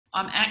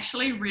I'm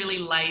actually really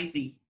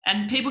lazy.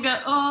 And people go,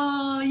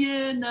 oh,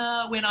 yeah,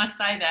 no, when I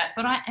say that.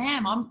 But I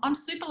am. I'm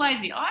super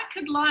lazy. I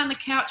could lie on the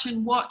couch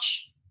and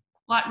watch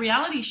like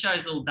reality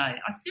shows all day.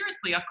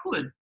 I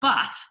could.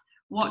 But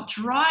what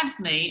drives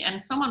me,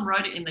 and someone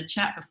wrote it in the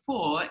chat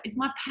before, is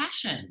my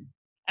passion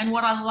and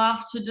what I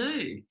love to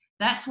do.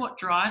 That's what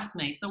drives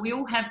me. So we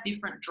all have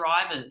different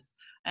drivers.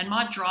 And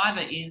my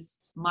driver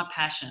is my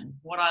passion,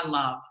 what I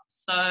love.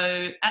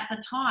 So at the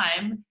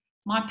time,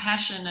 my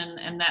passion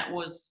and that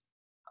was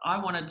I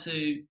wanted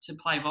to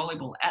play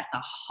volleyball at the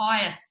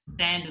highest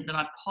standard that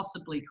I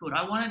possibly could.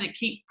 I wanted to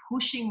keep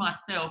pushing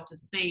myself to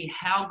see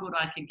how good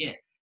I could get.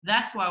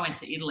 That's why I went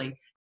to Italy.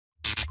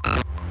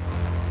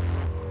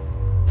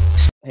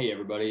 Hey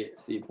everybody,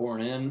 see you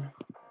pouring in.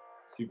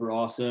 Super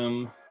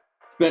awesome.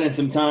 Spending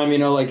some time,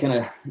 like kind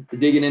of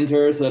digging into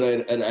her so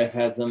that I've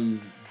had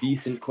some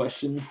decent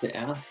questions to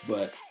ask,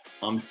 but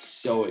I'm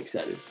so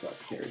excited to talk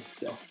to Kerri.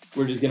 So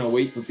we're just going to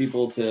wait for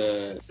people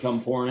to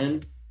come pouring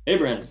in. Hey,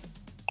 Brandon.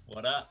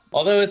 What up?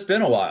 Although it's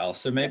been a while,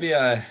 so maybe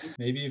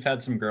you've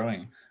had some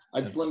growing.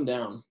 I've slimmed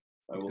down.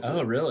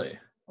 Oh, really?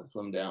 I've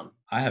slimmed down.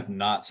 I have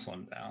not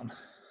slimmed down.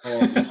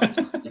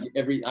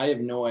 I have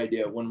no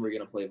idea when we're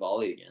gonna play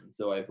volley again.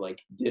 So I've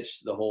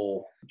ditched the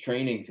whole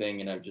training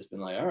thing, and I've just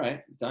been like, all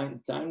right, time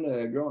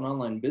to grow an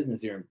online business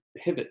here and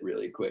pivot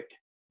really quick.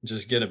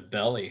 Just get a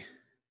belly.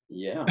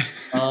 Yeah.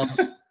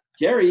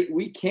 Kerri,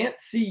 we can't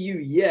see you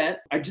yet.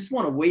 I just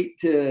want to wait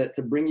to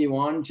bring you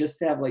on just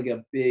to have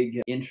a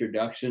big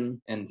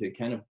introduction and to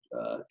kind of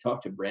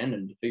talk to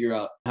Brandon to figure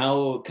out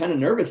how kind of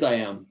nervous I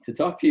am to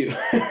talk to you.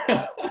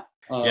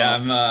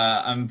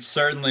 Yeah, I'm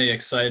certainly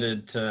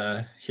excited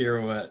to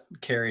hear what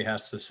Kerri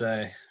has to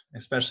say,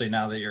 especially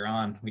now that you're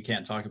on. We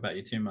can't talk about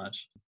you too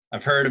much.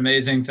 I've heard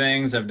amazing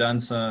things. I've done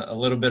a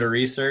little bit of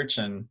research,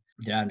 and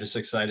yeah, I'm just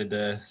excited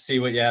to see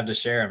what you have to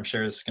share. I'm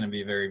sure it's going to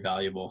be very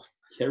valuable.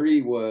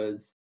 Kerri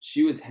was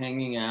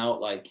hanging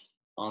out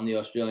on the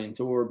Australian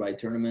tour by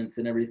tournaments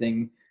and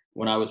everything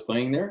when I was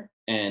playing there,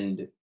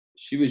 and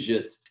she was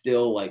just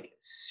still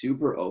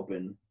super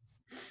open,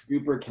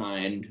 super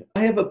kind.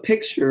 I have a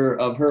picture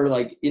of her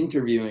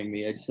interviewing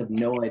me. I just have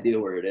no idea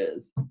where it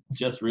is.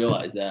 Just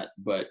realized that,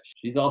 but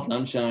she's all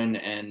sunshine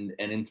and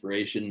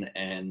inspiration,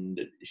 and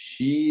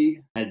she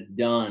has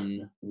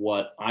done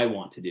what I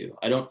want to do.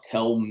 I don't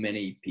tell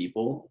many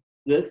people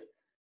this,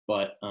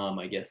 but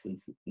I guess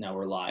since now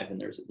we're live and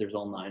there's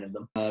all 9 of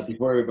them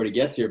before everybody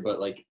gets here, but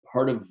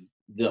part of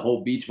the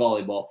whole beach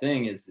volleyball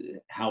thing is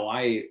how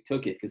I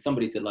took it, because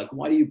somebody said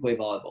why do you play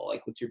volleyball?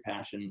 What's your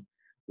passion?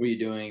 What are you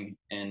doing?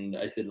 And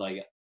I said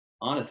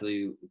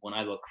honestly, when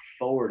I look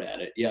forward at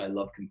it, yeah, I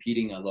love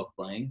competing, I love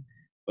playing,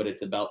 but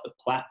it's about the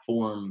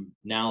platform.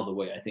 Now the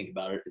way I think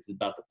about it is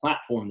about the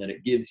platform that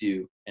it gives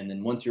you, and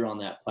then once you're on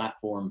that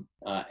platform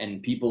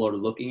and people are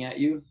looking at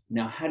you,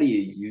 now how do you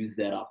use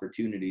that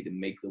opportunity to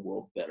make the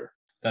world better?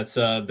 That's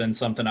been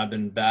something I've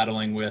been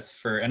battling with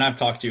and I've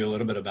talked to you a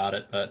little bit about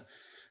it, but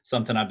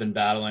something I've been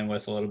battling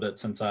with a little bit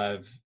since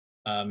I've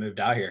moved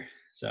out here.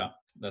 So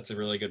that's a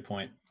really good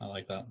point. I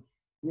like that.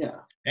 Yeah.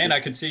 And I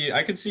could see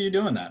you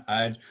doing that.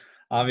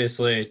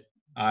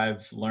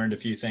 I've learned a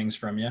few things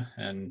from you,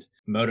 and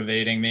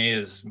motivating me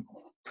is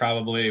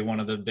probably one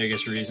of the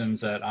biggest reasons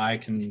that I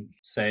can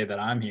say that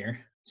I'm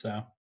here.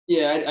 So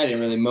yeah, I didn't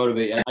really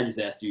motivate you. I just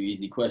asked you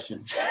easy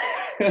questions.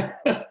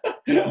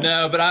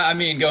 No, but I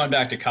mean, going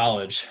back to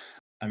college,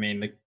 I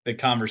mean, the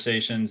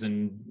conversations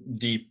and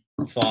deep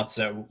thoughts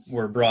that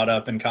were brought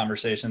up in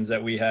conversations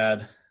that we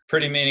had,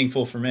 pretty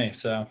meaningful for me.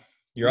 So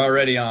you're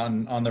already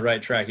on the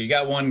right track. You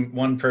got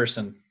one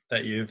person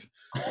that you've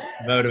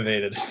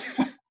motivated.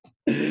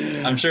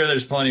 I'm sure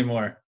there's plenty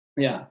more.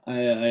 Yeah,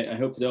 I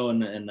hope so,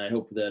 and I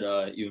hope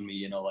that you and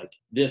me,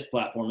 this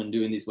platform and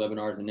doing these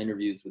webinars and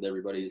interviews with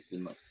everybody has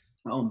been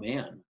oh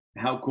man,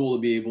 how cool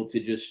to be able to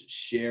just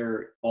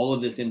share all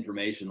of this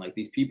information,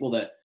 these people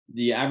that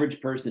the average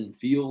person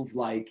feels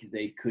like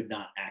they could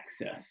not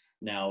access.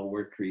 Now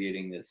we're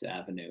creating this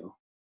avenue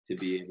to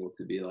be able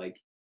to be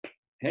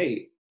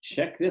hey,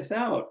 check this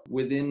out.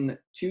 Within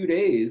 2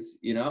 days,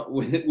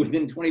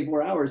 within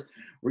 24 hours,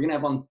 we're gonna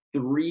have on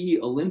 3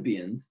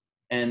 Olympians.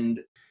 And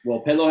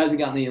well, Pedro hasn't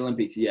gotten the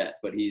Olympics yet,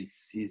 but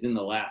he's in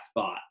the last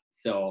spot.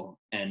 So,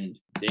 and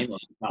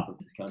Damon's the top of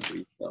this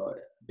country. So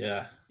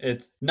yeah,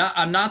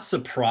 I'm not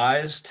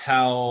surprised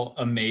how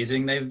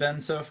amazing they've been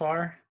so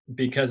far,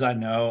 because I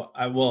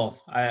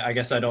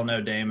guess I don't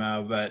know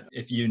Damo, but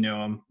if you knew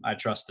him, I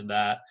trusted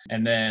that.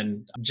 And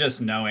then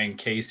just knowing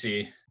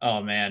Casey,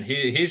 oh man,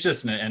 he's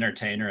just an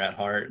entertainer at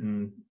heart.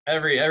 And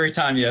every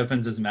time he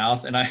opens his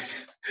mouth, and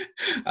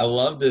I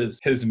loved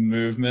his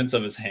movements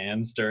of his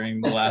hands during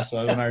the last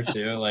webinar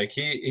too.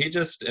 He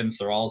just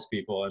enthralls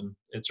people, and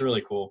it's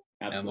really cool.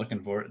 Absolutely. I'm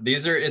looking forward.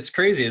 It's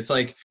crazy. It's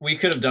we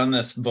could have done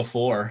this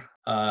before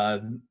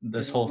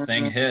this whole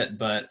thing hit,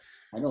 but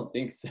I don't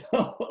think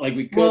so.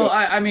 We could. Well,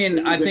 I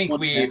mean, I think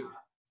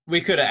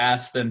we could have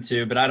asked them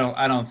to, but I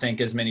don't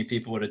think as many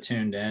people would have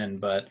tuned in.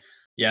 But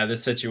yeah,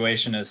 this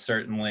situation has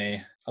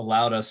certainly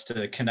allowed us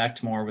to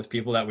connect more with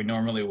people that we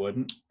normally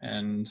wouldn't.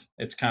 And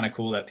it's kind of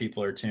cool that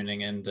people are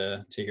tuning in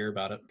to hear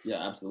about it.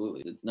 Yeah,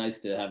 absolutely. It's nice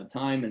to have a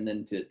time and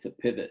then to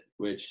pivot,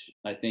 which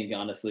I think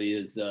honestly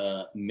is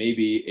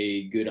maybe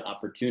a good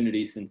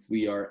opportunity, since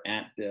we are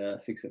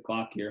at 6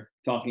 o'clock here,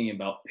 talking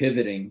about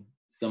pivoting.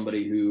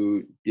 Somebody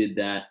who did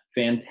that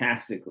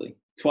fantastically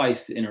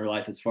twice in her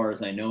life, as far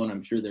as I know, and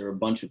I'm sure there are a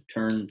bunch of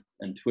turns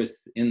and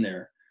twists in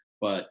there.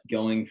 But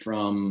going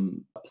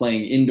from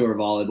playing indoor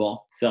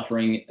volleyball,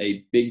 suffering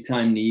a big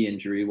time knee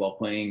injury while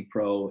playing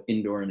pro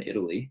indoor in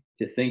Italy,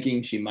 to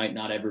thinking she might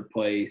not ever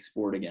play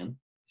sport again,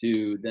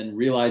 to then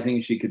realizing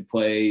she could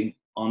play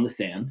on the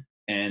sand,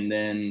 and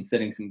then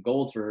setting some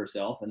goals for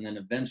herself. And then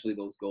eventually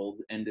those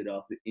goals ended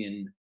up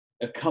in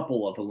a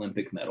couple of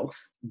Olympic medals.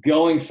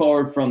 Going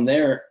forward from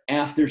there,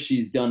 after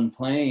she's done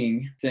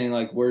playing, saying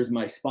like, where's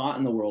my spot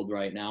in the world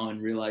right now?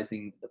 And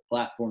realizing the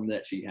platform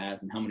that she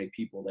has and how many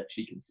people that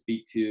she can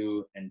speak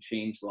to and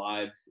change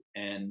lives.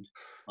 And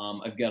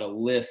I've got a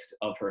list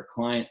of her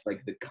clients,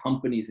 like the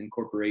companies and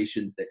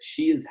corporations that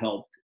she has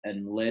helped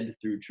and led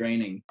through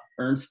training: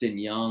 Ernst &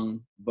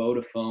 Young,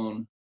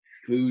 Vodafone,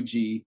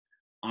 Fuji,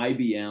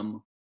 IBM.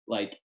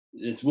 Like,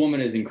 this woman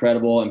is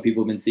incredible, and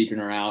people have been seeking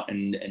her out,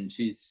 and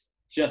she's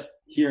just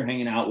here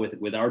hanging out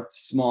with our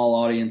small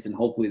audience, and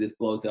hopefully this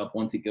blows up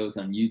once it goes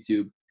on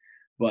YouTube.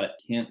 But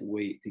can't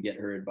wait to get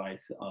her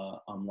advice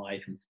on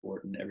life and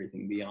sport and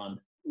everything beyond.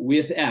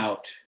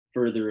 Without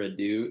further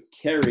ado,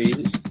 Kerri,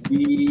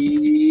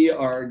 we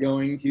are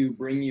going to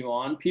bring you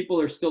on.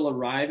 People are still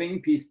arriving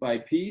piece by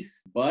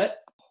piece,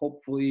 but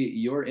hopefully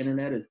your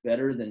internet is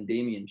better than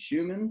Damian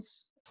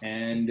Schumann's,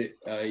 and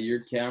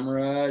your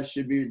camera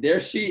should be there.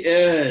 She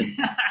is.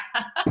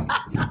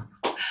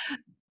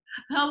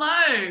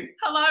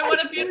 Hello,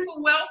 what a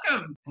beautiful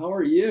welcome. How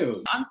are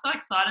you? I'm so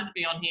excited to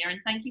be on here, and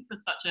thank you for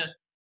such a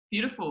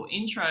beautiful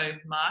intro,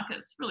 Mark.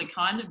 It's really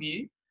kind of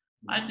you.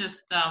 I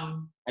just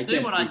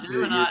do what I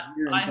do, and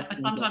I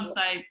sometimes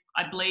say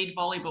I bleed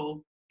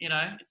volleyball. You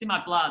know, it's in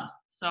my blood.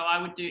 So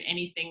I would do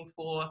anything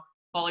for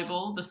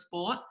volleyball, the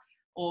sport,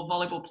 or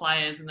volleyball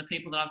players and the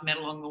people that I've met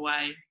along the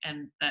way,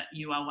 and that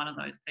you are one of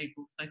those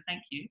people. So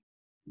thank you.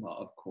 Well,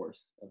 of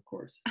course.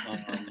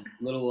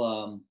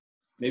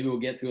 Maybe we'll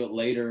get to it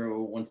later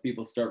once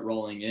people start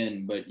rolling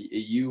in, but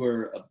you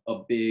were a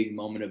big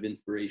moment of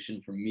inspiration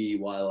for me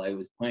while I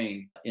was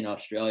playing in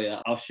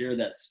Australia. I'll share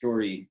that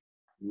story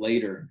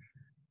later,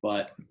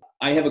 but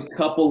I have a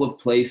couple of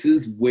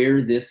places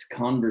where this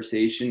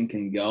conversation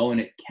can go, and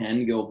it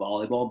can go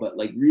volleyball, but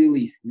like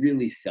really,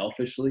 really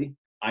selfishly,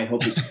 I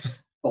hope it's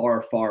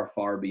far, far,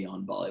 far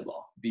beyond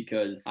volleyball,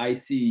 because I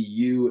see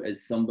you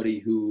as somebody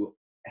who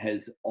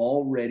has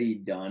already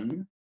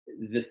done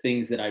the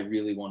things that I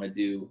really want to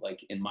do, like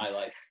in my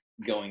life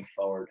going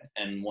forward.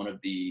 And one of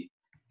the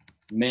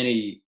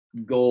many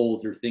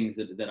goals or things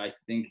that I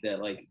think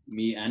that like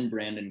me and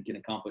Brandon can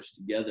accomplish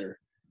together,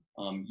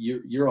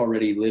 you're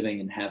already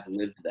living and have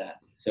lived that.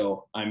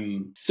 So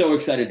I'm so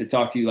excited to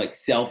talk to you, like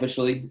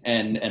selfishly,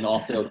 and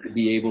also to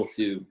be able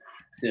to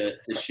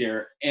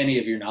share any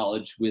of your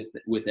knowledge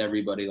with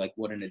everybody. Like,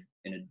 what an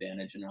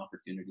advantage and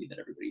opportunity that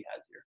everybody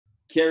has here.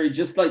 Kerri,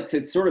 just like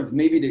to sort of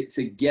maybe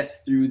to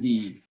get through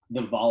the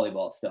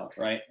volleyball stuff,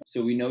 right?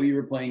 So we know you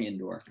were playing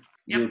indoor.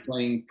 Yep. You were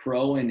playing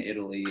pro in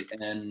Italy.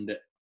 And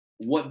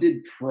what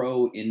did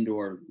pro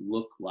indoor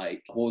look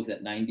like? What was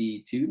that,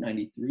 92,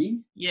 93?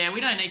 Yeah,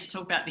 we don't need to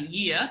talk about the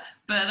year,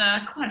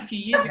 but quite a few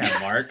years ago. Yeah,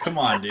 Mark, come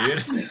on,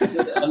 dude.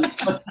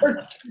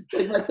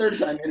 It's my third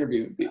time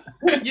interviewing people.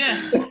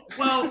 Yeah,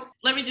 well,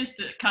 let me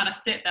just kind of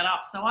set that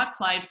up. So I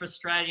played for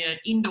Australia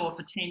indoor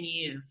for 10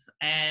 years,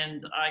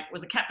 and I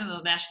was a captain of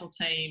the national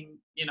team,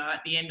 you know,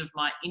 at the end of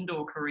my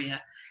indoor career.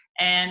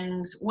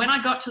 And when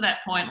I got to that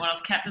point, when I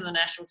was captain of the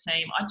national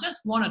team, I just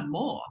wanted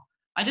more.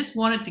 I just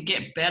wanted to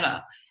get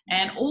better.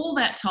 And all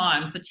that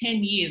time, for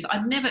 10 years,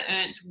 I'd never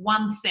earned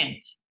 1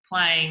 cent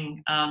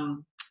playing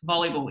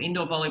volleyball,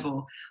 indoor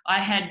volleyball.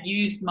 I had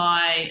used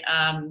my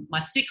my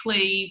sick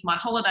leave, my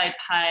holiday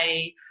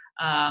pay.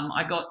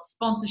 I got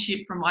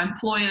sponsorship from my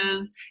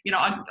employers. You know,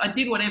 I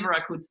did whatever I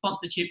could.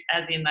 Sponsorship,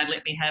 as in they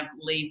let me have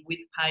leave with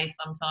pay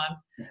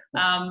sometimes.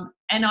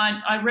 And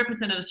I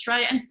represented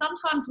Australia. And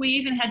sometimes we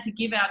even had to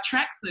give our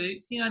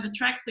tracksuits, you know, the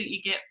tracksuit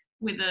you get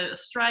with the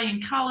Australian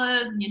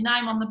colours and your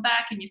name on the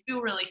back, and you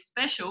feel really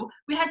special.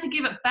 We had to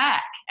give it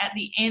back at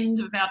the end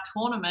of our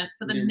tournament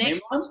for the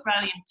next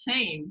Australian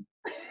team.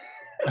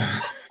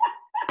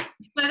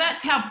 So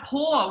that's how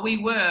poor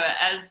we were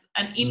as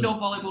an indoor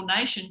volleyball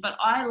nation. But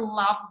I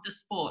loved the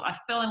sport. I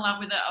fell in love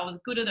with it. I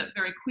was good at it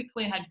very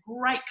quickly. I had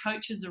great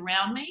coaches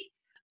around me.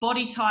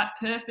 Body type,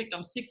 perfect.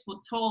 I'm 6 foot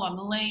tall. I'm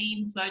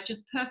lean. So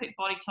just perfect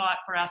body type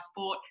for our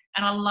sport.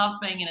 And I love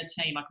being in a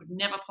team. I could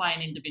never play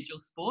an individual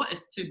sport.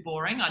 It's too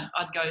boring.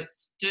 I'd go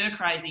stir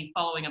crazy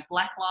following a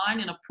black line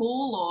in a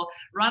pool, or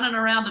running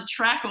around a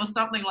track or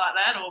something like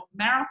that, or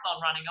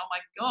marathon running. Oh my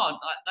God,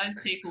 like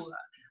those people,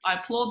 I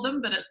applaud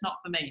them, but it's not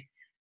for me.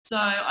 So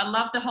I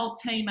love the whole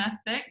team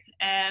aspect,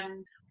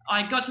 and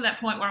I got to that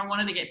point where I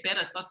wanted to get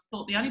better. So I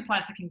thought the only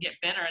place I can get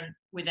better and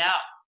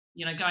without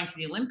going to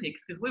the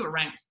Olympics, because we were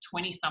ranked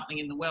 20 something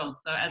in the world.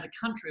 So as a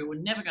country, we were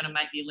never going to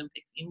make the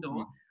Olympics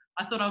indoor.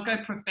 I thought I'll go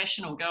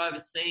professional, go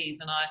overseas.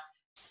 And I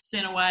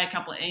sent away a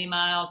couple of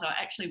emails. I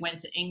actually went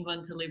to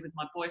England to live with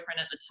my boyfriend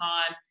at the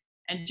time,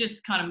 and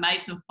just kind of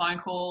made some phone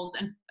calls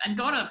and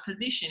got a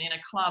position in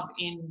a club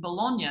in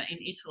Bologna in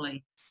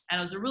Italy. And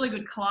it was a really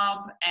good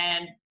club.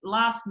 And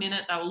last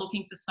minute, they were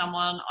looking for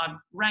someone. I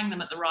rang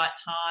them at the right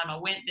time. I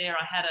went there.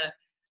 I had a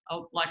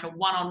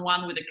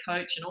one-on-one with a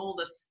coach, and all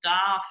the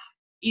staff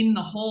in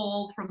the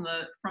hall from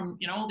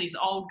all these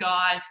old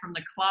guys from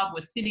the club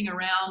were sitting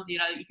around. You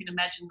can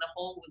imagine the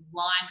hall was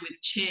lined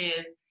with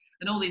chairs,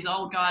 and all these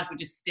old guys were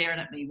just staring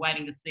at me,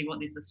 waiting to see what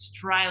this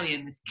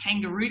Australian, this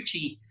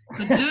kangaroochie,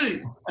 could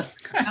do.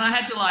 And I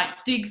had to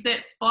dig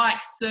set,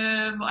 spike,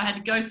 serve. I had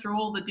to go through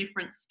all the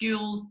different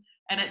skills.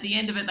 And at the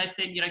end of it, they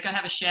said, go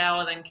have a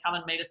shower, then come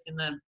and meet us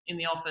in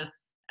the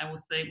office, and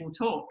we'll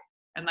talk.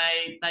 And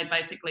they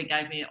basically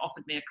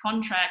offered me a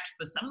contract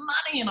for some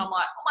money. And I'm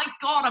like, oh my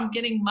God, I'm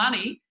getting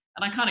money.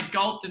 And I kind of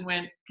gulped and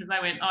went, because they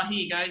went, oh, here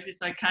you go, is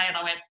this okay? And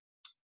I went,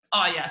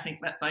 oh yeah, I think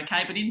that's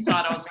okay. But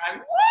inside I was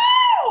going,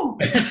 woo!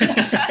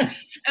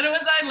 And it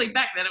was only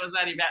back then, it was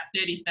only about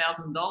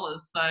 $30,000.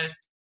 So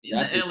in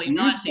the early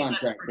 90s,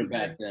 that's pretty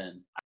back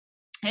then.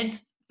 And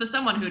for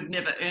someone who had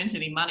never earned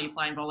any money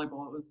playing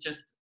volleyball, it was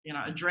just,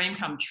 a dream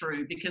come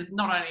true, because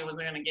not only was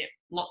I going to get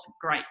lots of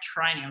great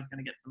training, I was going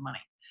to get some money.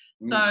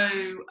 So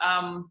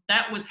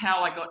that was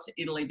how I got to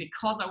Italy,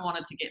 because I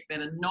wanted to get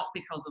better, not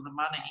because of the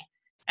money.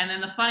 And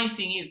then the funny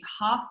thing is,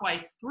 halfway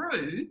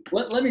through...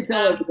 Let me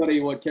tell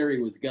everybody what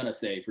Kerri was going to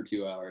say for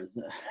 2 hours.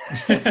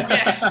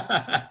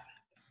 Yeah.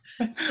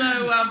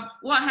 So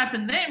what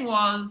happened then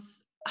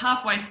was,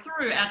 halfway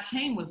through, our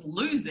team was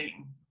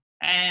losing.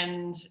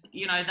 And,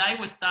 they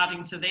were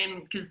starting to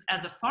then, because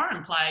as a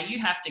foreign player, you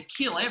have to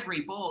kill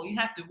every ball. You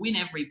have to win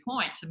every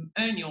point to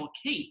earn your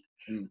keep.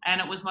 And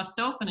it was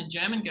myself and a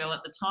German girl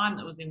at the time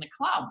that was in the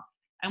club.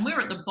 And we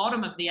were at the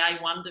bottom of the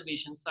A1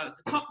 division. So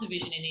it's the top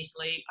division in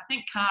Italy. I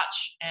think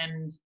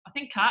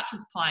Karch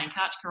was playing.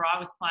 Karch Kerri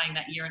was playing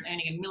that year and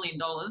earning $1 million.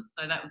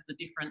 So that was the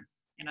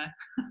difference,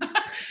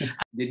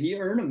 Did he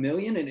earn $1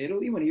 million in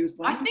Italy when he was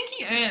playing? I think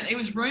it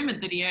was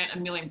rumored that he earned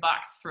 $1 million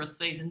for a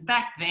season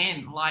back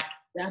then,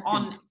 That's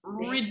on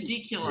insane.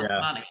 ridiculous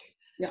money.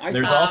 Yeah,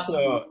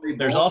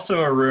 there's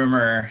also a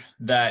rumor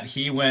that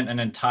he went an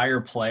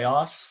entire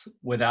playoffs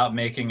without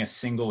making a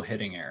single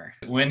hitting error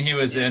when he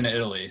was in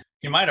Italy.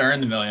 He might have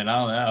earned the $1 million. I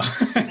don't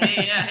know.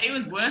 Yeah, he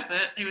was worth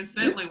it. He was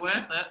certainly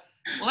worth it.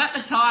 Well, at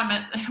the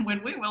time,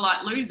 when we were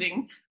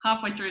losing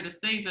halfway through the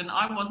season,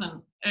 I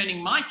wasn't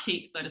earning my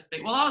keep, so to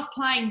speak. Well, I was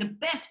playing the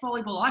best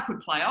volleyball I could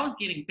play. I was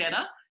getting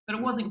better, but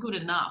it wasn't good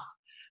enough.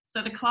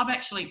 So the club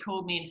actually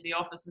called me into the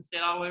office and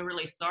said, oh, we're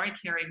really sorry,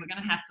 Kerri, we're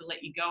going to have to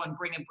let you go and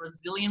bring a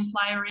Brazilian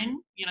player in,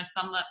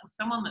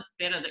 someone that's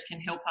better that can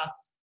help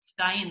us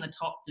stay in the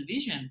top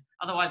division.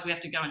 Otherwise, we have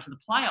to go into the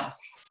playoffs.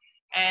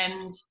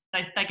 And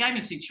they gave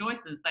me two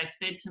choices. They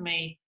said to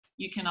me,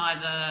 you can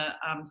either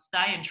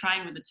stay and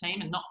train with the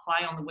team and not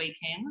play on the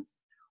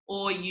weekends,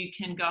 or you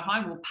can go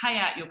home. We'll pay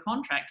out your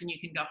contract and you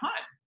can go home.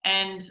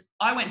 And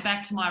I went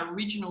back to my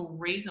original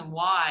reason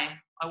why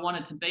I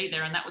wanted to be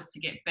there, and that was to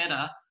get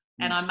better.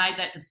 And I made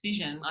that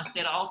decision. I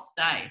said, I'll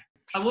stay.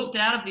 I walked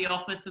out of the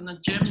office and the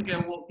German girl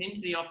walked into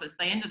the office.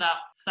 They ended up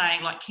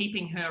saying,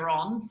 keeping her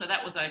on. So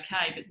that was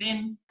okay. But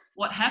then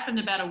what happened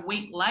about a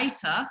week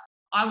later,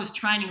 I was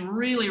training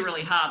really,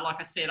 really hard. Like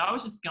I said, I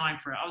was just going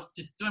for it. I was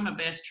just doing my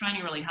best,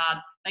 training really hard.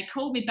 They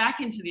called me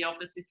back into the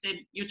office. They said,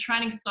 you're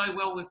training so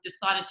well, we've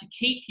decided to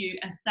keep you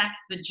and sack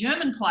the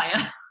German player.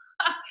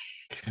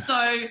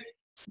 So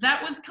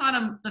that was kind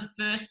of the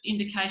first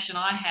indication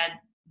I had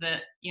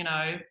that,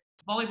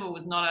 volleyball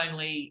was not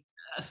only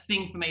a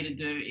thing for me to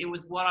do, it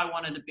was what I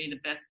wanted to be the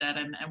best at,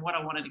 and what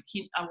I wanted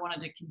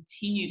to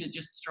continue to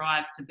just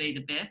strive to be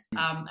the best.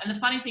 And the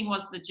funny thing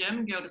was, the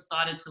German girl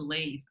decided to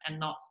leave and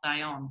not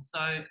stay on. So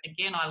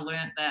again, I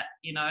learned that,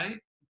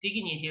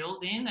 digging your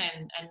heels in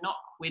and not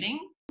quitting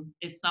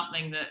is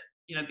something that,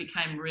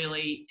 became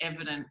really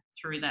evident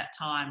through that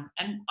time.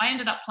 And I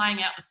ended up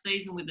playing out the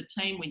season with the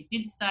team. We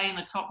did stay in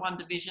the top one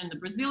division. The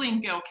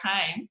Brazilian girl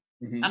came,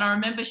 and I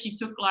remember she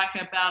took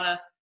about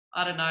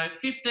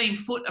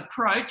 15-foot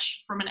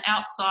approach from an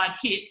outside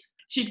hit.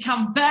 She'd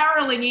come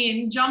barreling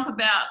in, jump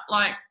about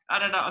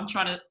I'm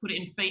trying to put it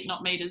in feet,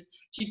 not meters.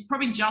 She'd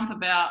probably jump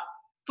about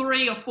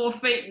 3 or 4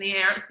 feet in the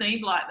air, it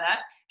seemed like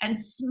that, and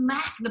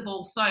smack the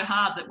ball so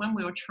hard that when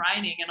we were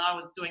training and I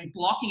was doing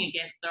blocking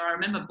against her, I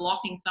remember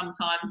blocking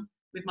sometimes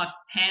with my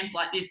hands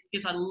like this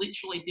because I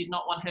literally did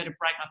not want her to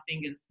break my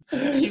fingers.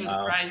 She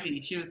was crazy.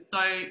 She was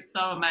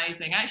so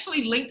amazing. I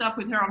actually linked up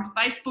with her on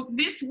Facebook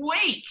this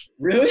week.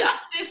 Really?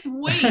 Just this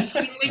week.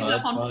 We linked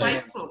up on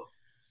Facebook.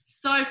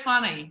 So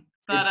funny.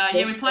 But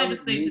we played the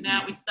season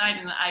out. We stayed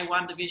in the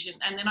A1 division.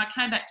 And then I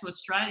came back to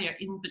Australia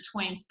in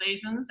between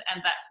seasons,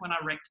 and that's when I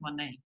wrecked my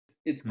knee.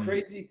 It's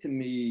crazy to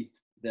me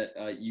that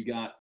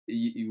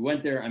you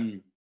went there.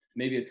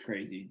 Maybe it's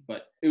crazy,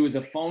 but it was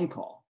a phone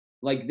call.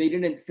 They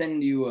didn't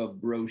send you a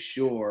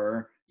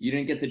brochure. You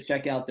didn't get to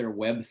check out their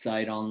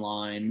website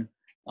online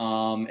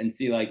and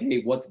see like,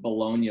 hey, what's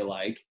Bologna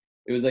like?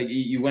 It was like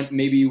you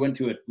went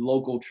to a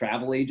local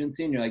travel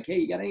agency and you're like, hey,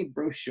 you got any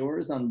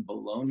brochures on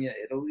Bologna,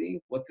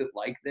 Italy? What's it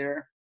like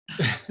there?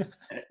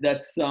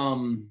 That's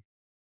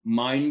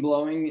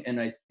mind-blowing,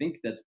 and I think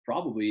that's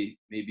probably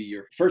maybe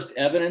your first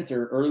evidence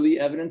or early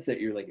evidence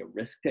that you're like a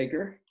risk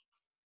taker.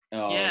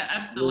 Yeah,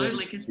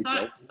 absolutely. Because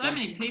so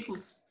many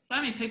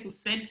people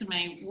said to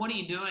me, "What are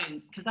you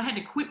doing?" Because I had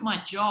to quit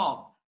my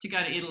job to go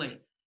to Italy.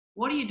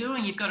 What are you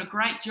doing? You've got a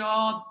great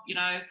job. You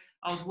know,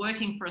 I was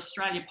working for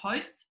Australia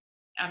Post,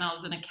 and I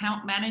was an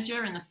account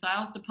manager in the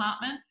sales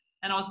department,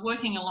 and I was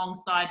working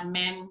alongside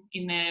men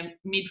in their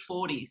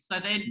mid-40s.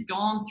 So they'd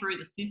gone through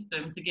the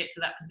system to get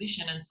to that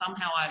position, and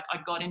somehow I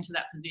got into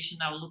that position.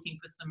 They were looking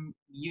for some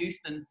youth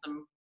and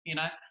some, you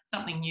know,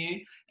 something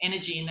new,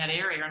 energy in that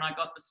area, and I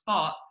got the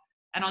spot.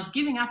 And I was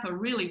giving up a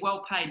really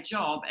well-paid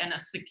job and a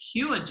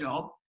secure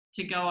job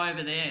to go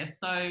over there.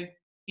 So,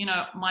 you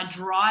know, my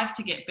drive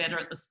to get better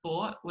at the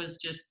sport was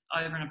just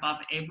over and above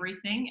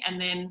everything.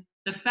 And then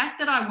the fact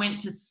that I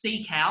went to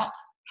seek out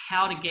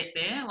how to get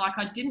there, like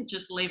I didn't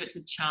just leave it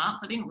to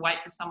chance. I didn't wait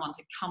for someone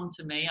to come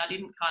to me. I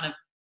didn't kind of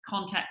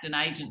contact an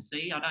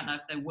agency. I don't know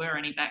if there were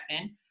any back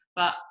then,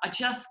 but I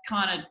just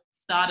kind of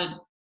started.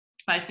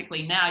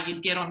 Basically, now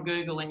you'd get on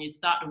Google and you'd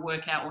start to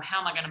work out, well,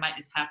 how am I going to make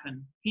this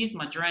happen? Here's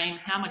my dream.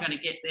 How am I going to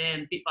get there?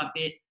 And bit by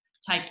bit,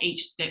 take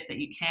each step that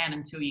you can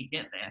until you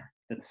get there.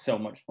 It's so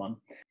much fun.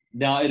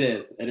 No, it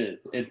is.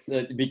 It's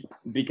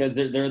because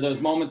there are those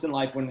moments in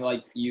life when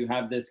like you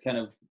have this kind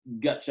of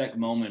gut check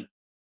moment.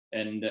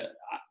 And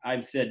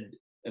I've said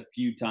a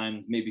few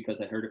times, maybe because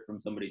I heard it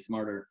from somebody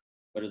smarter,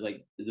 but it's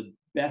like the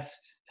best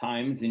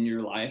times in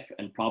your life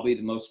and probably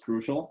the most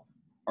crucial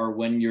are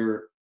when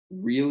you're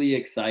really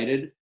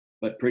excited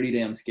but pretty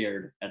damn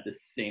scared at the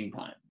same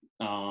time.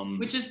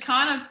 Which is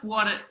kind of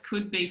what it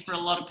could be for a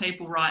lot of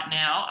people right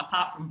now,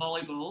 apart from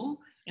volleyball,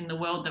 in the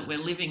world that we're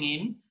living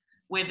in,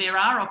 where there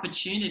are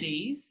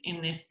opportunities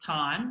in this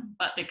time,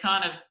 but they're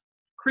kind of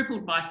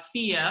crippled by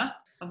fear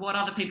of what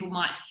other people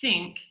might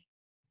think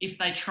if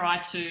they try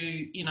to,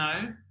 you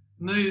know,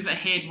 move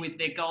ahead with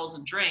their goals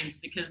and dreams.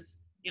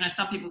 Because, you know,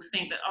 some people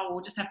think that, oh,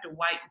 we'll just have to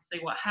wait and see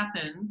what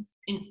happens,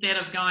 instead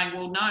of going,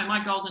 well, no,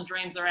 my goals and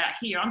dreams are out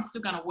here. I'm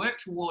still going to work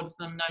towards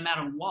them no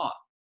matter what,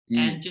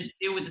 and just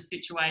deal with the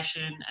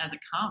situation as it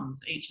comes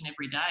each and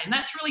every day. And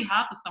that's really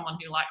hard for someone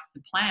who likes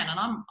to plan. And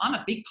I'm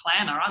a big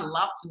planner. I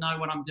love to know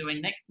what I'm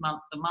doing next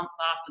month, the month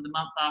after, the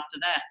month after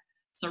that.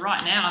 So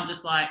right now I'm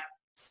just like,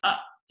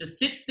 just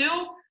sit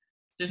still,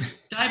 just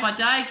day by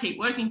day, keep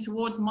working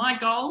towards my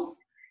goals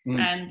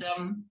and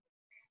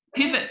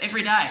pivot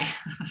every day.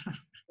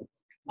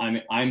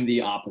 I'm the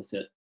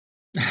opposite.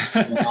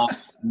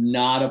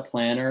 Not a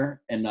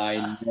planner, and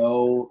I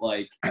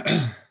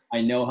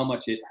know how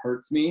much it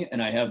hurts me.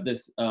 And I have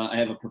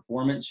a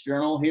performance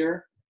journal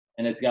here,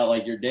 and it's got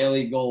like your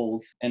daily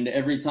goals. And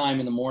every time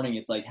in the morning,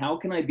 it's like, how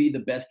can I be the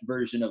best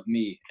version of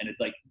me? And it's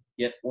like,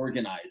 get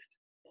organized,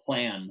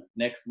 plan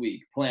next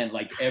week, plan.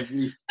 Like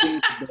every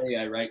single day,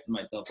 I write to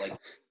myself like,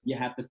 you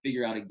have to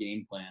figure out a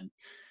game plan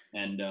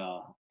and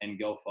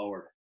go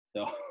forward.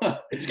 So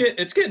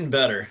it's getting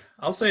better.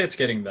 I'll say it's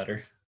getting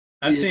better.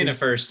 I've seen it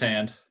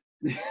firsthand.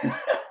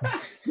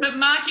 But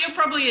Mark, you're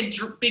probably a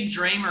big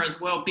dreamer as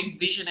well, big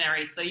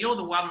visionary. So you're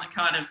the one that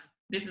kind of,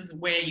 this is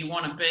where you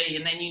want to be.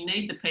 And then you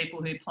need the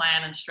people who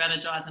plan and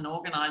strategize and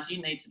organize.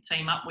 You need to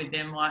team up with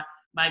them. Like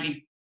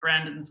maybe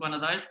Brandon's one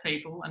of those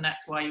people, and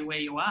that's why you're where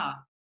you are.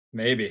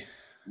 Maybe.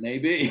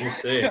 We'll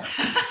see.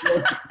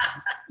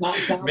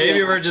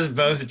 Maybe we're just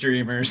both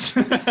dreamers.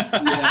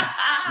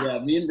 Yeah,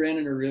 me and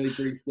Brandon are really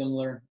pretty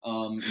similar.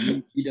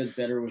 He does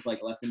better with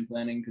like lesson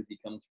planning because he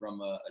comes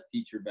from a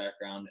teacher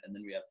background. And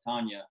then we have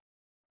Tanya,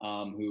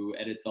 who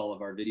edits all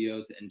of our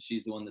videos, and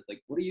she's the one that's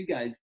like, what are you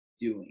guys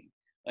doing?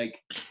 Like,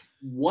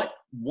 what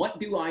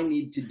do I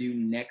need to do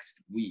next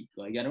week?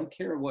 Like, I don't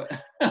care what.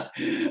 There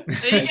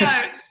you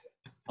go.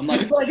 I'm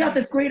like, well, I got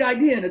this great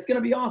idea and it's going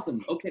to be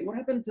awesome. Okay, what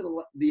happened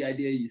to the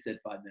idea you said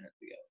 5 minutes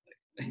ago?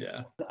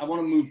 Yeah. I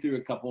want to move through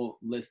a couple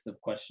lists of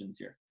questions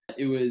here.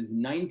 It was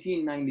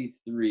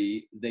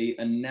 1993. They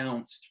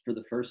announced for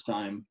the first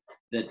time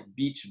that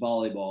beach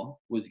volleyball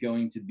was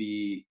going to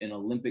be an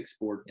Olympic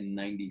sport in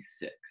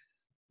 96.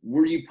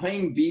 Were you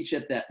playing beach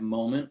at that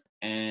moment?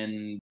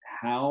 And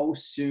how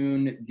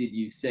soon did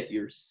you set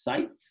your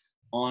sights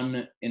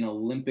on an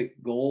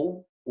Olympic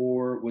goal?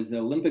 Or was the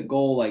Olympic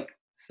goal like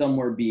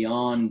somewhere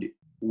beyond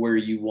where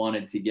you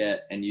wanted to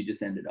get and you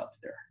just ended up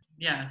there?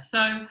 Yeah,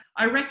 so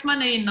I wrecked my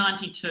knee in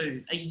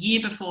 92, a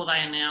year before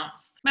they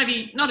announced,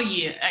 maybe not a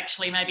year,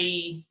 actually,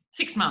 maybe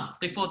 6 months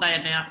before they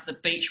announced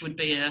that beach would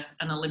be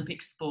an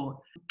Olympic sport.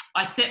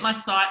 I set my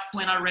sights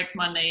when I wrecked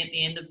my knee at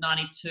the end of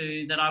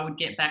 92 that I would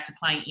get back to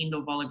playing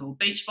indoor volleyball.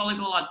 Beach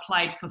volleyball I'd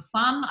played for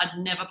fun. I'd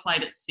never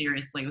played it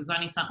seriously. It was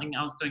only something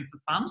I was doing for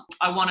fun.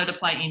 I wanted to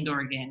play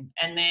indoor again.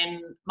 And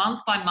then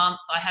month by month,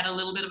 I had a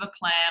little bit of a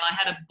plan. I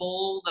had a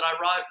ball that I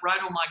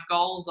wrote all my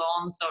goals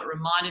on, so it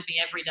reminded me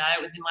every day.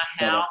 It was in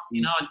my house.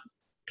 You know, I'd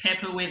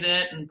pepper with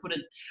it and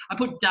I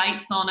put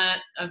dates on it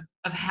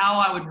of how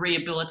I would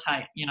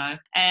rehabilitate, you know.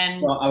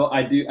 And well,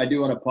 I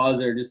do want to pause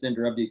there, just to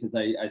interrupt you, because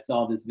I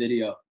saw this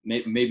video.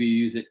 Maybe you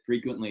use it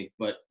frequently,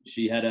 but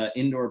she had an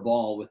indoor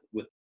ball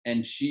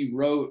and she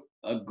wrote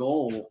a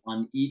goal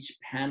on each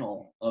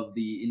panel of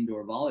the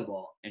indoor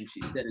volleyball, and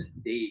she set a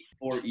date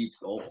for each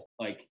goal.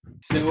 Like,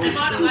 so. And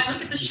by the way,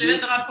 look at the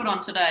shirt that I put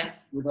on today.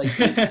 With like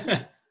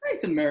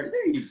nice American.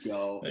 There you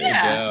go. There you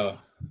go.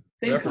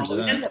 Same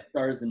Represent. colors.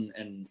 Stars and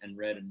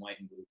red and white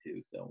and blue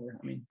too. So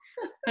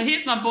So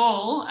here's my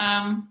ball.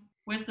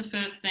 Where's the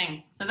first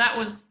thing? So that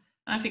was,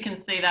 I don't know if you can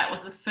see, that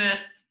was the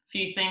first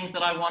few things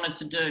that I wanted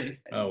to do.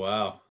 Oh,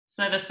 wow.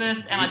 So the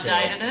first, and I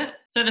dated it.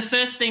 So the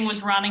first thing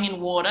was running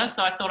in water.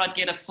 So I thought I'd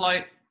get a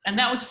float. And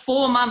that was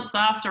 4 months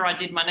after I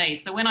did my knee.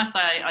 So when I say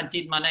I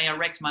did my knee, I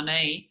wrecked my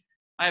knee.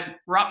 I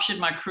ruptured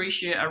my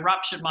cruciate, I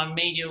ruptured my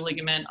medial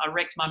ligament, I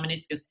wrecked my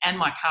meniscus and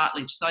my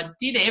cartilage. So I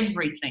did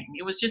everything.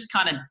 It was just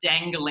kind of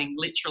dangling,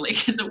 literally,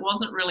 because it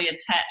wasn't really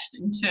attached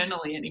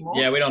internally anymore.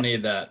 Yeah, we don't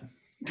need that.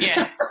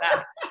 Yeah.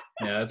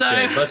 Yeah, that's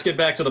good. Let's get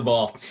back to the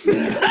ball.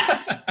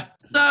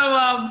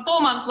 So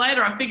 4 months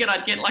later, I figured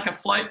I'd get like a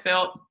float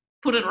belt,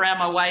 put it around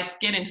my waist,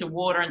 get into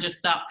water and just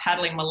start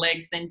paddling my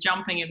legs, then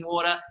jumping in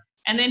water.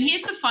 And then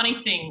here's the funny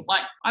thing,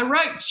 like I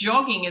wrote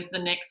jogging as the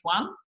next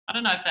one. I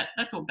don't know if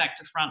that's all back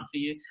to front for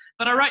you,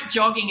 but I wrote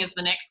jogging as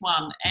the next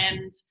one.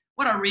 And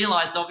what I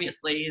realized,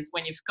 obviously, is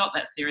when you've got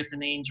that serious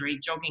knee injury,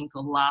 jogging's the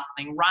last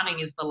thing.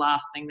 Running is the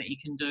last thing that you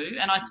can do.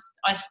 And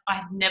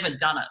I've never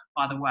done it,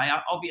 by the way.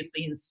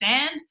 Obviously in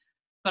sand,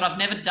 but I've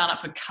never done it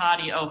for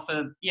cardio,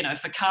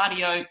 for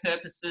cardio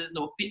purposes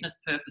or fitness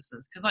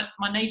purposes, because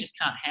my knee just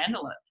can't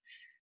handle it.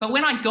 But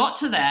when I got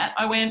to that,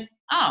 I went,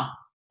 oh,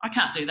 I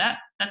can't do that.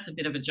 That's a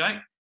bit of a joke.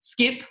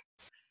 Skip.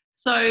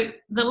 So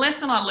the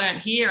lesson I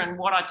learned here, and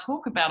what I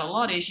talk about a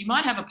lot, is you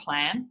might have a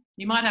plan,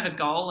 you might have a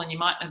goal, and you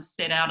might have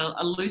set out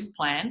a loose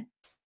plan,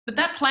 but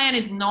that plan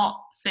is not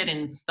set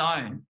in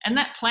stone. And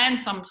that plan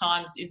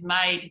sometimes is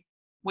made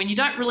when you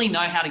don't really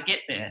know how to get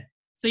there.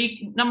 So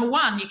number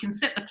one, you can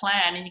set the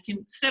plan and you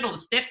can set all the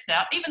steps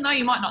out, even though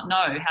you might not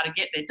know how to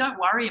get there. Don't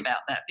worry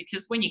about that,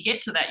 because when you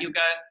get to that, you'll go,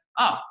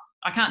 oh,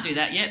 I can't do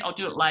that yet. I'll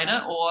do it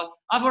later. Or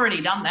I've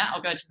already done that.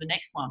 I'll go to the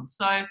next one.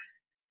 So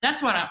that's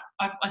what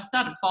I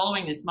started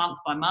following this month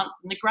by month.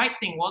 And the great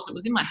thing was it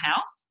was in my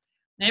house.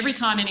 And every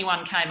time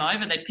anyone came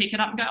over, they'd pick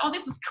it up and go, oh,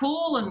 this is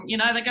cool. And,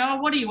 they go,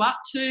 oh, what are you up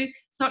to?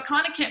 So it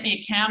kind of kept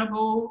me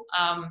accountable.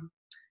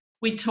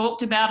 We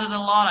talked about it a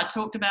lot. I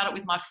talked about it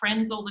with my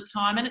friends all the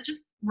time. And it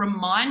just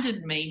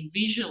reminded me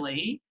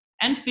visually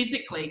and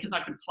physically, because I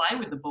could play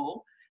with the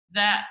ball,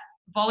 that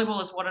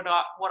volleyball is what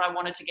I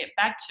wanted to get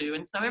back to.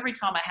 And so every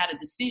time I had a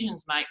decision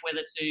to make,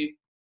 whether to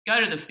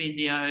go to the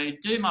physio,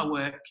 do my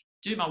work,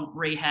 do my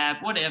rehab,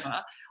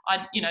 whatever,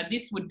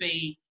 this would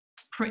be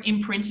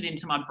imprinted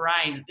into my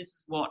brain that this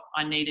is what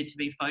I needed to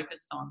be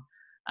focused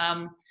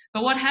on.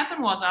 But what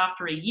happened was,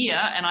 after a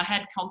year, and I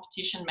had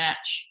competition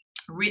match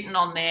written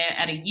on there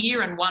at a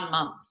year and 1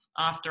 month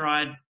after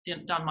I'd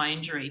done my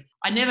injury,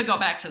 I never got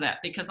back to that,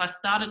 because I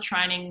started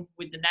training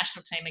with the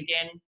national team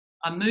again.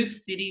 I moved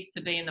cities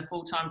to be in the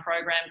full-time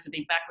program, to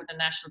be back with the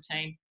national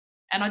team.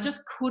 And I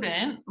just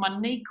my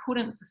knee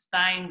couldn't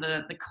sustain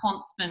the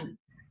constant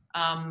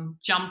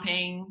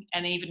jumping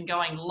and even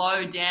going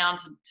low down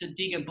to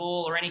dig a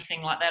ball or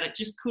anything like that. It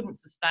just couldn't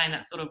sustain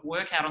that sort of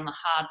workout on the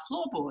hard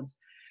floorboards.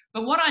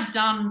 But what I'd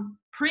done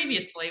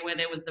previously, where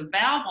there was the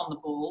valve on the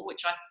ball,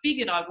 which I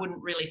figured I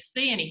wouldn't really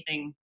see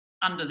anything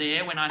under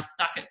there when I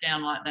stuck it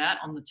down like that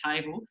on the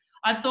table,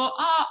 I thought,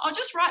 I'll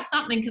just write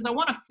something, because I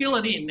want to fill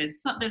it in.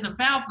 There's a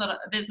valve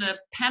there's a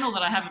panel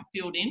that I haven't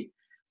filled in.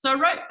 So I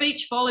wrote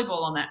beach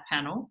volleyball on that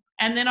panel,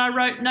 and then I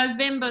wrote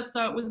November.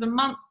 So it was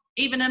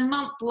even a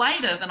month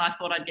later than I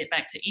thought I'd get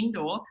back to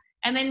indoor.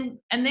 And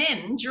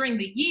then during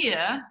the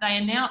year, they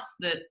announced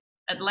that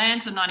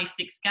Atlanta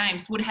 96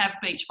 Games would have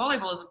beach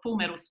volleyball as a full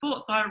medal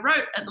sport. So I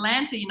wrote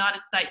Atlanta,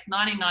 United States,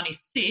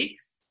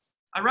 1996.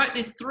 I wrote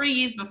this 3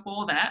 years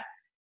before that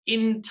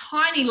in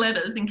tiny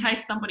letters in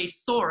case somebody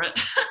saw it.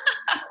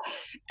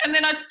 And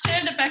then I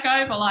turned it back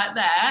over like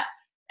that.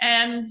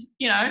 And,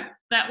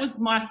 that was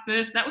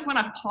when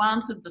I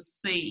planted the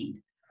seed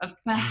of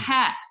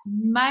perhaps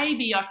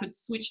maybe I could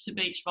switch to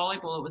beach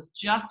volleyball. It was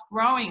just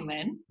growing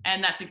then.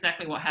 And that's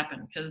exactly what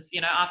happened, because,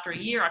 after a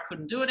year I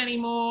couldn't do it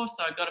anymore.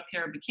 So I got a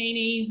pair of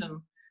bikinis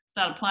and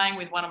started playing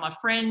with one of my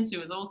friends who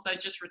was also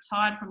just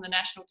retired from the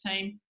national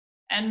team.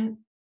 And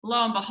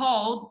lo and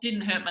behold,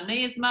 didn't hurt my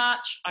knee as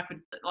much. I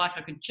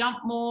could jump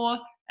more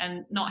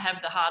and not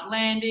have the hard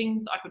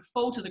landings. I could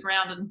fall to the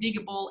ground and dig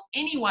a ball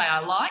any way I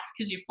liked,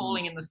 because you're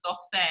falling in the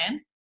soft sand.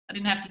 I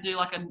didn't have to do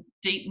like a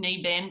deep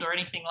knee bend or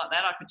anything like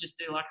that. I could just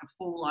do like a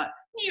full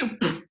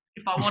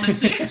if I wanted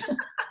to.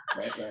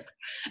 Right.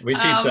 We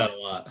teach that a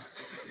lot.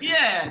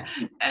 Yeah.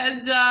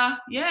 And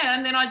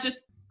and then I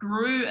just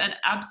grew an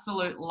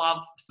absolute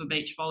love for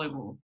beach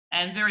volleyball.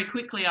 And very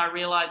quickly I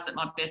realized that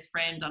my best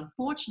friend,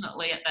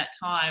 unfortunately at that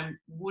time,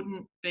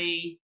 wouldn't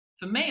be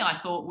for me, I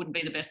thought would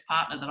be the best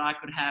partner that I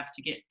could have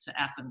to get to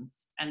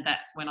Athens. And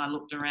that's when I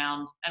looked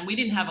around, and we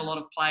didn't have a lot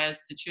of players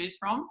to choose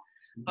from,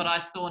 but I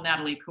saw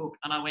Natalie Cook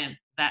and I went,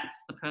 that's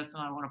the person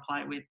I want to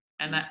play with.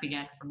 And that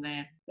began from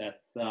there.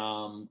 That's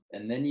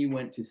and then you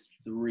went to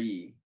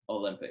 3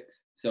 Olympics.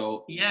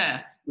 So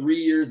yeah, 4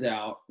 years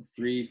out,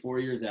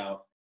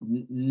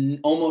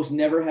 almost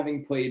never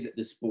having played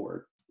the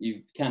sport.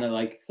 You kind of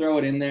like throw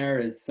it in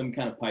there as some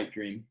kind of pipe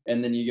dream.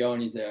 And then you go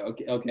and you say,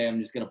 okay, I'm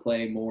just going to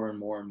play more and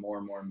more and more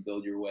and more and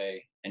build your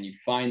way. And you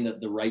find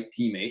the right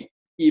teammate,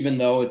 even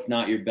though it's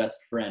not your best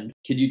friend.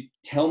 Could you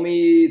tell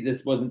me,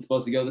 this wasn't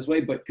supposed to go this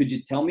way, but could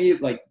you tell me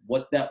like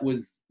what that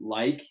was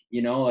like,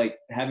 you know, like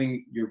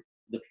having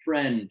the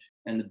friend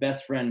and the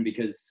best friend,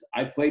 because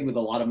I played with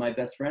a lot of my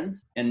best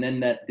friends, and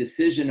then that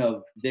decision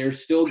of they're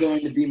still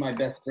going to be my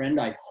best friend.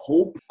 I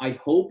hope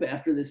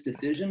after this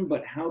decision,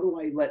 but how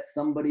do I let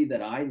somebody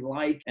that I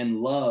like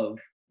and love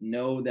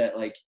know that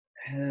like,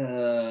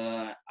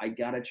 I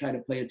got to try to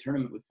play a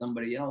tournament with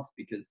somebody else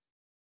because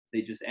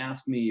they just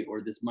asked me,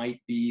 or this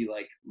might be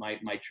like my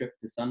trip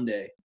to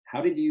Sunday.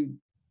 How did you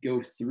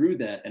go through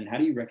that, and how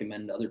do you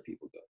recommend other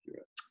people go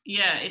through it?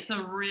 Yeah, it's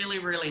a really,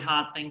 really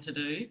hard thing to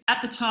do. At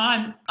the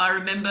time, I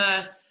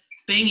remember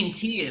being in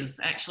tears,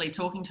 actually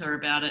talking to her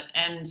about it.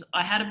 And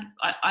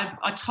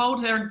I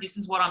told her, this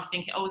is what I'm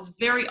thinking. I was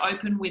very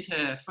open with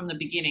her from the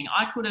beginning.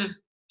 I could have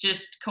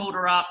just called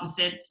her up and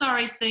said,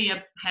 sorry, see you,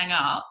 hang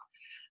up.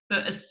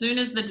 But as soon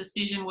as the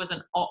decision was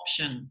an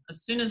option,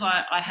 as soon as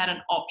I had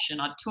an option,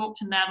 I talked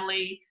to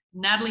Natalie.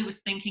 Natalie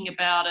was thinking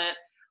about it.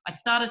 I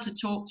started to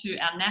talk to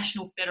our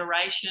national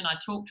federation. I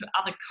talked to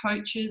other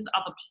coaches,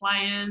 other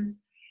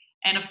players.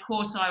 And of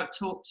course, I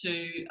talked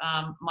to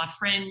my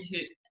friend,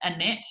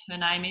 Annette, her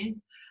name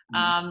is,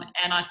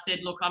 and I said,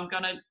 look, I'm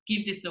going to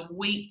give this a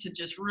week to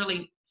just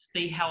really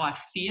see how I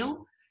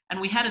feel. And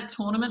we had a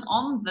tournament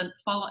on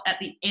at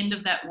the end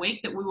of that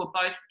week that we were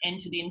both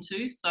entered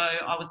into. So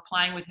I was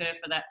playing with her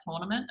for that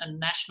tournament, a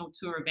national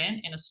tour event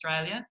in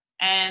Australia.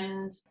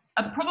 And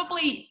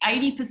probably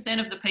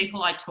 80% of the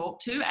people I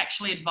talked to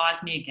actually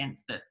advised me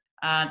against it.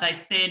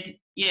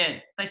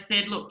 They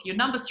said, look, you're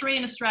number 3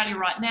 in Australia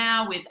right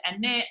now with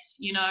Annette.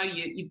 You know,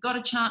 you've got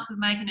a chance of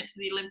making it to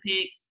the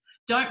Olympics.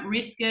 Don't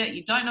risk it.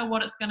 You don't know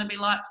what it's going to be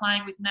like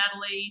playing with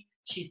Natalie.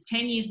 She's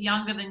 10 years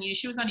younger than you.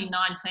 She was only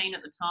 19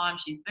 at the time.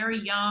 She's very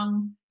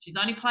young. She's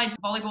only played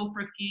volleyball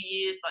for a few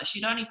years. Like,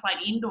 she'd only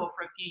played indoor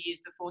for a few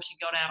years before she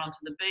got out onto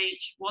the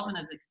beach. Wasn't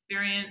as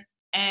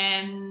experienced.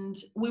 And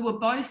we were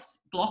both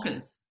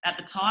blockers. At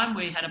the time,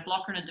 we had a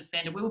blocker and a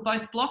defender. We were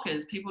both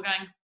blockers. People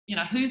going, you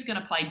know, who's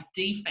going to play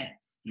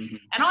defense? Mm-hmm.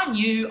 And I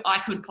knew I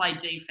could play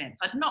defense.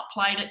 I'd not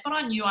played it, but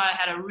I knew I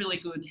had a really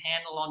good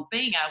handle on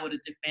being able to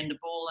defend a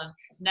ball. And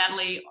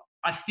Natalie,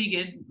 I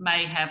figured,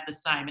 may have the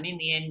same. And in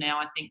the end now,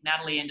 I think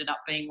Natalie ended up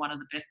being one of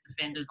the best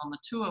defenders on the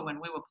tour when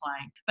we were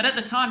playing. But at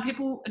the time,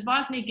 people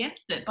advised me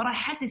against it. But I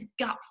had this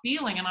gut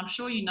feeling, and I'm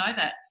sure you know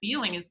that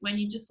feeling is when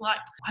you just like,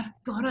 I've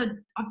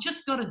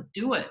just got to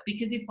do it.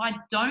 Because if I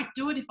don't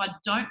do it, if I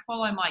don't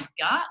follow my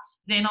gut,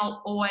 then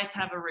I'll always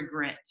have a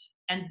regret.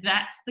 And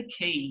that's the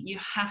key. You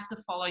have to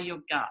follow your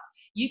gut.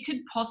 You could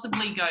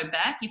possibly go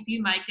back if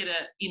you make it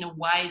in a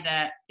way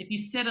that, if you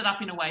set it up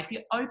in a way, if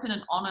you're open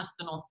and honest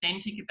and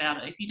authentic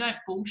about it, if you don't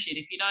bullshit,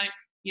 if you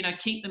don't,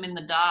 keep them in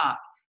the dark,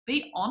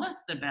 be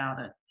honest about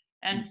it.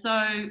 And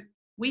so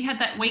we had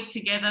that week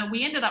together.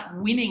 We ended up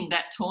winning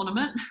that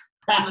tournament.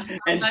 On the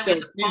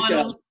Sunday,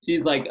 and so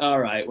she's like, all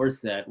right, we're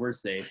set, we're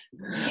safe.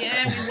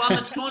 Yeah, we won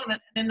the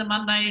tournament. And then the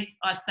Monday,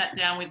 I sat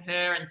down with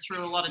her and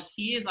through a lot of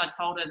tears, I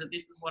told her that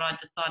this is what I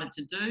decided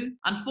to do.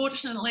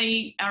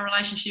 Unfortunately, our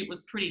relationship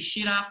was pretty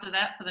shit after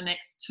that for the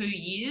next 2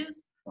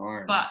 years.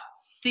 Darn. But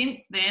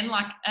since then,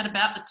 like at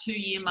about the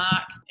 2-year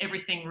mark,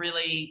 everything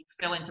really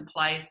fell into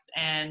place,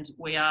 and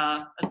we are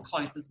as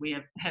close as we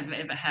have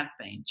ever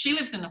been. She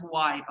lives in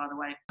Hawaii, by the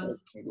way.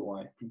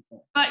 Hawaii.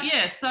 But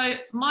yeah, so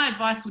my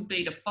advice would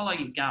be to follow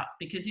your gut,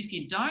 because if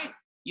you don't,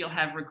 you'll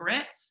have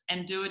regrets,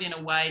 and do it in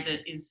a way that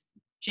is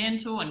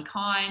gentle and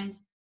kind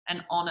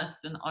and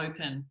honest and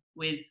open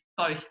with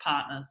both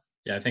partners.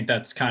 Yeah, I think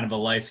that's kind of a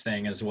life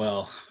thing as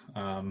well.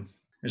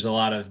 There's a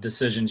lot of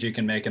decisions you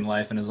can make in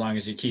life, and as long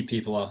as you keep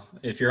people,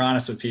 if you're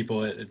honest with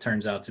people, it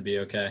turns out to be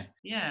okay.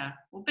 Yeah.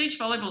 Well, beach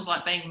volleyball is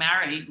like being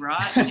married,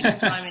 right? In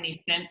so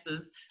many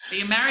senses. But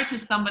you're married to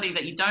somebody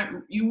that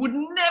you would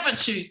never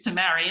choose to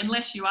marry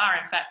unless you are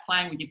in fact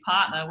playing with your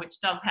partner, which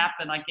does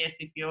happen, I guess.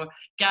 If you're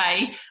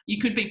gay,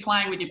 you could be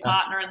playing with your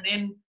partner, and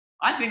then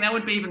I think that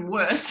would be even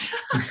worse.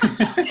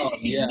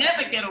 You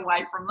never get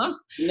away from them.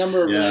 The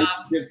number of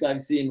relationships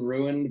I've seen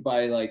ruined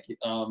by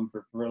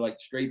for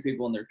straight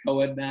people in their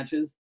co-ed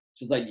matches.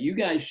 Just like, you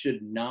guys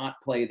should not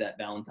play that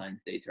Valentine's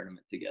Day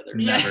tournament together.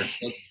 Never.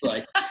 It's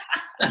like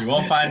you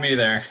won't find me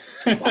there.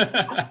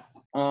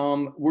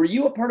 Were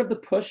you a part of the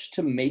push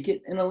to make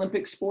it an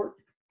Olympic sport?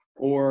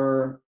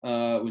 Or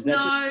was that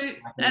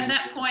at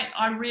that point,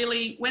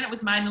 when it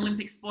was made an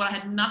Olympic sport, I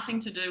had nothing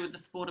to do with the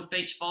sport of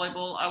beach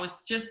volleyball. I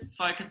was just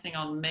focusing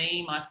on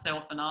me,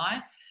 myself, and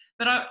I.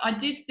 But I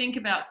did think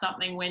about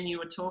something when you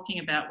were talking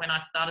about when I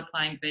started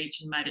playing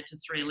beach and made it to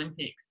 3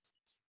 Olympics.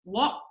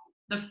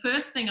 The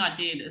first thing I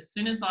did as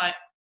soon as I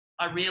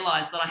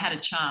realised that I had a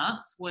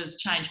chance was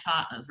change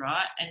partners,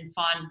 right? And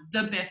find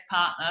the best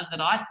partner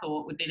that I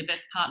thought would be the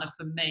best partner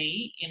for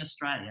me in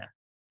Australia.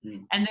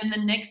 Mm. And then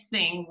the next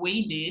thing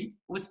we did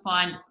was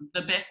find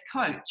the best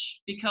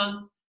coach,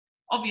 because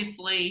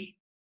obviously,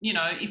 you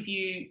know, if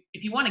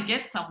you want to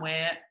get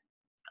somewhere,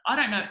 I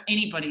don't know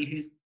anybody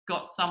who's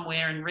got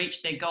somewhere and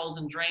reached their goals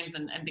and dreams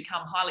and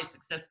become highly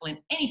successful in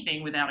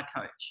anything without a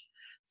coach.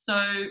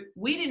 So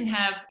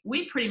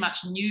we pretty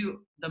much knew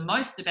the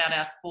most about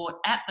our sport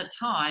at the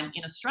time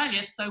in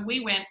Australia. So we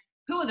went,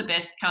 who are the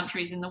best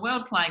countries in the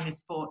world playing this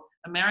sport?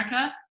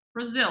 America,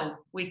 Brazil.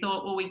 We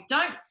thought, well, we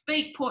don't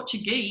speak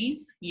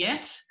Portuguese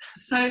yet,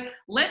 so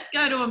let's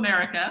go to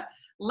America.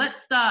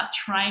 Let's start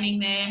training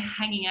there,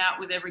 hanging out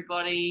with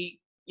everybody,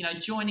 you know,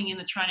 joining in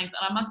the trainings.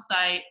 And I must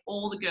say,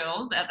 all the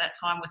girls at that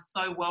time were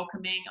so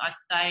welcoming. I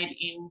stayed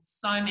in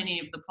so many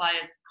of the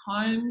players'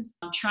 homes,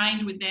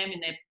 trained with them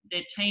in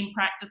their team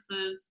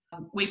practices.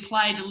 We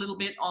played a little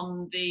bit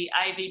on the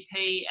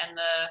AVP and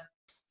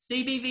the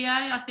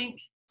CBVA, I think.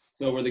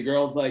 So were the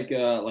girls like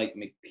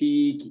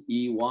McPeak,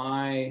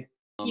 EY?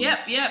 Yep.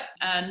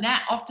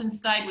 Nat often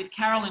stayed with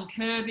Carol and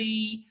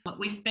Kirby.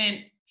 We spent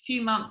a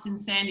few months in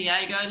San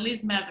Diego.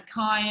 Liz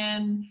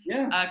Mazakayan,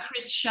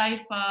 Chris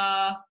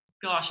Schaefer.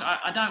 Gosh,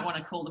 I don't want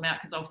to call them out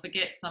because I'll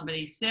forget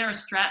somebody. Sarah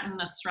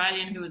Stratton,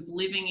 Australian, who was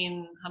living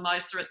in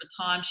Hermosa at the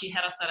time. She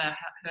had us at her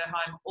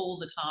home all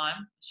the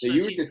time. So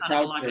you were just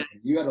couch surfing.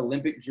 You had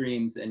Olympic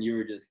dreams and you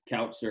were just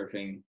couch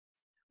surfing.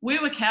 We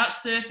were couch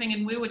surfing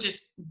and we were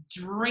just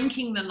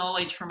drinking the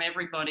knowledge from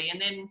everybody.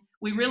 And then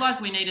we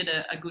realized we needed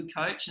a good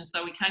coach. And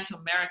so we came to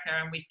America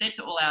and we said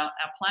to all our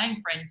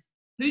playing friends,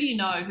 who do you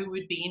know who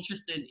would be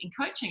interested in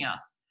coaching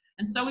us?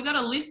 And so we got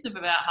a list of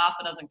about half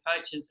a dozen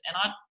coaches. And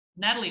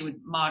Natalie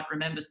might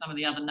remember some of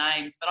the other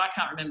names, but I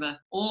can't remember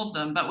all of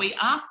them. But we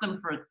asked them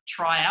for a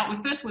tryout.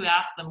 We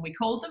asked them, we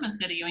called them and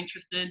said, are you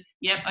interested?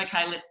 Yep,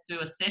 okay, let's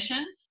do a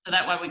session. So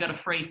that way we got a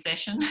free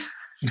session.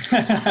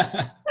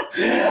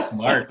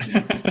 Smart.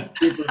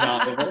 Super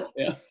valuable.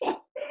 Yeah.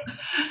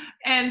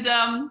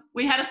 And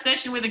we had a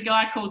session with a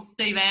guy called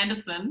Steve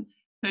Anderson,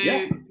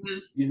 who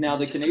was he's now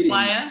the Canadian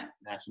player.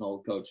 National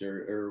coach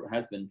or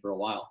has been for a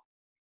while.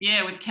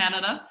 Yeah, with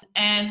Canada.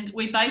 And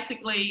we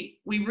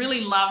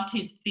really loved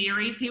his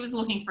theories. He was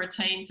looking for a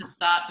team to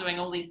start doing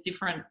all these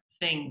different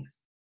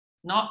things.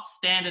 Not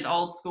standard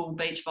old school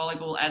beach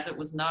volleyball as it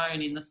was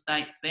known in the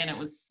States then. It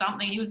was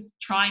something, he was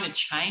trying to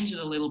change it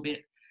a little bit.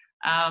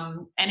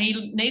 And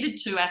he needed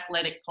 2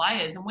 athletic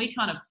players, and we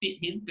kind of fit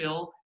his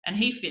bill and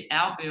he fit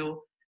our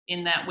bill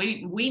in that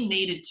we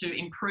needed to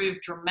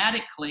improve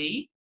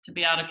dramatically to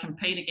be able to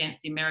compete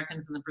against the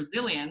Americans and the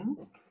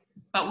Brazilians.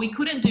 But we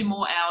couldn't do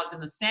more hours in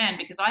the sand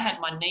because I had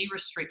my knee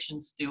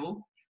restrictions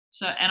still.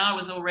 So, and I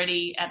was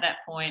already at that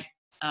point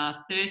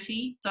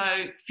 30.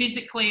 So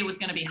physically it was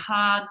going to be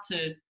hard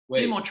to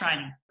do more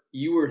training.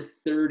 You were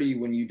 30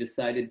 when you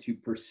decided to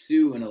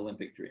pursue an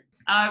Olympic dream.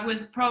 I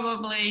was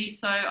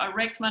so I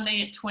wrecked my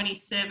knee at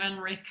 27,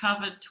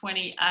 recovered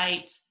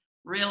 28,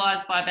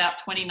 realized by about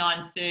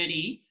 29,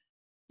 30,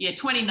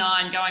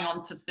 29 going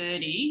on to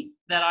 30,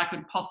 that I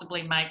could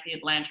possibly make the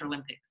Atlanta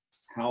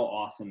Olympics. How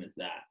awesome is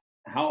that?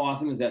 How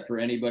awesome is that for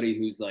anybody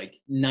who's like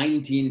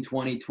 19,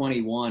 20,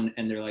 21,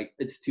 and they're like,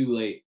 it's too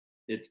late.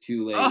 It's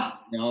too late. Oh,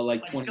 you know,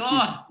 like 22,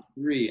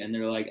 23, and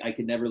they're like, I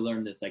could never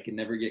learn this. I could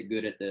never get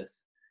good at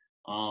this.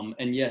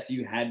 And yes,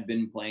 you had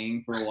been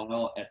playing for a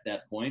while at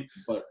that point,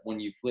 but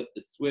when you flip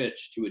the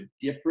switch to a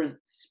different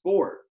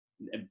sport,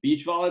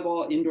 beach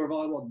volleyball, indoor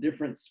volleyball,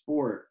 different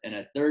sport, and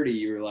at 30,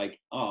 you're like,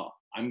 oh,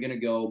 I'm going to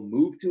go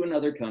move to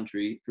another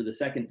country for the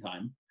second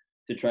time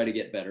to try to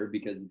get better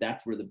because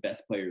that's where the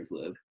best players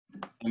live.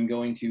 I'm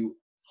going to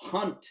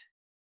hunt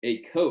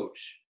a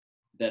coach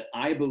that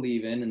I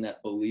believe in and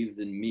that believes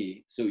in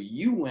me. So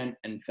you went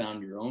and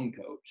found your own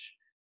coach,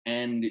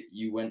 and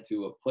you went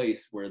to a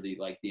place where the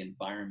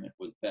environment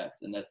was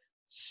best. And that's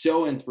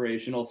so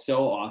inspirational,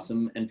 so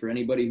awesome. And for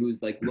anybody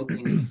who's like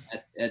looking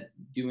at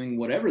doing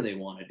whatever they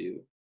want to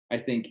do, I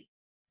think,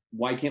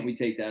 why can't we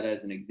take that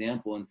as an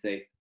example and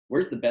say,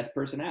 where's the best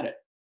person at it?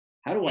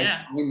 How do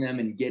I find them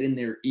and get in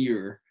their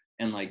ear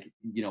and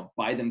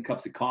buy them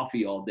cups of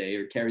coffee all day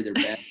or carry their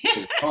bag to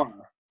their car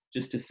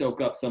just to soak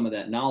up some of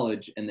that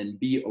knowledge and then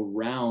be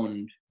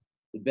around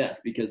the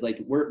best? Because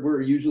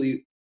we're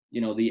usually,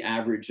 the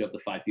average of the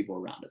 5 people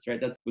around us, right?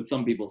 That's what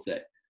some people say.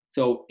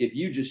 So if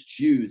you just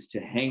choose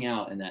to hang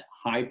out in that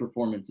high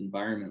performance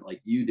environment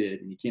like you did,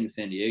 and you came to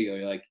San Diego,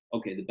 you're like,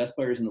 okay, the best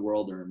players in the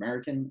world are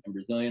American and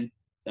Brazilian.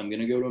 So I'm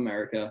going to go to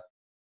America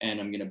and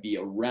I'm going to be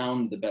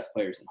around the best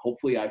players. And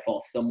hopefully I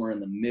fall somewhere in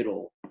the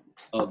middle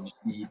of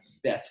the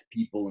best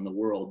people in the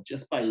world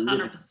just by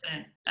living.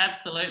 100%.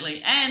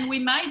 Absolutely. And we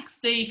made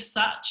Steve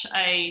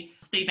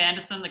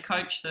Anderson, the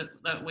coach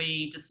that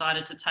we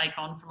decided to take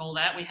on from all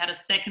that. We had a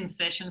second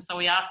session. So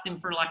we asked him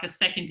for a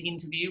second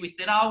interview. We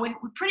said, we're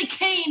pretty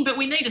keen, but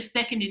we need a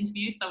second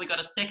interview. So we got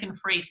a second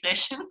free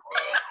session.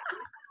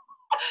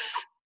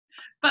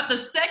 But the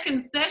second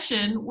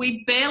session,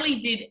 we barely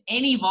did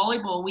any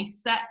volleyball. We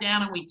sat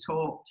down and we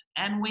talked,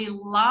 and we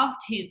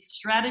loved his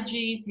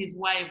strategies, his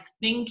way of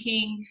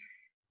thinking,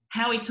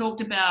 how he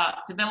talked about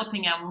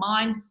developing our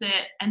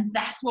mindset. And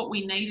that's what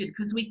we needed,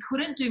 because we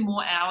couldn't do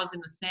more hours in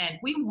the sand.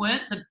 We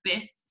weren't the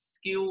best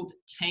skilled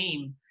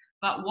team,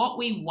 but what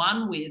we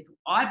won with,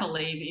 I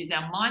believe, is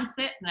our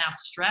mindset and our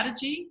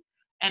strategy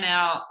and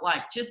our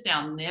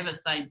never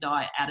say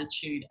die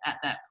attitude at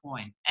that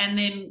point. And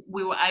then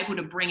we were able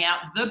to bring out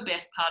the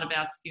best part of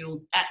our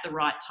skills at the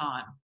right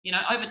time. You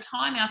know, over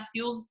time, our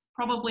skills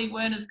probably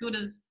weren't as good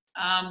as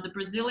the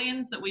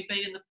Brazilians that we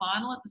beat in the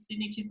final at the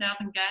Sydney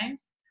 2000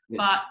 Games.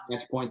 But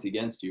match points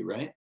against you,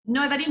 right?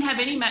 No, they didn't have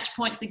any match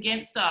points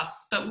against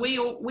us, but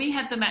we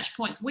had the match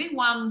points. We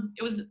won.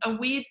 It was a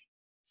weird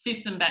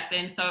system back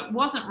then, so it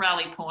wasn't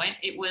rally point.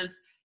 It was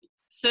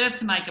serve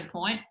to make a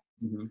point.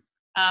 Mm-hmm.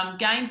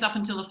 Games up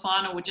until the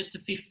final were just to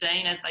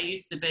 15, as they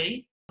used to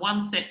be.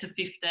 One set to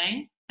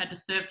 15, had to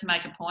serve to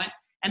make a point.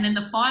 And then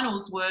the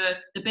finals were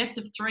the best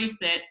of 3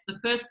 sets. The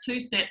first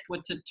 2 sets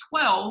were to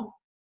 12,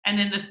 and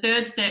then the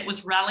third set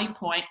was rally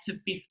point to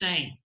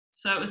 15.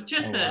 So it was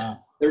just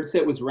Third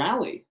set was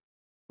rally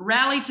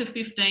to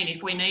 15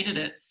 if we needed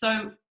it.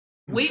 So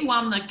we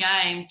won the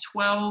game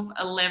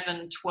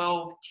 12-11,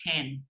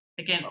 12-10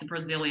 against the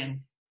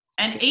Brazilians.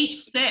 And each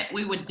set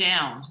we were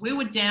down. We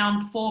were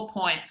down 4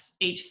 points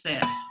each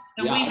set.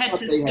 So we had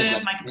to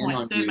serve, make a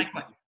point, serve, make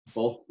a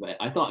point.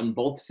 I thought in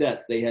both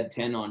sets they had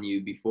 10 on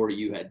you before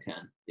you had 10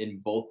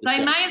 in both the sets.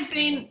 They may have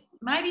been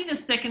maybe the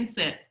second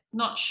set,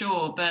 not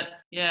sure, but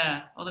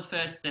yeah, or the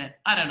first set.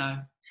 I don't know.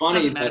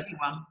 Funny that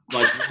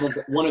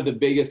one of the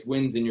biggest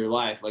wins in your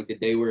life, like the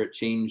day where it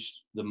changed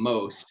the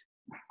most,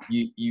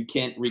 you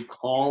can't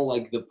recall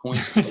like the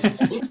points,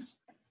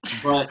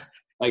 but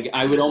like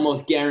I would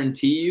almost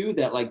guarantee you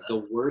that like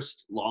the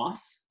worst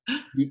loss,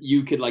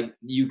 you could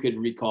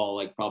recall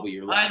like probably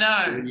your last.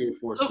 I know.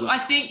 Look,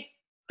 I think,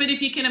 but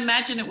if you can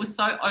imagine, it was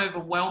so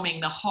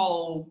overwhelming, the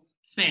whole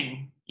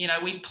thing. You know,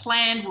 we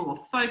planned, we were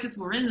focused,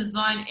 we were in the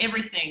zone,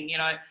 everything. You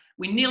know,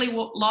 we nearly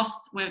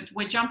lost.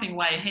 We're jumping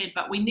way ahead,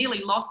 but we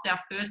nearly lost our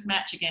first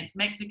match against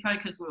Mexico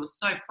because we were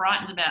so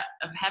frightened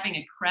of having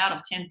a crowd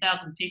of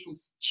 10,000 people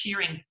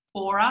cheering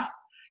for us,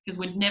 because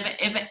we'd never,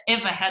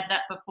 ever had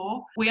that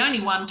before. We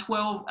only won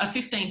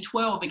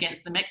 15-12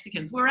 against the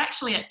Mexicans. We were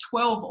actually at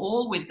 12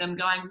 all with them,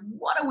 going,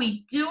 what are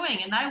we doing?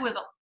 And they were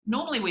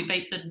normally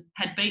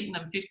had beaten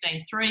them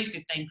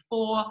 15-3,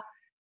 15-4.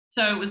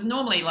 So it was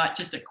normally like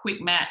just a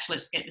quick match.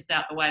 Let's get this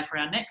out the way for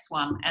our next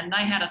one. And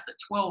they had us at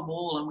 12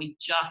 all, and we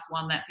just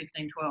won that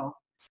 15-12.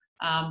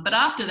 But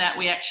after that,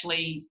 we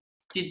actually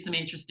did some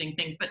interesting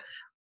things. But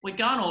we're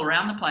going all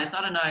around the place.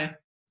 I don't know.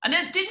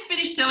 I didn't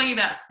finish telling you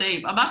about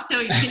Steve. I must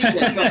tell you.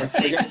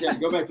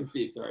 Go back to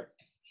Steve, sorry.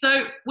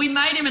 So we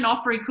made him an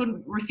offer he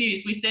couldn't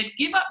refuse. We said,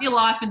 give up your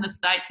life in the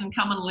States and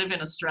come and live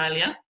in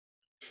Australia.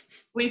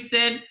 We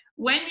said,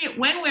 when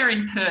we're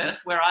in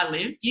Perth, where I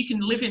lived, you can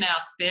live in our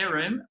spare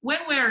room. When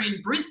we're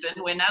in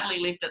Brisbane, where Natalie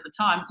lived at the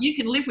time, you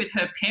can live with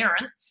her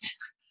parents.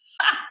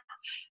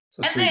 It's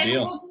a sweet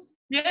deal.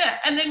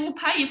 And then we'll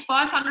pay you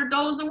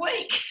 $500 a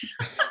week.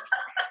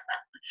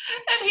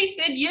 And he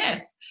said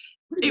yes.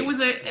 It was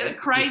a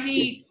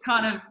crazy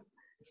kind of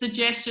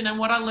suggestion, and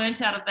what I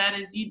learned out of that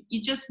is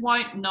you just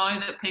won't know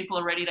that people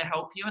are ready to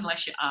help you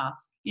unless you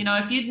ask. You know,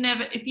 if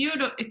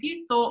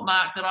you thought,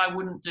 Mark, that I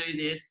wouldn't do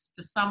this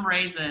for some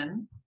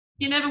reason,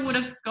 you never would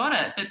have got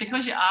it. But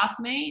because you asked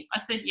me, I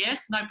said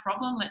yes, no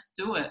problem, let's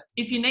do it.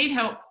 If you need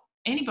help,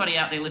 anybody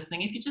out there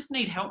listening, if you just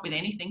need help with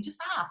anything,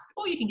 just ask.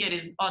 All you can get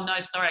is, oh no,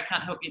 sorry, I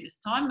can't help you this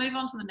time. Move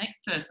on to the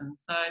next person.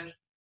 So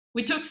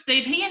we took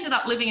Steve. He ended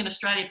up living in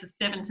Australia for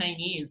 17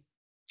 years.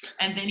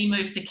 And then he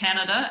moved to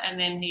Canada, and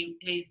then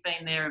he's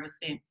been there ever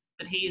since.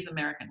 But he is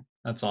American.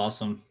 That's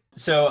awesome.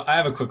 So I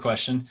have a quick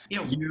question.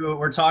 Yeah. You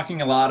were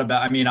talking a lot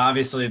about, I mean,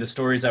 obviously the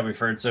stories that we've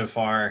heard so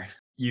far,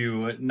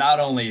 you not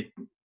only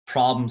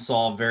problem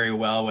solve very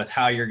well with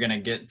how you're going to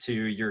get to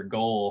your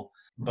goal,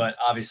 but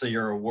obviously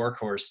you're a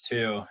workhorse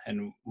too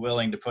and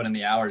willing to put in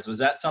the hours. Was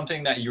that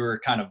something that you were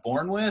kind of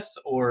born with,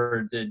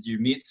 or did you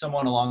meet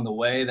someone along the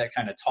way that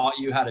kind of taught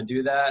you how to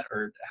do that?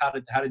 Or how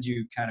did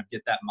you kind of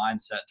get that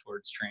mindset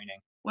towards training?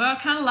 Well,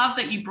 I kind of love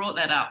that you brought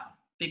that up,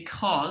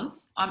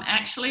 because I'm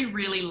actually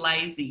really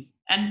lazy.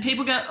 And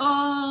people go,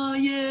 oh,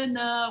 yeah,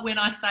 no, when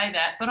I say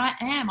that. But I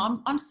am.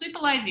 I'm super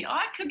lazy.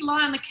 I could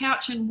lie on the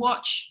couch and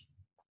watch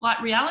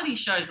like reality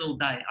shows all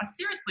day.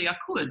 I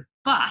could.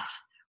 But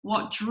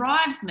what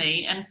drives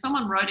me, and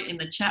someone wrote it in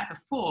the chat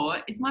before,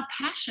 is my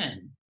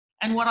passion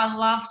and what I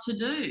love to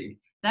do.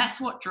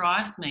 That's what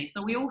drives me.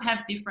 So we all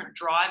have different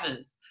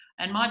drivers.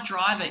 And my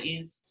driver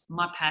is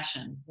my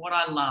passion, what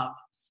I love.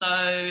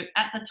 So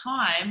at the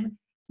time,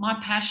 my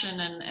passion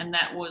and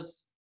that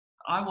was,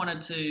 I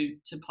wanted to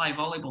play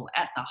volleyball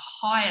at the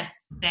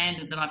highest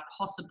standard that I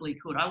possibly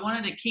could. I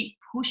wanted to keep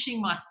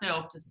pushing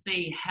myself to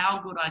see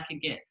how good I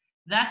could get.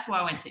 That's why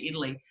I went to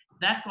Italy.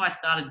 That's why I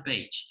started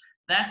beach.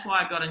 That's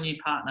why I got a new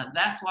partner.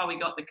 That's why we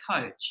got the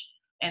coach.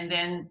 And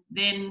then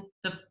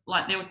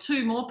there were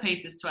two more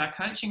pieces to our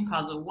coaching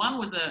puzzle. One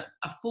was a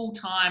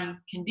full-time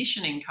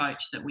conditioning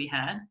coach that we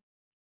had.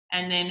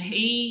 And then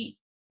he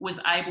was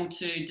able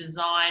to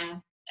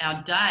design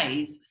our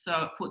days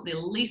so it put the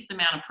least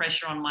amount of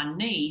pressure on my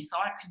knee so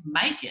I could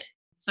make it.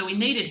 So we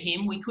needed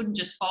him. We couldn't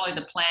just follow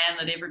the plan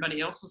that everybody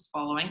else was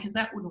following because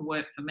that wouldn't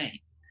work for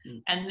me.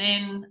 And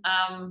then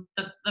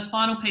the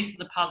final piece of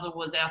the puzzle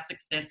was our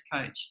success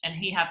coach, and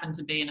he happened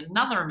to be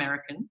another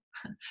American.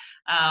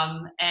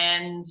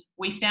 And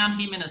we found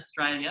him in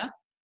Australia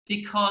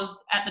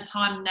because at the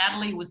time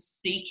Natalie was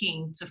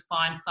seeking to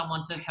find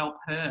someone to help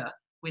her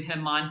with her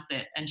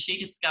mindset, and she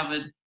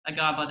discovered a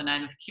guy by the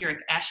name of Kerri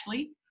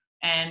Ashley,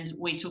 and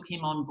we took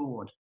him on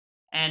board.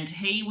 And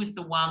he was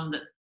the one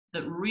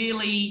that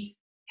really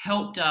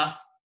helped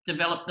us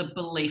develop the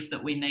belief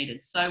that we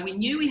needed. So we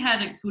knew we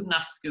had a good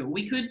enough skill.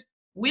 We could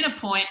win a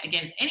point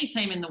against any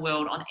team in the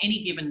world on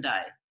any given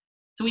day.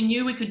 So we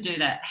knew we could do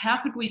that.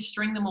 How could we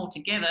string them all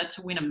together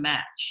to win a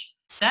match?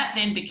 That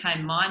then became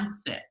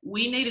mindset.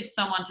 We needed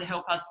someone to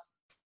help us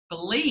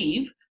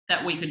believe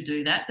that we could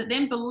do that, but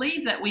then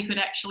believe that we could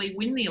actually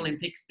win the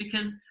Olympics,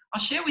 because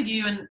I'll share with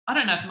you, and I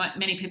don't know if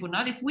many people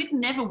know this, we'd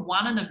never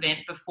won an event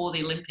before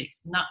the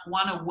Olympics, not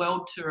won a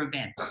world tour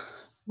event.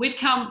 We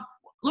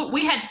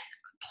had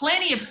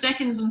plenty of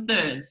seconds and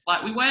thirds.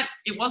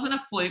 It wasn't a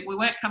fluke. We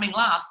weren't coming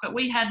last, but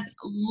we had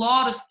a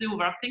lot of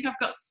silver. I think I've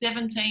got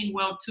 17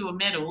 World Tour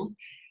medals,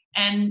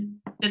 and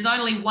there's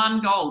only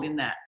one gold in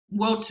that,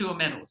 World Tour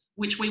medals,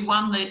 which we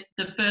won the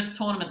first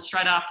tournament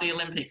straight after the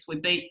Olympics. We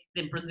beat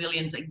the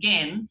Brazilians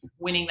again,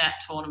 winning that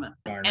tournament.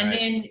 Darn and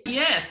right.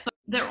 then, so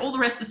they're all the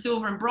rest of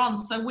silver and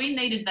bronze. So we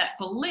needed that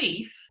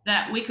belief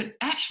that we could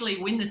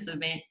actually win this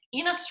event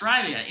in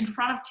Australia in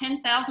front of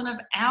 10,000 of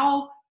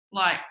our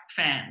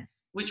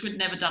fans, which we'd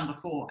never done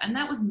before. And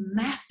that was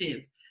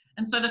massive.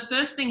 And so the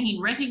first thing he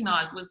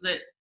recognized was that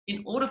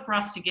in order for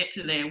us to get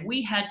to there,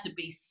 we had to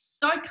be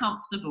so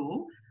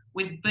comfortable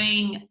with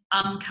being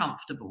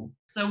uncomfortable.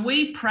 So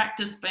we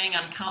practiced being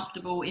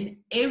uncomfortable in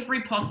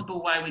every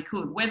possible way we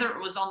could, whether it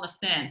was on the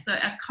sand. So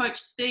our coach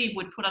Steve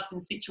would put us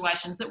in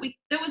situations that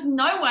there was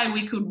no way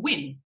we could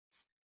win.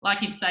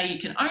 Like he'd say,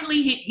 you can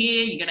only hit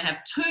here, you're going to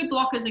have two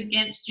blockers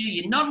against you,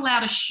 you're not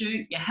allowed to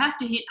shoot, you have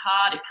to hit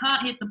hard, it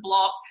can't hit the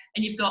block,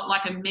 and you've got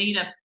a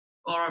meter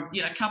or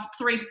a couple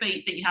 3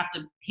 feet that you have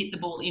to hit the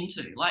ball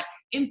into.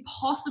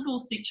 Impossible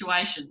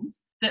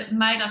situations that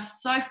made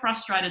us so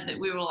frustrated that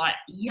we were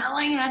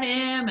yelling at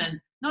him, and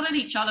not at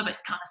each other, but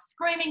kind of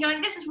screaming,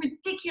 going, this is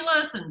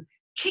ridiculous, and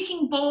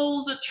kicking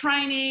balls at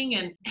training.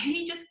 And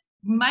he just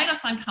made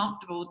us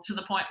uncomfortable to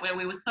the point where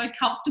we were so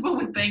comfortable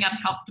with being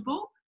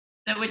uncomfortable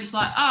that we're just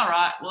all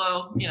right,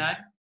 well,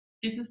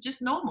 this is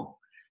just normal.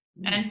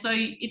 And so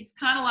it's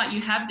kind of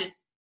you have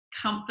this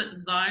comfort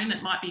zone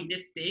that might be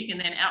this big, and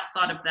then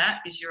outside of that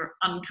is your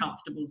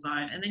uncomfortable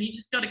zone. And then you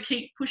just got to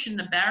keep pushing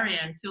the barrier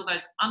until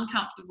those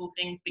uncomfortable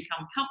things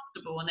become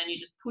comfortable, and then you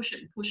just push it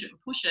and push it and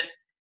push it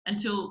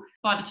until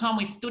by the time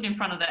we stood in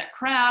front of that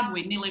crowd,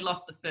 we nearly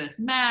lost the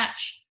first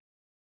match.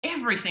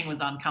 Everything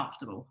was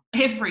uncomfortable,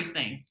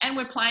 everything. And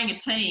we're playing a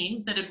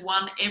team that had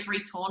won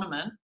every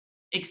tournament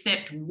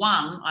except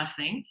one, I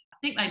think. I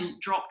think they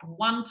dropped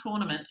one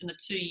tournament in the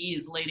 2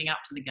 years leading up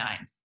to the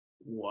games.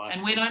 What?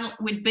 And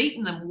we'd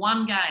beaten them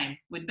one game.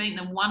 We'd beaten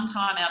them one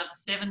time out of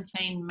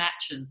 17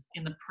 matches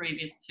in the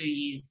previous 2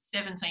 years.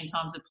 17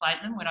 times we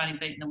played them. We'd only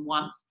beaten them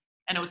once.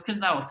 And it was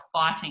because they were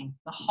fighting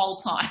the whole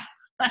time.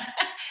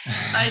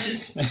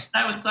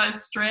 They were so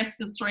stressed.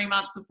 And 3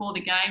 months before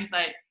the games,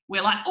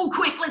 we're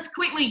quick, let's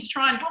quickly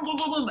try and boom, boom,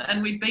 boom, boom.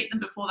 And we beat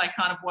them before they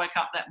kind of woke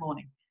up that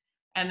morning.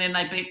 And then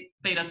they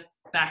beat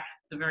us back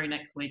the very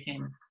next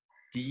weekend.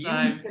 Do you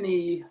have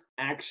any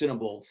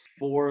actionables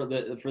for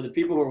the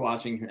people who are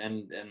watching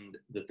and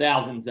the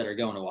thousands that are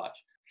going to watch?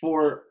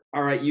 All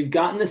right, you've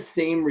gotten the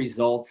same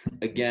result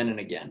again and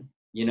again.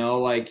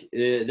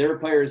 There are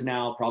players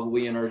now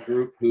probably in our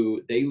group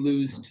who they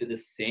lose to the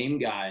same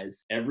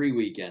guys every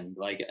weekend.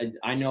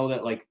 I know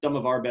that some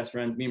of our best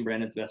friends, me and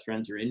Brandon's best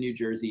friends, are in New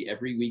Jersey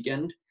every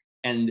weekend,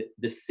 and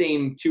the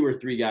same 2 or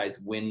 3 guys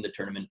win the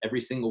tournament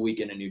every single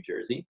weekend in New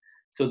Jersey.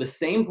 So the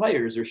same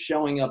players are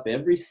showing up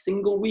every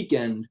single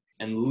weekend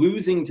and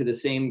losing to the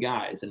same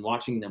guys and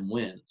watching them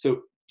win.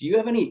 So do you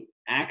have any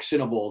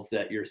actionables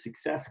that your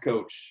success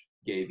coach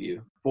gave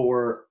you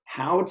for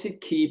how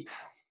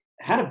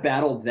to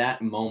battle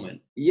that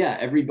moment? Yeah,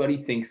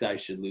 everybody thinks I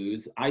should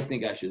lose. I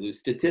think I should lose.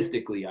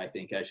 Statistically, I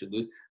think I should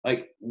lose.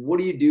 What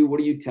do you do? What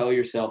do you tell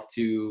yourself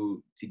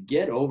to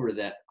get over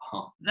that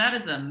hump? That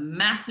is a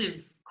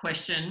massive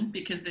question,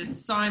 because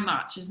there's so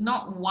much. It's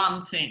not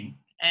one thing.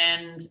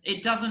 And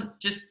it doesn't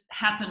just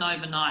happen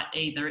overnight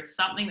either. It's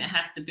something that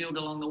has to build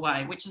along the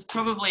way, which is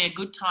probably a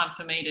good time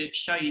for me to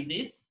show you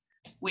this,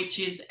 which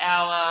is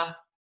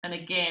and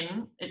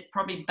again, it's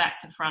probably back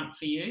to front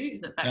for you.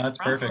 Is it back to front? That's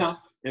perfect. No,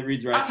 it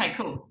reads right. Okay,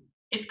 cool.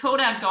 It's called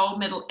our Gold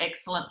Medal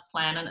Excellence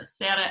Plan, and it's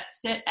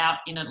set out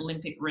in an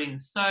Olympic ring.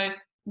 So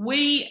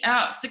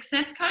our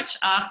success coach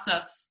asked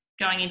us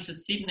going into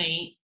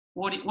Sydney,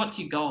 what's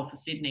your goal for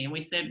Sydney? And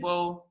we said,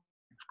 well,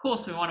 of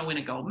course we want to win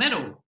a gold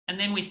medal. And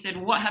then we said,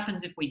 well, what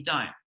happens if we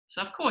don't?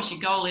 So of course your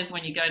goal is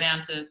when you go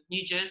down to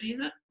New Jersey,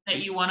 is it? That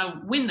you want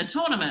to win the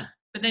tournament.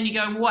 But then you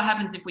go, well, what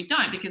happens if we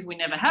don't? Because we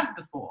never have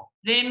before.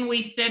 Then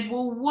we said,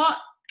 well, what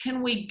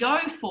can we go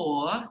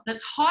for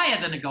that's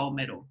higher than a gold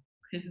medal?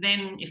 Because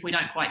then if we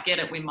don't quite get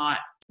it, we might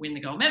win the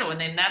gold medal. And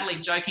then Natalie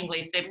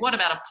jokingly said, what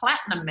about a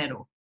platinum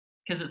medal?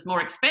 Because it's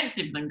more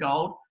expensive than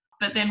gold.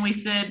 But then we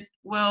said,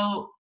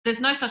 well,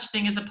 there's no such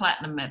thing as a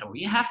platinum medal.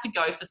 You have to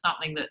go for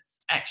something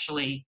that's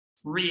actually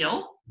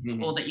real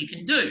or that you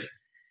can do.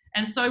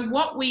 And so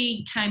what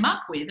we came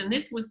up with, and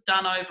this was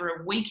done over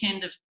a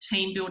weekend of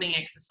team building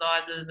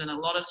exercises and a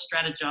lot of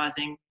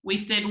strategizing, we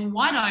said, well,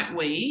 why don't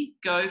we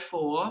go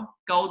for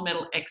gold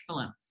medal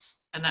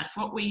excellence? And that's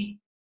what we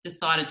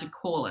decided to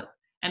call it.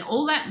 And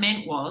all that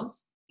meant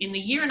was, in the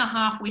year and a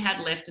half we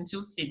had left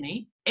until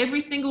Sydney, every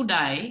single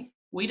day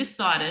we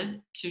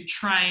decided to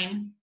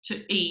train,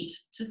 to eat,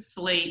 to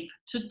sleep,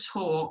 to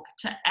talk,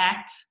 to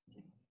act,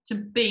 to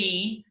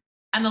be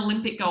an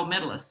Olympic gold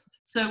medalist.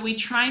 So we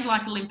trained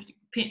like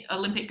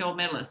Olympic gold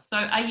medalists. So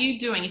are you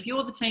doing, if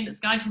you're the team that's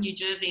going to New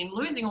Jersey and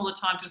losing all the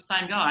time to the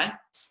same guys,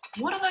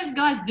 what are those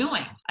guys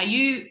doing? Are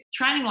you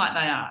training like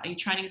they are? Are you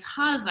training as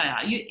hard as they are?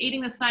 Are you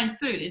eating the same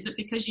food? Is it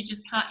because you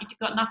just can't, you've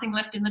got nothing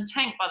left in the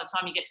tank by the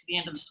time you get to the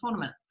end of the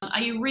tournament?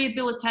 Are you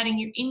rehabilitating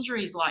your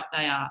injuries like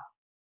they are?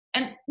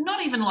 And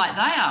not even like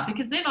they are,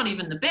 because they're not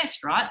even the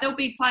best, right? There'll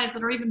be players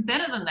that are even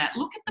better than that.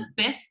 Look at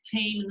the best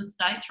team in the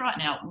States right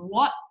now.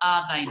 What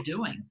are they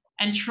doing?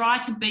 And try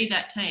to be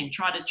that team.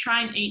 Try to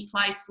train, eat,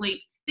 play, sleep,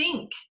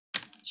 think,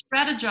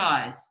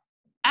 strategize,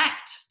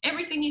 act,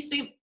 everything you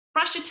see.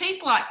 Brush your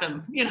teeth like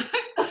them, you know.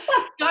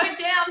 Go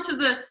down to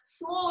the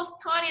smallest,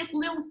 tiniest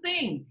little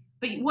thing.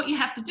 But what you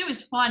have to do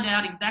is find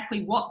out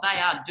exactly what they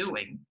are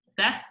doing.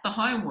 That's the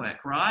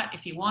homework, right?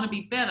 If you want to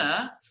be better,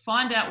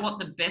 find out what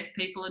the best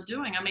people are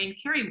doing. I mean,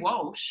 Kerri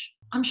Walsh,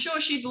 I'm sure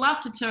she'd love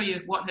to tell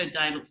you what her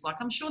day looks like.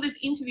 I'm sure there's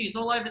interviews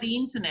all over the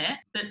internet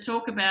that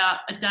talk about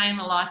a day in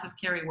the life of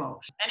Kerri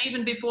Walsh. And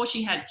even before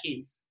she had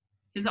kids,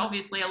 because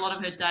obviously a lot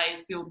of her day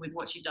is filled with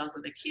what she does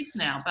with her kids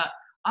now. But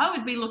I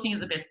would be looking at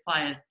the best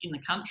players in the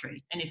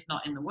country, and if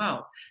not in the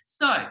world.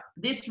 So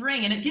this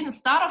ring, and it didn't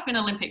start off in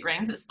Olympic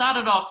rings. It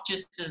started off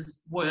just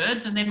as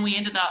words, and then we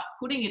ended up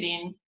putting it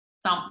in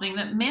something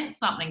that meant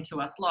something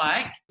to us.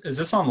 Like, is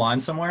this online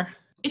somewhere?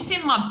 It's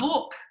in my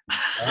book.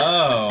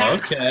 Oh,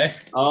 okay.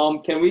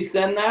 Can we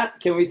send that?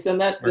 We're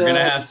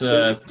gonna have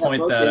to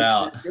point that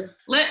out.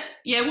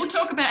 We'll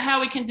talk about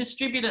how we can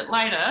distribute it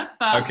later.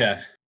 But okay.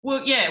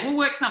 We'll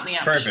work something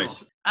out. Perfect. For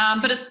sure.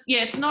 But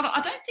it's not.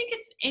 I don't think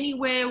it's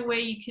anywhere where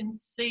you can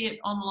see it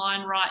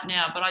online right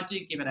now. But I do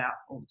give it out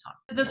all the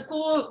time. The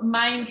four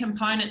main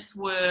components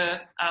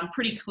were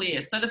pretty clear.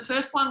 So the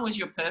first one was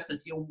your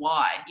purpose, your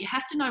why. You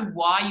have to know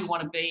why you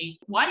want to be.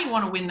 Why do you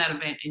want to win that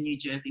event in New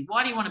Jersey?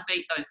 Why do you want to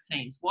beat those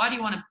teams? Why do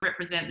you want to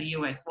represent the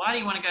US? Why do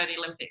you want to go to the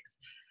Olympics?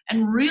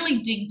 And really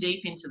dig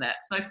deep into that.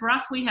 So for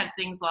us, we had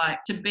things like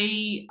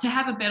to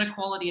have a better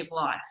quality of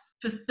life,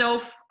 for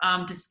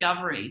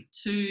self-discovery,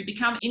 to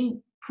become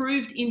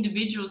improved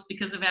individuals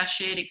because of our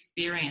shared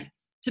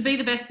experience, to be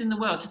the best in the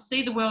world, to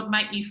see the world,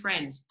 make new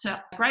friends, to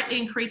greatly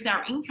increase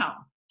our income,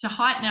 to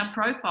heighten our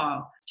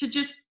profile, to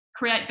just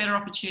create better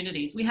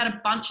opportunities. We had a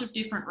bunch of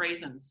different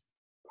reasons.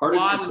 Part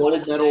of the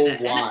gold medal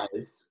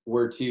whys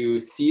were to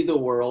see the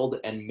world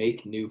and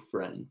make new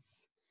friends.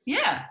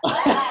 Yeah.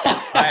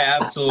 I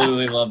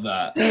absolutely love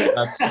that.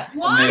 That's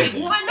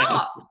amazing. Why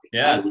not?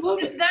 Yeah.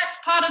 Because that's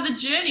part of the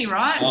journey,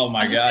 right? Oh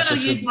my gosh,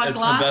 it's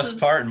the best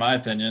part in my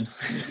opinion.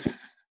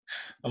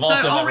 I've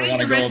also never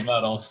won a gold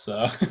medal,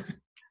 so.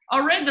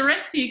 I'll read the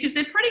rest to you because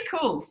they're pretty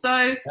cool.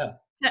 So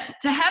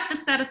to have the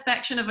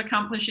satisfaction of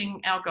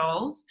accomplishing our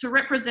goals, to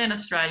represent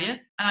Australia,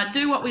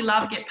 do what we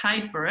love, get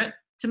paid for it,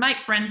 to make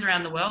friends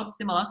around the world,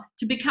 similar,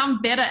 to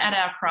become better at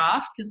our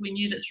craft because we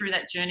knew that through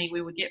that journey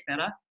we would get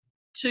better,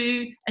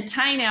 to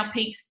attain our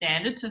peak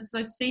standard, to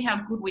see how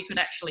good we could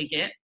actually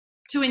get,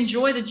 to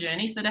enjoy the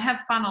journey, so to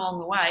have fun along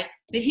the way.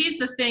 But here's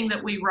the thing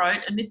that we wrote,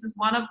 and this is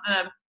one of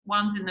the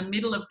ones in the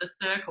middle of the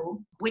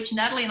circle, which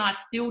Natalie and I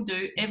still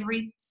do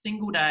every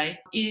single day,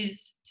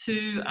 is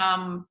to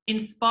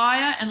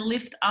inspire and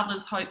lift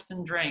others' hopes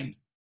and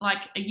dreams. Like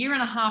a year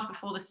and a half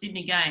before the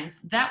Sydney Games,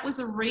 that was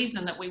a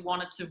reason that we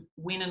wanted to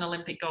win an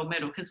Olympic gold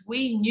medal, because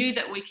we knew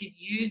that we could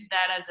use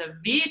that as a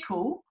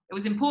vehicle. It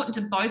was important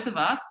to both of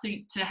us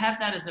to have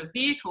that as a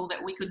vehicle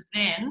that we could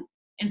then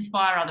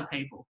inspire other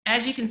people.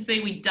 As you can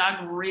see, we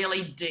dug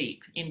really deep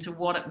into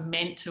what it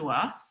meant to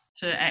us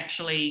to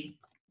actually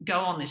go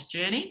on this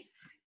journey.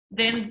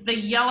 Then the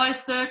yellow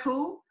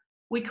circle,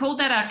 we called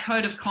that our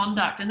code of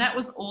conduct, and that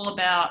was all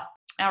about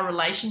our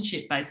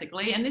relationship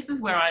basically. And this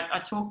is where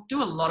I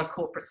do a lot of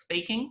corporate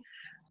speaking,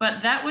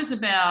 but that was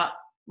about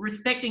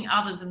respecting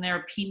others and their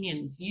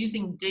opinions,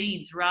 using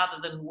deeds rather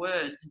than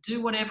words,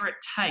 do whatever it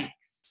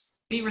takes,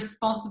 be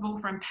responsible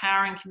for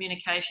empowering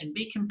communication,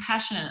 be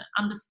compassionate,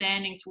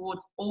 understanding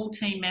towards all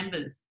team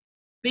members,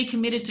 be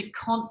committed to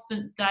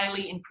constant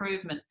daily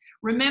improvement.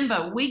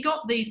 Remember, we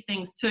got these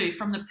things too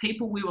from the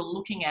people we were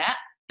looking at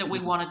that we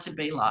wanted to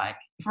be like.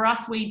 For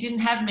us, we didn't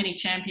have many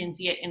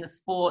champions yet in the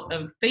sport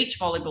of beach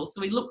volleyball.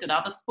 So we looked at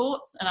other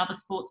sports and other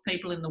sports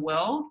people in the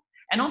world,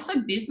 and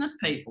also business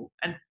people,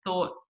 and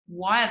thought,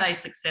 why are they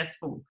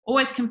successful?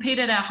 Always compete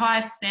at our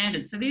highest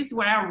standards. So these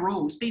were our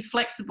rules. Be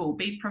flexible,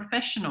 be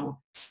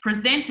professional,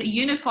 present a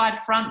unified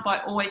front by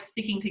always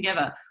sticking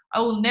together. I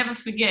will never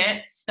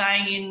forget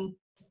staying in,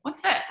 what's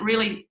that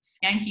really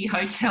skanky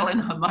hotel in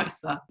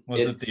Hermosa?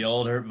 Was it the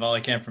old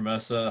Volley Camp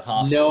Hermosa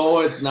hostel? No,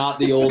 it's not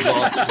the old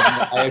Volley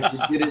Camp. I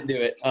actually didn't do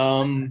it.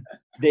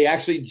 They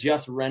actually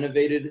just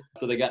renovated,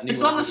 so they got new.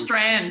 It's on the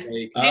Strand.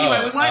 Anyway,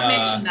 we won't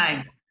mention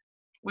names.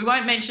 We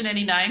won't mention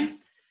any names.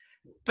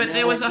 But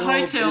there was a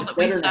hotel that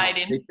we stayed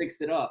in. They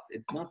fixed it up.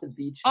 It's not the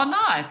beach. Oh,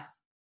 nice.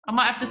 I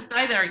might have to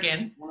stay there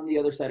again. One on the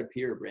other side of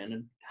Pier,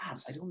 Brandon. God,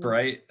 I don't know.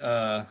 Sprite.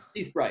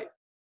 Sea Sprite.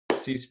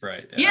 Sea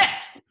Sprite. Yeah.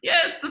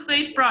 Yes, the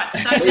Sea Sprite.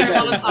 Stayed there a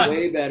lot of times.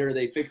 Way better.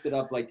 They fixed it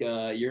up like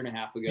a year and a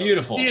half ago.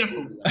 Beautiful.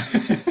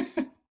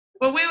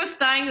 Well, we were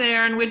staying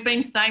there, and we'd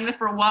been staying there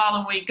for a while,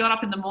 and we got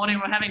up in the morning,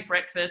 we were having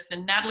breakfast,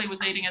 and Natalie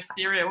was eating a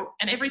cereal,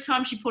 and every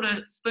time she put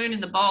a spoon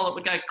in the bowl, it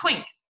would go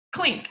clink,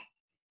 clink,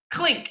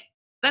 clink.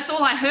 That's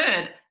all I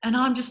heard. And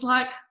I'm just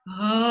like,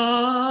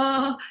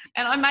 oh.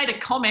 And I made a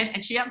comment,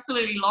 and she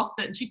absolutely lost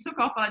it, and she took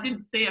off, and I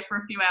didn't see her for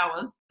a few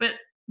hours. But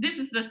this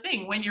is the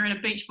thing, when you're in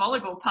a beach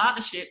volleyball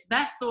partnership,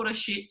 that sort of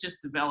shit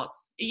just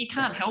develops. You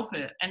can't help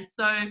it. And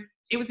so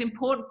it was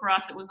important for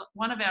us. It was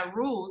one of our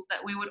rules that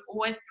we would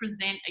always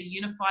present a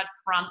unified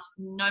front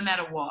no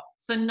matter what.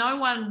 So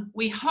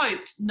we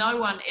hoped no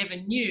one ever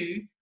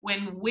knew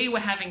when we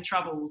were having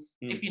troubles,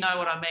 if you know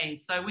what I mean.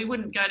 So we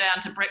wouldn't go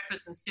down to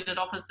breakfast and sit at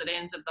opposite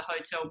ends of the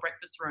hotel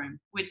breakfast room.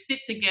 We'd sit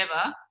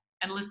together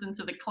and listen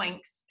to the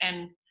clinks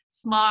and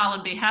smile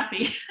and be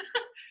happy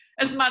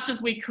as much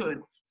as we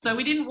could. So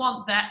we didn't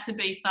want that to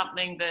be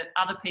something that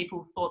other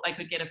people thought they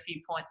could get a few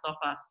points off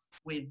us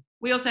with.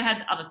 We also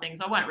had other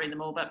things. I won't read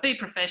them all, but be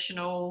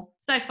professional,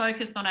 stay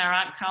focused on our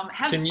outcome,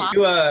 have fun. Can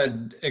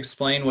you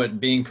explain what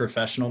being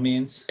professional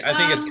means? I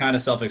think it's kind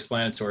of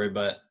self-explanatory,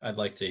 but I'd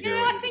like to hear.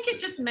 Yeah, I think it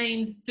just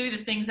means do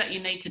the things that you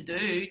need to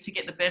do to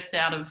get the best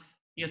out of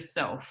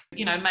yourself.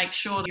 You know, make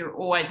sure you're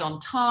always on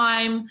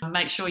time,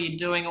 make sure you're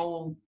doing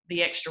all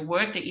the extra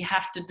work that you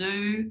have to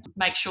do,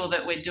 make sure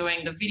that we're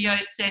doing the video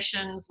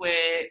sessions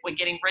where we're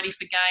getting ready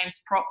for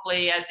games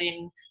properly, as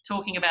in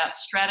talking about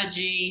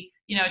strategy.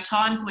 You know,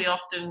 times we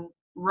often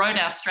wrote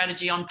our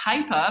strategy on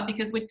paper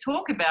because we'd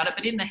talk about it,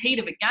 but in the heat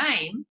of a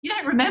game, you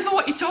don't remember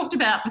what you talked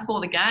about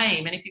before the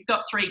game. And if you've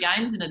got 3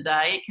 games in a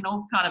day, it can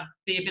all kind of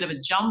be a bit of a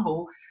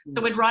jumble.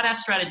 So we'd write our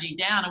strategy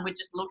down and we'd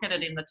just look at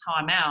it in the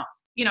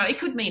timeouts. You know, it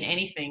could mean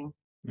anything.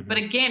 But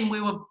again,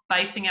 we were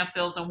basing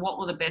ourselves on what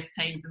were the best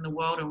teams in the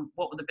world and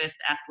what were the best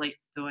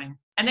athletes doing.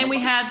 And then we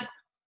had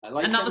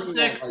another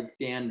that, like,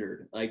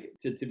 standard, like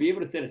to be able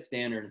to set a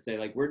standard and say,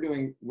 like, we're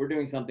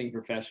doing something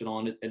professional,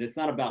 and it's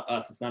not about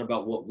us. It's not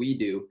about what we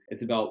do.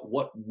 It's about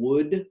what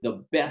would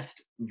the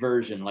best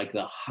version, like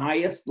the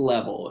highest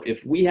level, if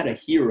we had a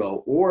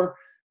hero, or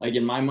like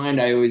in my mind,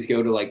 I always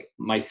go to like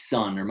my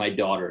son or my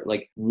daughter,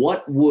 like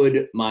what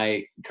would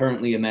my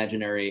currently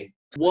imaginary,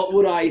 what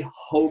would I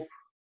hope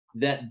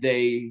that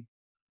they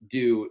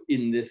do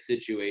in this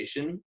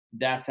situation?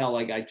 That's how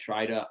I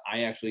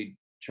actually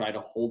try to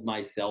hold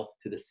myself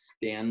to the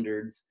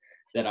standards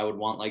that I would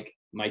want like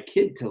my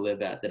kid to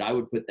live at, that I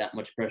would put that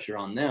much pressure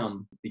on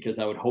them because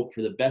I would hope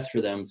for the best for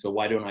them. So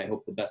why don't I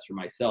hope the best for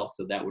myself?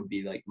 So that would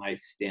be like my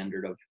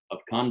standard of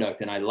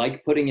conduct. And I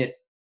like putting it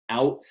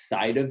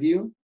outside of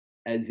you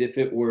as if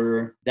it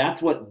were,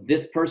 that's what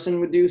this person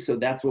would do. So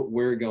that's what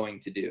we're going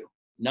to do.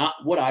 Not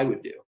what I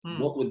would do.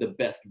 What would the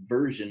best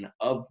version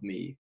of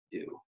me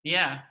do?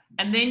 Yeah.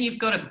 And then you've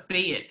got to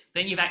be it.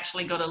 Then you've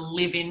actually got to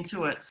live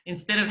into it.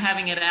 Instead of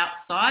having it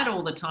outside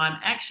all the time,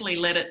 actually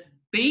let it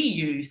be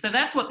you. So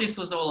that's what this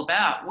was all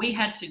about. We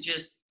had to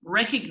just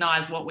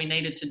recognize what we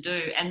needed to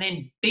do and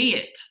then be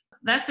it.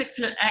 That's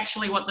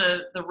actually what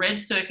the red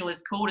circle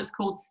is called. It's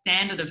called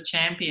Standard of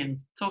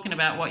Champions, talking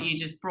about what you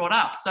just brought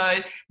up. So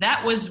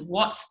that was,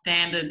 what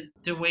standard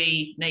do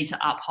we need to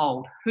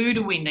uphold? Who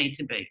do we need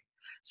to be?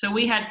 So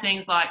we had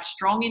things like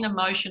strong in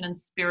emotion and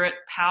spirit,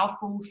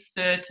 powerful,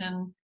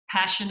 certain,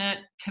 passionate,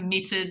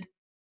 committed,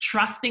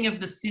 trusting of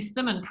the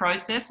system and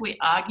process. We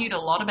argued a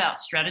lot about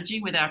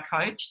strategy with our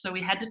coach. So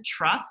we had to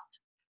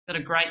trust. Got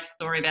a great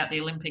story about the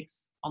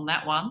Olympics on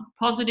that one.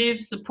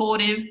 Positive,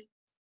 supportive,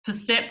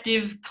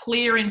 perceptive,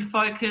 clear in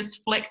focus,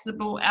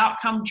 flexible,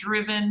 outcome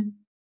driven,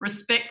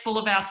 respectful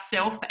of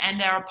ourselves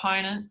and our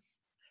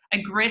opponents,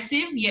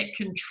 aggressive yet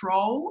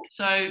controlled.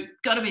 So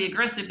got to be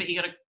aggressive, but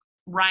you got to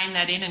rein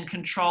that in and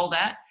control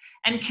that.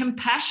 And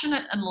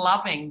compassionate and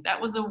loving.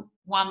 That was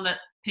one that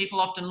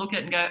people often look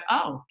at and go,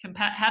 oh,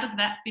 how does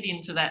that fit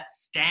into that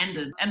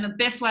standard? And the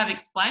best way of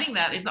explaining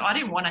that is I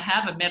didn't want to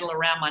have a medal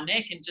around my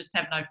neck and just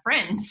have no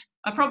friends.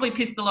 I probably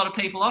pissed a lot of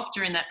people off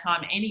during that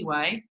time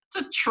anyway,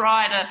 to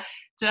try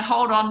to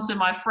hold on to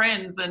my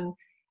friends and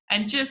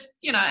just,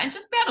 you know, and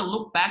just be able to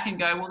look back and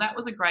go, well, that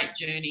was a great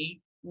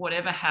journey,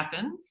 whatever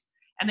happens.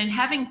 And then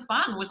having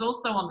fun was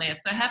also on there.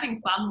 So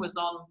having fun was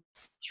on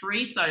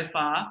 3 so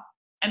far.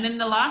 And then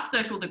the last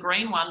circle, the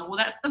green one, well,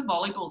 that's the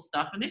volleyball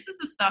stuff. And this is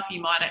the stuff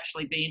you might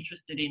actually be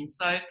interested in.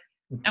 So,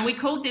 and we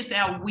called this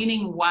our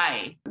winning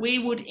way. We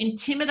would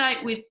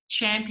intimidate with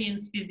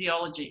champions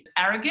physiology.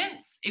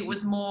 Arrogance, it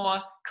was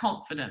more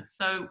confidence.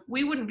 So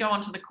we wouldn't go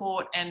onto the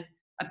court and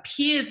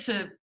appear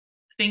to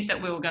think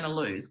that we were going to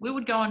lose. We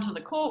would go onto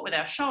the court with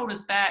our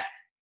shoulders back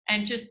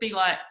and just be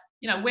like,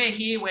 you know, we're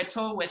here, we're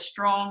tall, we're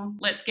strong,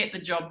 let's get the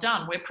job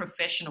done. We're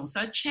professionals.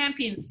 So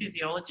champions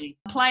physiology.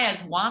 Play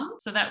as one.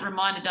 So that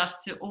reminded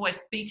us to always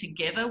be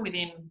together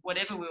within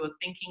whatever we were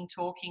thinking,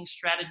 talking,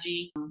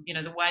 strategy, you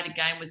know, the way the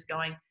game was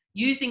going,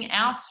 using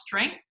our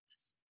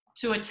strengths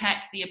to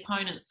attack the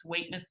opponent's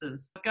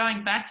weaknesses.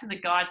 Going back to the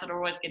guys that are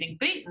always getting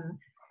beaten,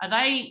 are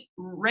they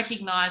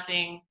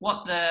recognizing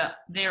what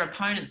their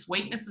opponent's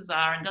weaknesses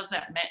are, and does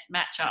that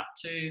match up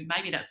to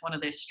maybe that's one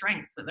of their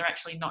strengths that they're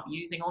actually not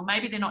using, or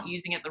maybe they're not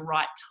using at the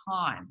right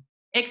time?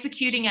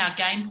 Executing our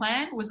game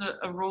plan was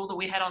a rule that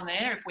we had on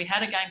there. If we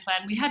had a game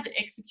plan, we had to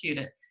execute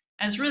it.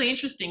 And it's really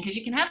interesting because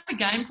you can have a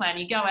game plan,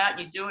 you go out,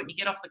 you do it, you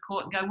get off the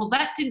court and go, well,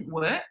 that didn't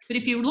work. But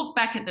if you look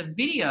back at the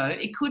video,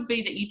 it could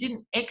be that you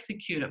didn't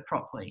execute it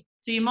properly.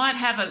 So you might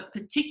have a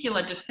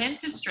particular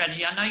defensive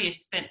strategy. I know you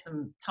spent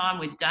some time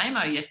with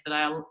Damo yesterday.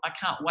 I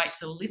can't wait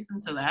to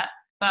listen to that.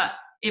 But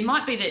it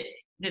might be that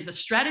there's a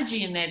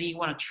strategy in there that you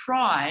want to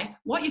try.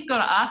 What you've got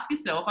to ask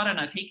yourself, I don't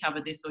know if he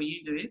covered this or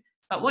you do,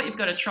 but what you've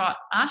got to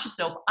ask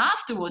yourself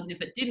afterwards,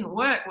 if it didn't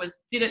work,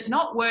 was, did it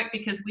not work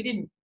because we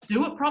didn't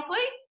do it properly?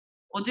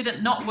 Or did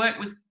it not work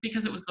was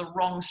because it was the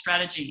wrong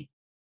strategy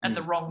at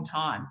the wrong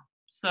time?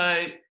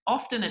 So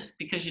often it's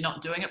because you're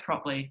not doing it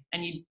properly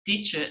and you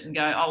ditch it and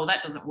go, oh, well,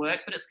 that doesn't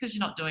work, but it's because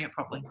you're not doing it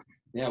properly.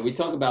 Yeah, we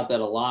talk about that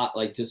a lot,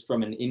 like just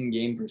from an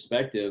in-game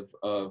perspective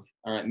of,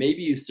 all right,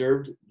 maybe you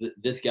served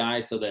this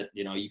guy so that,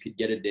 you know, you could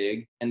get a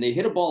dig, and they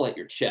hit a ball at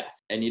your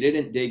chest and you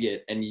didn't dig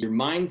it, and your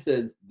mind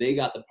says they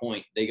got the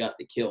point, they got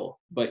the kill.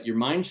 But your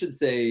mind should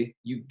say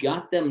you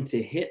got them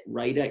to hit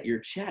right at your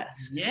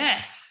chest.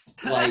 Yes,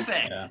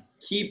 perfect. Like,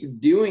 keep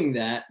doing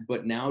that,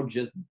 but now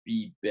just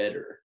be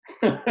better.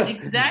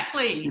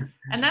 Exactly.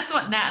 And that's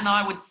what Nat and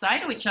I would say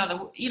to each other.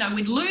 You know,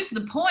 we'd lose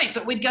the point,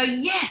 but we'd go,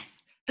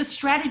 yes, the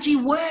strategy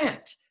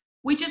worked.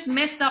 We just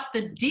messed up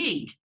the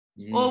dig.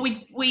 Or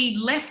we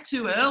left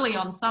too early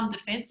on some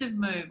defensive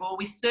move, or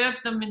we served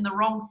them in the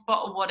wrong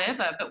spot or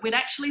whatever. But we'd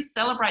actually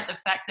celebrate the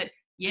fact that,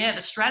 yeah,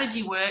 the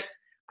strategy worked,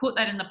 put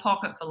that in the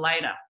pocket for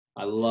later.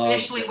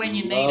 Especially when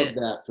you need it.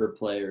 That for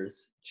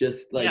players.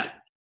 Just like,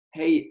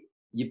 hey,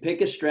 you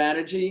pick a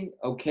strategy,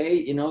 okay,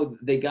 you know,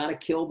 they got a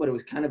kill, but it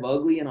was kind of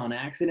ugly and on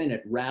accident.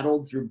 It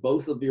rattled through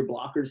both of your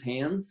blockers'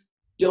 hands.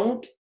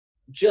 Don't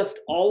just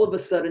all of a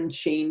sudden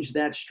change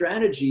that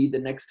strategy the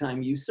next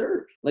time you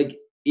serve. Like,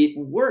 it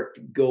worked.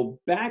 Go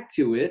back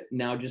to it.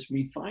 Now just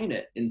refine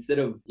it. Instead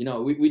of, you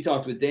know, we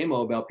talked with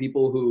Damo about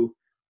people who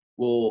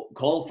will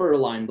call for a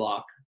line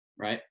block,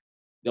 right?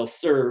 They'll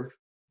serve,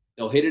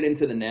 they'll hit it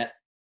into the net,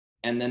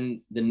 and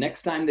then the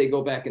next time they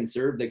go back and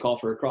serve, they call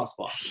for a cross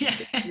block. Yeah.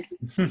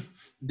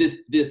 This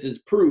is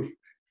proof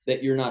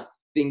that you're not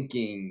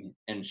thinking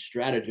and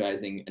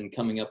strategizing and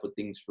coming up with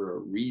things for a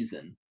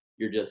reason.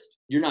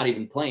 You're not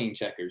even playing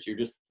checkers. You're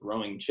just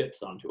throwing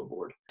chips onto a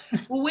board.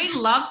 Well, we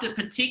loved it,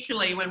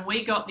 particularly when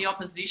we got the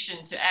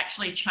opposition to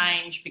actually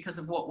change because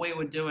of what we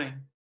were doing,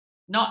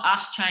 not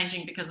us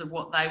changing because of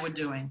what they were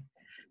doing.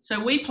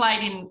 So we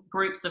played in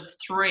groups of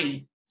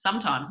 3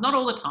 sometimes, not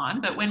all the time,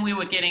 but when we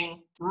were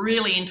getting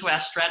really into our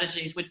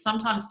strategies, we'd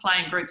sometimes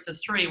play in groups of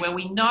 3 where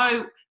we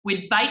know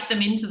we'd bait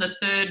them into the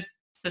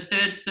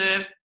third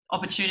serve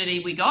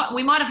opportunity we got.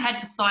 We might have had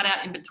to side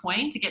out in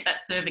between to get that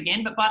serve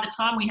again, but by the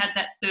time we had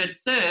that third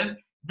serve,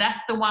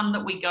 that's the one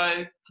that we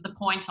go for the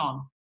point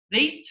on.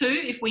 These 2,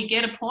 if we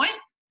get a point,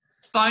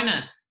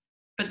 bonus.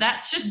 But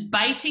that's just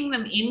baiting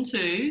them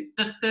into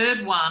the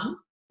third one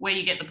where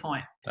you get the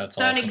point. That's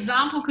so awesome. An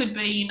example could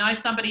be, you know,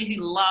 somebody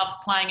who loves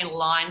playing a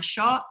line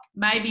shot.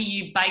 Maybe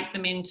you bait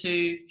them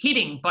into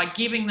hitting by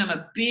giving them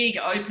a big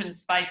open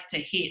space to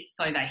hit.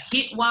 So they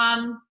hit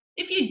one.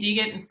 If you dig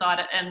it inside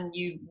it and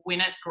you win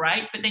it,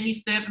 great. But then you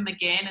serve them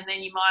again, and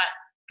then you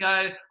might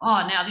go,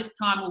 oh, now this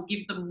time we'll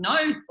give them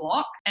no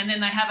block, and then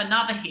they have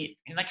another hit.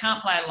 And they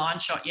can't play a line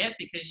shot yet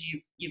because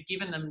you've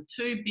given them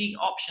 2 big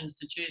options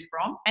to choose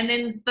from. And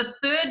then it's the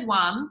third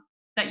one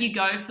that you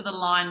go for the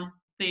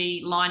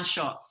line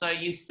shot. So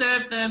you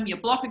serve them,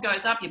 your blocker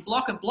goes up, your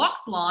blocker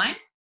blocks line.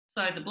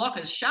 So the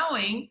blocker's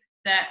showing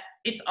that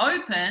it's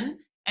open,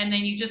 and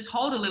then you just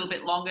hold a little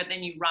bit longer,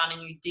 then you run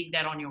and you dig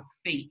that on your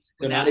feet.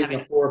 So not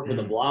even a 4 for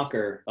the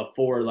blocker, a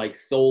 4 like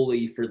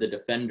solely for the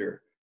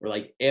defender, where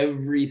like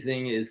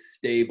everything is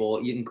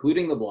stable,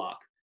 including the block.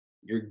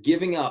 You're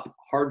giving up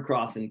hard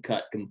cross and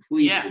cut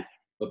completely,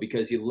 but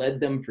because you led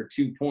them for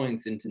 2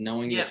 points into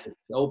knowing that it's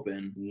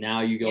open,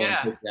 now you go and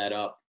pick that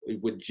up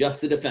with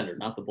just the defender,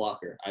 not the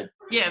blocker.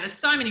 There's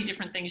so many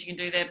different things you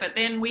can do there. But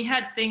then we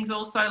had things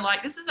also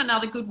like, this is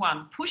another good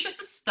one. Push at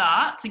the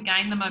start to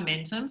gain the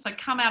momentum. So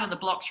come out of the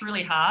blocks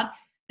really hard.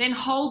 then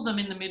hold them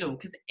in the middle,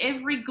 because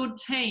every good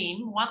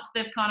team, once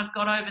they've kind of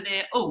got over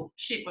their, oh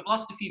shit, we've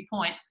lost a few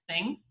points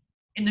thing,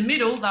 in the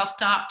middle, they'll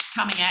start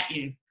coming at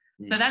you.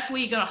 So that's where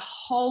you got to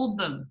hold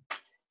them.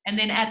 And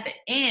then at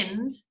the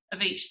end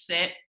of each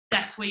set,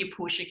 that's where you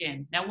push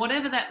again. Now,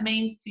 whatever that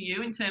means to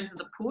you in terms of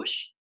the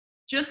push,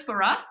 just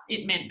for us,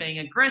 it meant being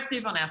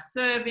aggressive on our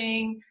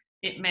serving.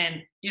 It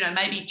meant,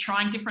 maybe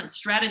trying different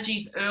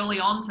strategies early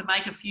on to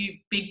make a few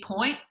big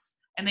points,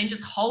 and then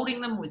just holding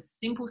them with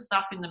simple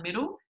stuff in the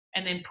middle,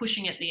 and then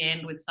pushing at the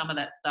end with some of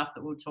that stuff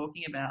that we were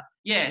talking about.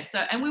 Yeah, so,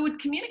 and we would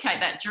communicate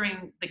that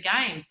during the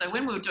game. So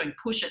when we were doing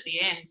push at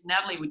the end,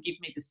 Natalie would give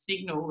me the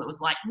signal that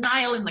was like,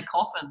 nail in the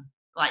coffin.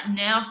 Like,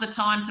 now's the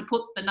time to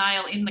put the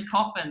nail in the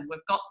coffin. We've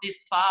got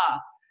this far.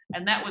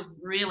 And that was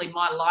really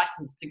my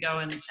license to go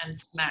and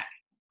smack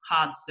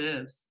hard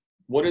serves.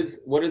 What is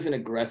an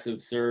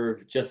aggressive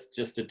serve? Just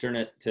to turn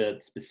it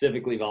to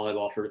specifically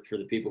volleyball for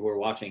the people who are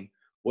watching,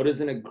 what is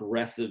an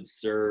aggressive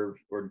serve,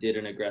 or did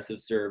an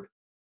aggressive serve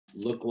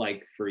look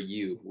like for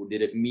you?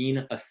 Did it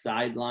mean a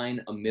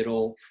sideline, a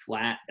middle,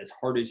 flat, as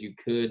hard as you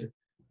could?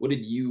 What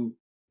did you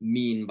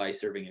mean by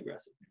serving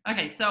aggressive?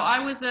 Okay, so I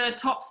was a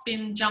top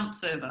spin jump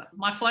server.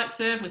 My float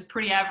serve was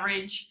pretty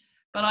average,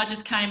 but I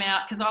just came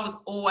out because I was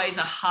always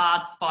a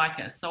hard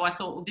spiker. So I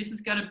thought, well, this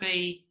is going to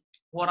be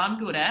what I'm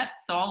good at,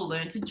 so I'll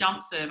learn to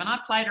jump serve. And I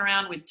played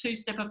around with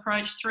 2-step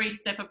approach,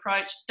 3-step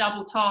approach,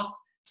 double toss,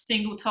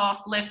 single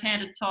toss,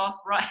 left-handed toss,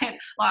 right hand.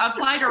 Like, I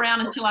played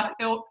around until I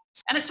felt,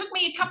 and it took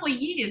me a couple of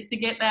years to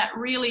get that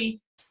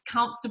really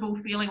comfortable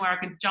feeling where I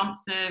could jump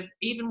serve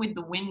even with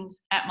the wind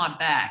at my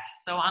back,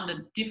 so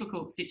under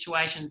difficult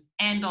situations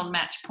and on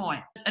match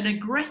point. An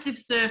aggressive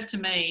serve to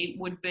me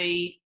would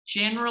be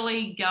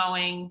generally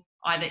going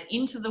either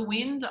into the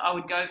wind. I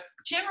would go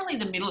generally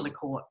the middle of the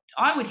court.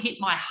 I would hit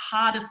my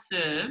hardest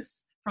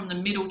serves from the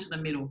middle to the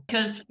middle,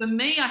 because for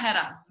me, I had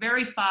a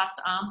very fast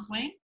arm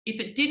swing. If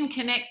it didn't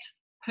connect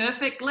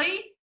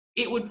perfectly,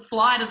 it would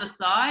fly to the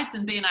sides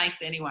and be an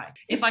ace anyway.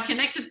 If I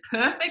connected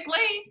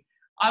perfectly,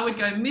 I would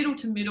go middle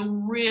to middle,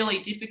 really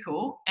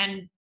difficult,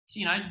 and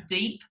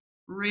deep,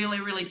 really,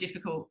 really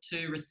difficult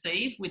to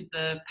receive with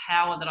the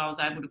power that I was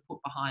able to put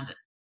behind it.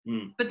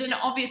 But then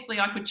obviously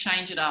I could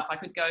change it up. I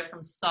could go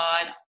from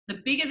side. The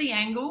bigger the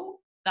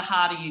angle, the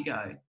harder you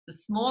go. The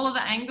smaller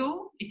the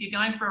angle, if you're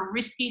going for a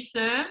risky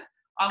serve,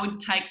 I would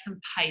take some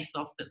pace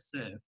off the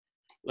serve.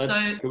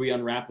 Can we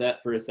unwrap that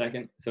for a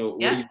second? So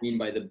what do you mean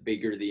by the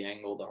bigger the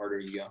angle, the harder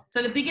you go?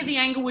 So the bigger the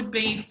angle would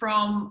be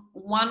from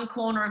one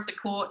corner of the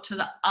court to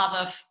the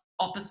other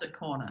opposite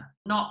corner,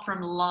 not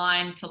from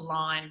line to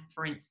line,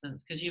 for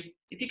instance, because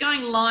if you're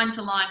going line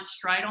to line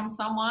straight on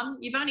someone,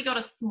 you've only got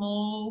a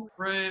small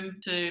room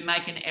to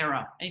make an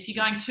error. And if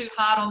you're going too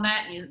hard on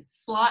that and you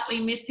slightly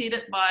mishit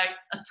it by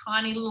a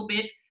tiny little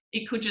bit,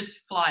 it could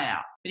just fly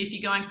out. But if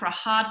you're going for a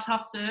hard,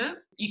 tough serve,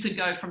 you could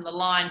go from the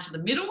line to the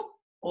middle,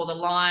 or the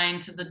line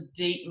to the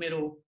deep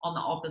middle on the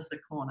opposite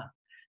corner.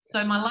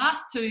 So my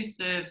last two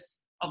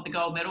serves of the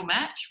gold medal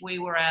match, we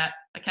were at,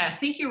 okay, I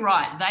think you're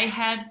right. They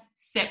had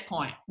set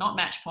point, not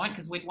match point,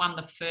 because we'd won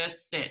the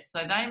first set. So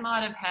they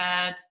might have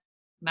had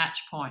match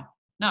point.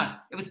 No,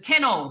 it was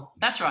 10-all.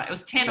 That's right. It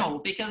was 10-all,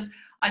 because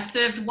I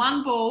served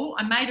one ball.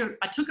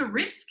 I took a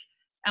risk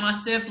and I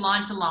served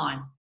line to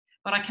line,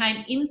 but I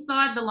came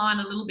inside the line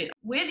a little bit,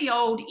 where the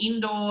old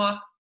indoor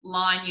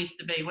line used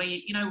to be, where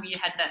where you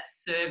had that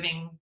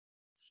serving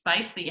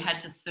space that you had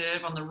to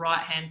serve on the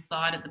right hand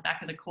side at the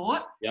back of the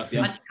court. Yep.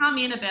 I'd come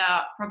in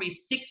about probably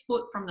 6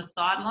 foot from the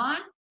sideline,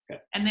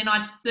 and then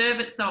I'd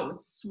serve it so it would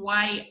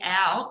sway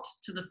out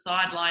to the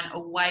sideline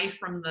away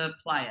from the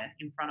player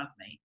in front of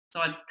me.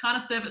 So I'd kind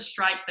of serve it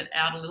straight but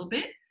out a little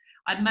bit.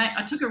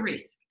 I took a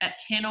risk at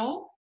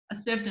 10-all. I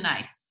served an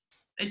ace.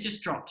 It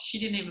just dropped. She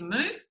didn't even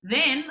move.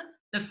 Then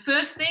the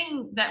first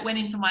thing that went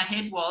into my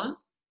head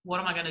was, what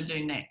am I going to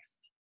do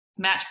next? It's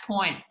match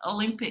point,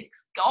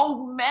 Olympics,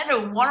 gold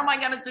medal. What am I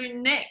going to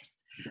do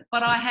next?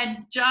 But I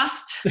had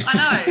I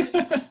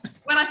know.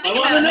 When I think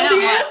about it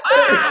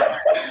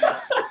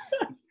now,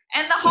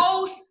 and the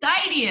whole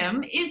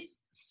stadium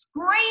is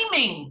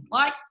screaming.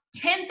 Like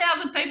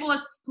 10,000 people are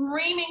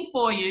screaming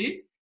for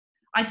you.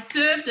 I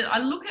served it. I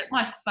look at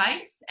my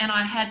face and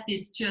I had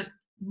this just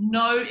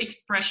no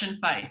expression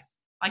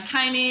face. I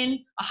came in,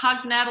 I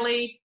hugged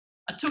Natalie,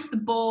 I took the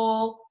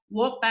ball,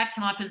 walked back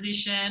to my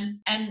position,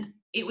 and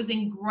it was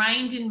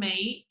ingrained in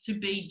me to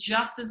be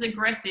just as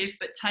aggressive,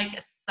 but take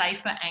a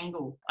safer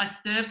angle. I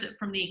served it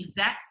from the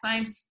exact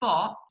same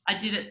spot. I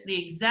did it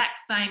the exact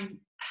same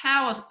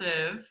power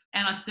serve,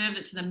 and I served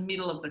it to the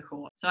middle of the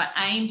court. So I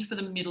aimed for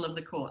the middle of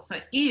the court. So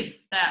if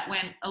that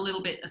went a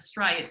little bit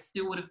astray, it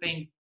still would have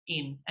been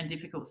in and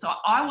difficult. So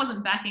I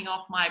wasn't backing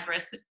off my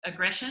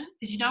aggression,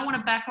 because you don't want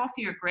to back off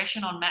your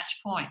aggression on match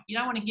point. You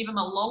don't want to give them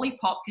a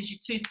lollipop because you're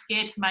too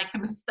scared to make a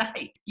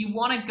mistake. You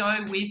want to go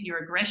with your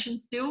aggression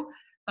still,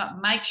 but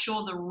make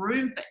sure the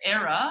room for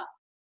error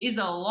is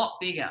a lot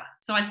bigger.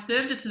 So I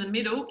served it to the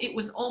middle. It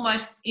was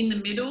almost in the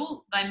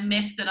middle. They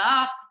messed it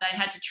up. They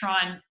had to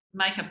try and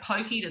make a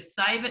pokey to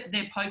save it.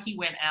 Their pokey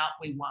went out,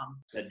 we won.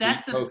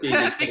 That's a pokey, they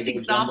try to perfect go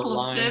example jumbo of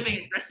line.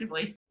 serving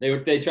aggressively.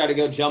 They try to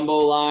go jumbo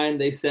line,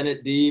 they send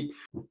it deep,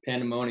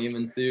 pandemonium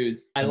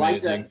ensues. I like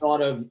amazing. that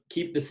thought of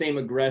keep the same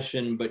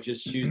aggression, but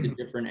just choose a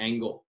different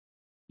angle.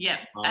 Yeah,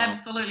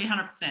 absolutely,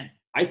 100%.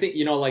 I think,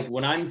 you know, like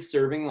when I'm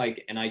serving,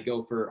 like, and I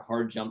go for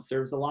hard jump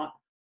serves a lot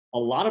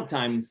of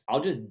times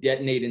I'll just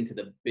detonate into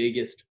the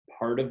biggest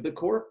part of the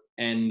court.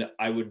 And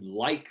I would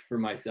like for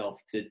myself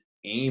to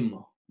aim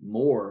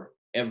more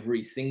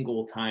every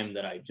single time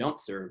that I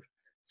jump serve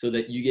so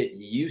that you get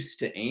used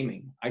to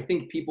aiming. I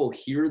think people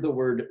hear the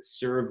word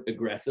serve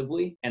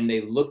aggressively and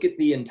they look at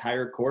the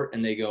entire court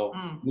and they go,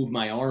 move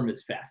my arm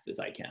as fast as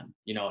I can,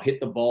 you know, hit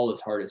the ball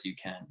as hard as you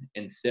can,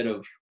 instead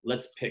of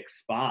let's pick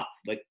spots,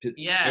 like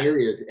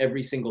areas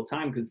every single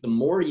time. Because the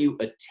more you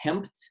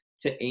attempt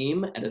to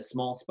aim at a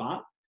small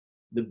spot,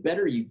 the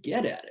better you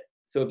get at it.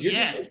 So if you're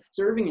just like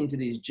serving into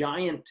these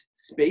giant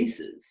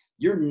spaces,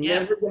 you're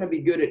never going to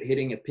be good at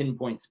hitting a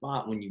pinpoint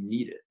spot when you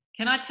need it.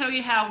 Can I tell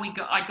you how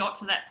I got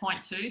to that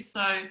point too?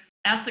 So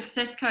our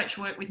success coach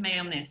worked with me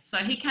on this. So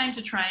he came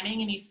to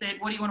training and he said,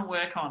 what do you want to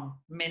work on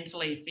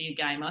mentally for your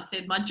game? I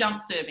said, my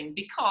jump serving,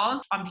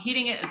 because I'm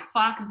hitting it as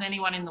fast as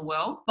anyone in the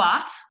world,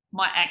 but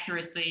my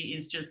accuracy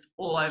is just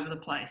all over the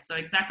place. So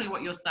exactly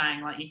what you're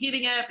saying, like you're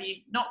hitting it, but you're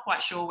not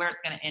quite sure where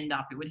it's going to end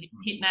up. It would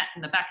hit that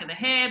in the back of the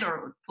head, or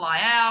it would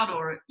fly out,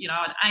 or, you know,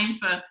 I'd aim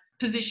for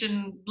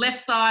position left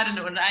side and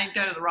it would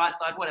go to the right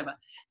side, whatever.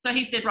 So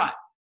he said, right.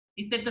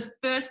 He said, the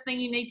first thing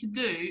you need to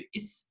do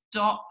is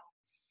stop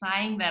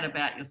saying that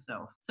about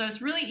yourself. So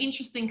it's really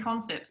interesting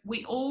concepts.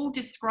 We all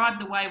describe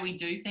the way we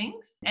do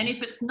things. And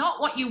if it's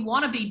not what you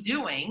want to be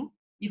doing,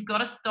 you've got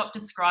to stop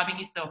describing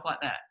yourself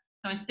like that.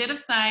 So instead of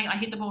saying, I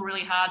hit the ball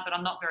really hard, but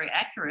I'm not very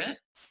accurate,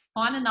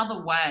 find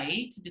another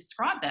way to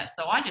describe that.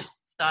 So I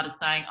just started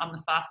saying, I'm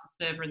the fastest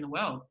server in the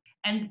world.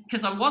 And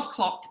because I was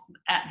clocked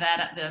at that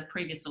at the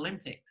previous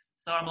Olympics.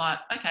 So I'm like,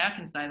 okay, I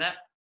can say that.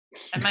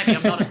 And maybe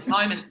I'm not at the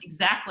moment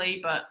exactly,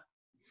 but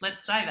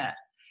let's say that.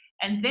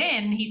 And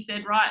then he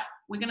said, right,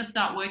 we're going to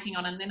start working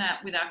on, and then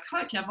with our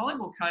coach, our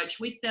volleyball coach,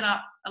 we set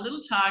up a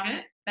little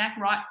target, back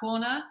right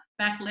corner,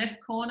 back left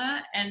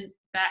corner, and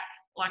back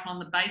like on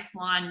the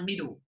baseline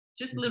middle,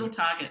 just little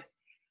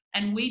targets.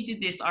 And we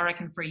did this, I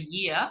reckon, for a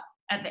year.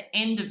 At the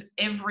end of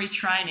every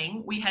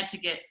training, we had to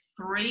get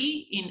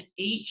 3 in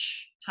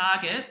each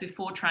target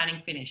before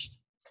training finished.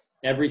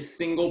 Every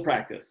single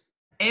practice.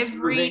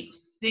 Every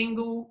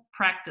single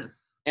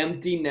practice.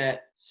 Empty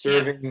net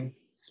serving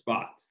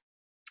spots.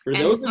 For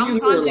those of you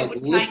who are like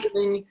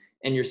listening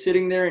and you're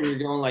sitting there and you're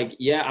going like,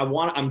 yeah,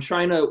 I'm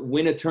trying to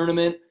win a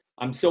tournament.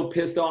 I'm so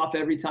pissed off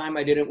every time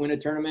I didn't win a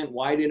tournament.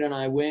 Why didn't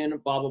I win?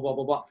 Blah, blah, blah,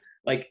 blah, blah.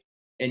 Like,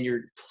 and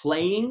you're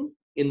playing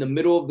in the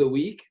middle of the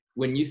week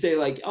when you say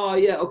like, oh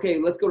yeah, okay,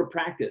 let's go to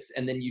practice.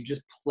 And then you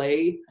just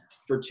play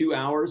for 2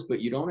 hours,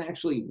 but you don't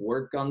actually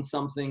work on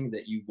something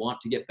that you want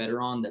to get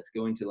better on that's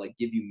going to like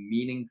give you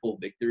meaningful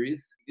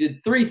victories.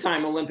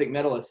 3-time Olympic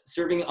medalist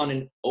serving on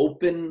an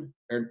open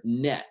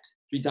net,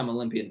 3-time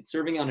Olympian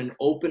serving on an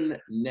open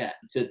net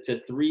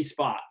to 3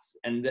 spots.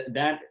 And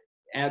that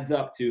adds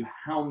up to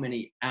how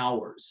many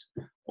hours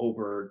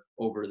over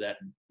that,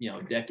 you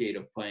know, decade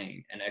of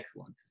playing and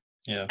excellence.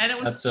 Yeah,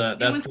 and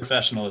that's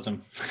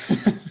professionalism.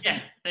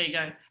 Yeah, there you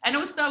go. And it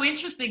was so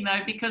interesting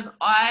though, because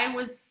I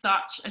was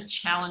such a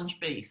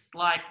challenge beast.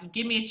 Like, you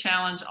give me a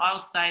challenge, I'll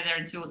stay there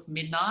until it's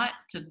midnight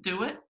to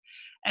do it.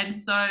 And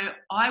so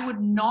I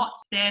would not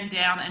stand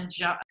down and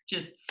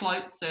just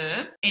float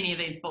serve any of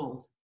these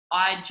balls.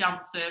 I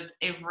jump served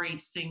every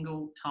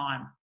single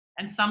time.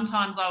 And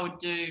sometimes I would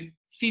do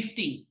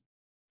 50,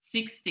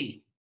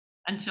 60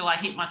 until I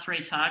hit my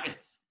 3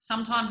 targets.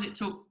 Sometimes it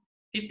took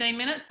 15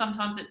 minutes,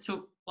 sometimes it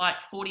took like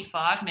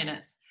 45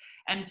 minutes.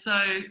 And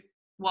so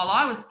while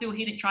I was still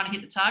trying to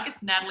hit the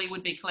targets, Natalie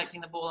would be collecting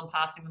the ball and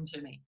passing them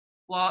to me.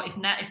 Well,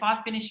 if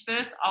I finished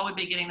first, I would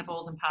be getting the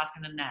balls and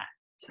passing them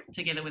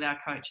together with our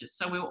coaches.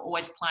 So we were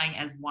always playing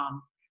as one,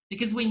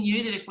 because we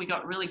knew that if we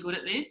got really good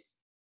at this,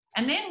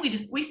 and then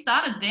we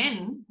started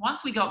then,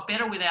 once we got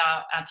better with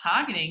our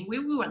targeting, we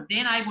were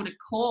then able to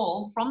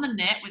call from the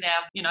net with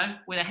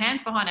our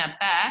hands behind our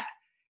back.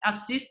 Our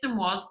system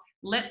was,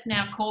 let's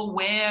now call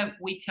where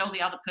we tell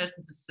the other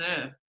person to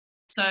serve.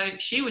 So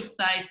she would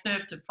say,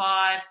 serve to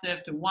 5,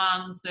 serve to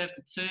 1, serve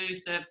to 2,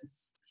 serve to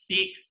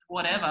 6,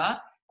 whatever.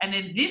 And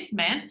then this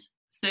meant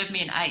serve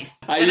me an ace.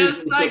 And it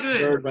was so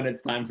good. When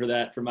it's time for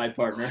that for my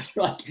partner.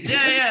 Like,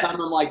 yeah. I'm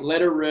like, let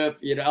her rip,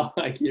 you know,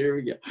 like, here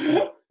we go.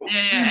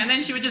 Yeah. And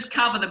then she would just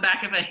cover the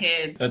back of her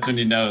head. That's when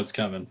you know it's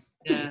coming.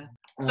 Yeah.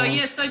 So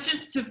so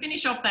just to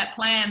finish off that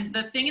plan,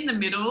 the thing in the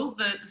middle,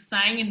 the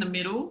saying in the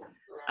middle,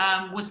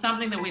 was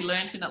something that we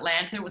learned in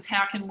Atlanta, was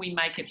how can we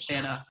make it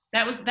better?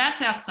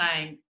 That's our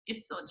saying.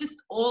 It's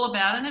just all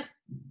about, and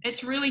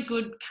it's really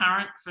good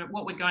current for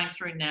what we're going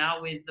through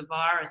now with the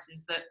virus,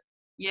 is that,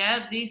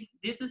 yeah,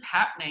 this is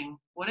happening.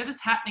 Whatever's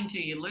happening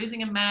to you,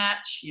 losing a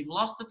match, you've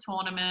lost a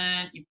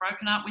tournament, you've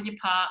broken up with your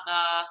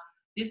partner,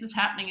 this is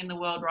happening in the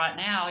world right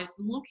now, is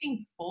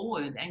looking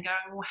forward and going,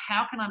 well,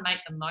 how can I make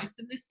the most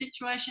of this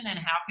situation and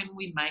how can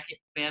we make it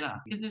better?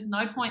 Because there's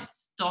no point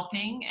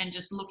stopping and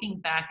just looking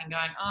back and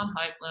going, oh, I'm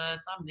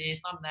hopeless, I'm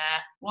this, I'm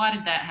that. Why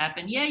did that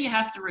happen? Yeah, you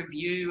have to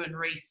review and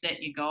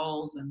reset your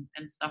goals and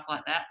stuff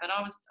like that. But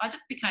I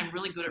just became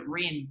really good at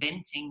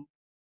reinventing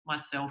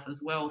myself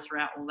as well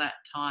throughout all that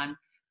time.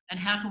 And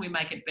how can we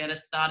make it better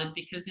started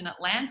because in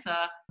Atlanta,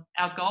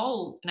 our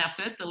goal in our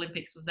first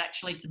Olympics was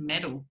actually to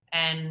medal.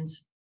 And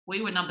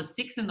we were number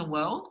 6 in the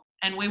world.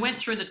 And we went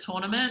through the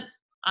tournament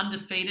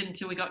undefeated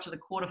until we got to the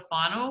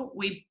quarterfinal.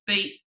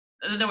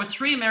 There were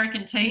 3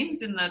 American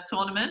teams in the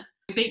tournament.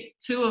 We beat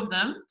 2 of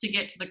them to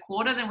get to the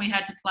quarter. Then we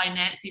had to play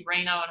Nancy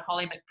Reno and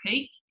Holly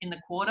McPeak in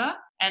the quarter.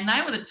 And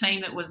they were the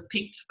team that was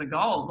picked for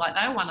gold. Like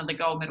they were one of the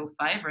gold medal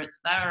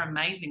favourites. They were an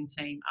amazing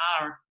team.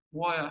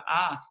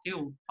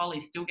 Holly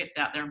still gets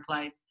out there and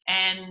plays.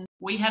 And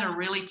we had a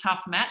really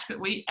tough match, but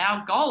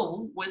our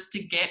goal was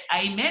to get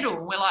a medal.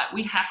 We're like,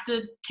 we have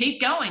to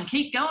keep going,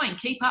 keep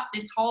up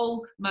this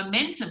whole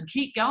momentum,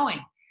 keep going.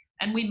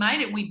 And we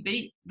made it. We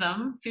beat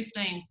them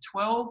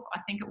 15-12, I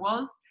think it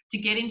was, to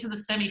get into the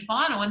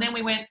semi-final. And then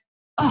we went,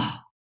 oh,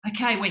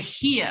 okay, we're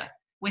here.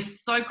 We're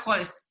so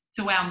close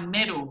to our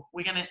medal.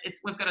 We've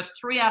got a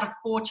 3 out of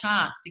 4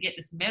 chance to get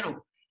this medal.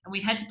 And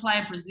we had to play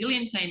a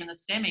Brazilian team in the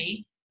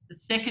semi, the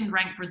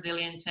second-ranked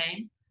Brazilian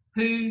team,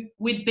 who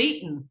we'd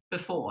beaten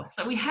before.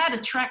 So we had a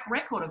track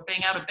record of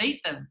being able to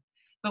beat them.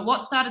 But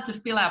what started to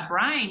fill our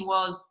brain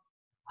was,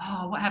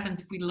 oh, what happens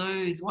if we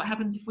lose? What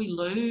happens if we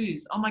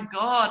lose? Oh my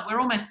God,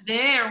 we're almost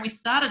there. And we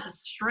started to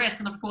stress.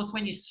 And of course,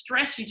 when you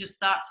stress, you just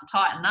start to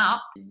tighten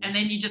up and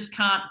then you just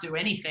can't do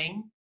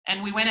anything.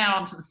 And we went out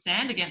onto the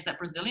sand against that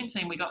Brazilian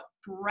team. We got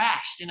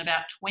thrashed in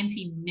about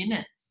 20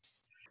 minutes.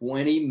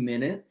 20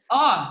 minutes?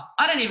 Oh,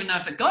 I don't even know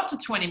if it got to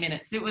 20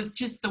 minutes. It was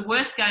just the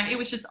worst game. It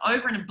was just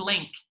over in a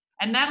blink.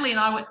 And Natalie and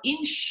I were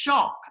in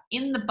shock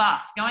in the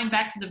bus going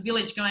back to the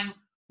village going,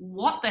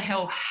 what the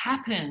hell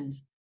happened?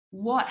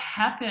 What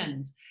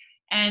happened?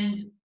 And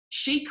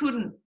she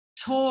couldn't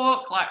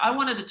talk. Like I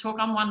wanted to talk.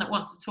 I'm one that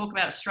wants to talk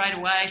about it straight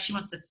away. She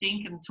wants to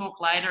think and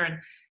talk later. And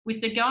we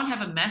said, go and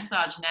have a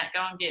massage, Nat.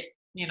 Go and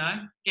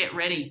get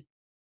ready.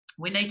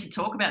 We need to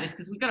talk about this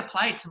because we've got to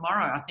play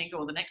tomorrow, I think,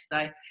 or the next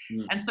day.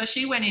 And so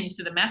she went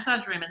into the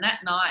massage room, and that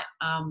night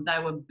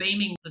they were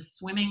beaming the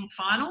swimming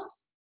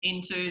finals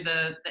into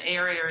the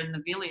area in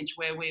the village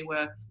where we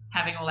were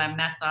having all our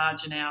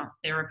massage and our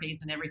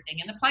therapies and everything.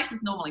 And the place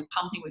is normally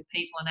pumping with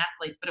people and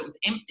athletes, but it was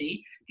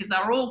empty because they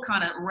were all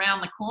kind of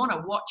around the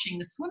corner watching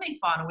the swimming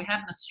final. We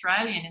had an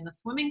Australian in the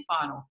swimming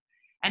final.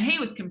 And he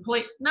was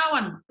complete. No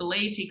one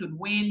believed he could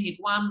win. He'd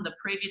won the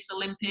previous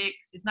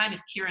Olympics. His name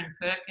is Kieran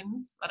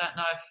Perkins. I don't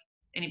know if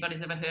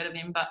anybody's ever heard of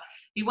him, but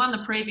he won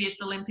the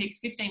previous Olympics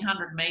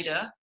 1500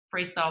 meter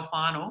freestyle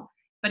final.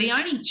 But he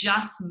only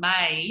just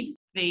made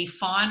the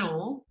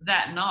final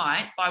that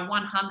night by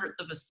 100th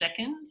of a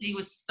second. He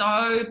was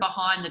so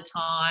behind the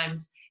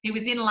times. He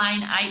was in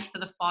lane 8 for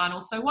the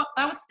final. So what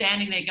they were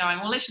standing there going,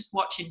 well, let's just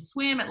watch him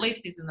swim. At least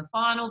he's in the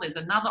final. There's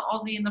another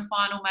Aussie in the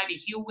final. Maybe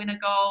he'll win a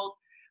gold.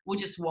 We'll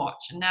just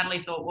watch. And Natalie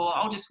thought, well,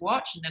 I'll just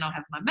watch and then I'll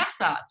have my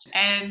massage.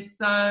 And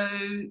so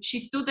she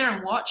stood there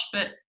and watched.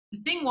 But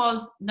the thing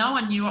was, no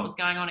one knew what was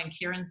going on in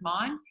Kieran's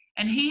mind.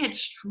 And he had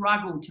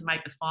struggled to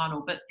make the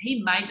final, but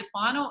he made the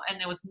final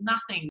and there was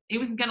nothing. He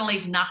wasn't going to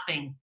leave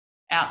nothing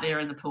out there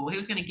in the pool. He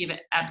was going to give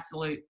it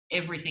absolute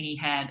everything he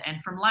had.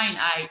 And from lane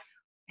 8,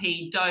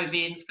 he dove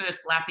in. First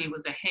lap, he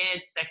was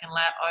ahead. Second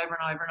lap, over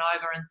and over and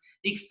over. And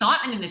the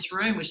excitement in this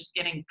room was just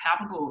getting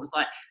palpable. It was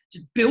like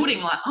just building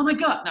like, oh my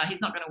God, no,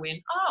 he's not going to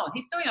win. Oh,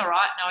 he's doing all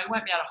right. No, he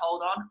won't be able to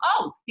hold on.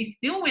 Oh, he's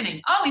still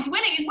winning. Oh, he's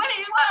winning. He won.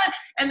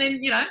 And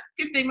then,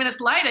 15 minutes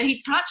later, he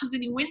touches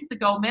and he wins the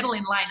gold medal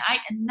in lane 8.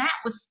 And Nat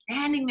was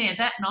standing there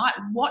that night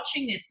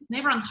watching this. And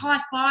everyone's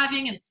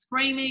high-fiving and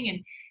screaming. And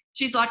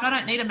she's like, I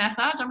don't need a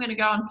massage. I'm going to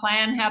go and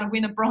plan how to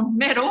win a bronze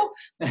medal.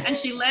 And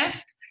she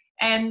left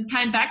and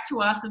came back to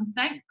us, and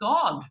thank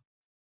God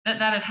that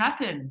had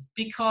happened,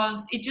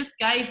 because it just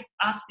gave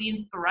us the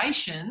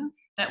inspiration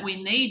that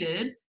we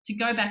needed to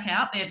go back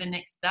out there the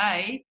next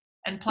day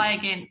and play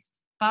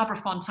against Barbara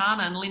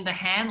Fontana and Linda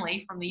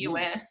Hanley from the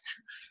US,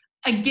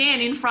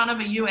 again in front of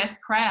a US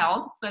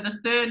crowd. So the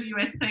third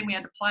US team we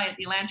had to play at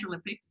the Atlanta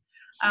Olympics,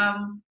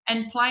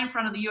 and play in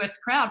front of the US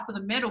crowd for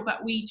the medal.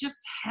 But we just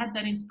had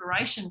that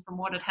inspiration from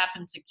what had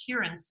happened to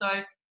Kieran. So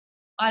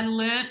I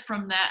learned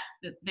from that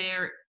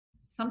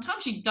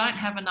sometimes you don't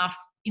have enough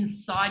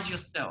inside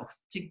yourself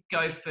to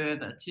go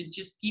further, to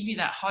just give you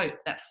that hope,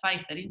 that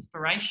faith, that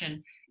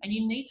inspiration. And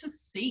you need to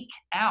seek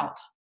out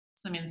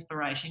some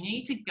inspiration. You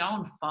need to go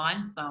and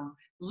find some,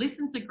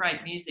 listen to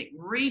great music,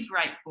 read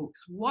great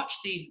books, watch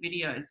these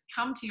videos,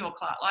 come to your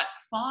class,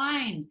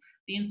 find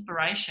the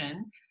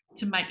inspiration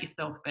to make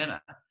yourself better.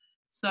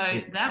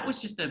 So that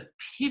was just a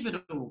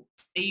pivotal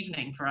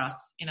evening for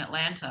us in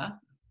Atlanta.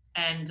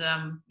 And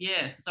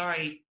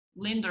sorry,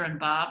 Linda and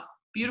Barb,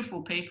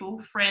 beautiful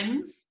people,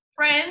 friends.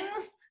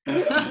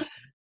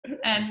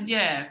 And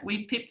yeah,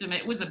 we pipped them.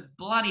 It was a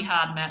bloody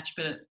hard match,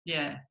 but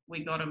yeah,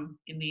 we got them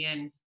in the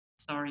end.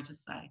 Sorry to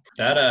say.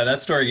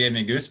 That story gave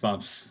me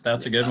goosebumps.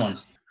 That's a good one.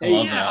 I Hey,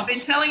 love Yeah, I've that.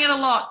 been telling it a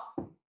lot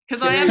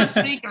because I am a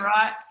speaker,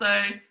 right?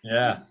 So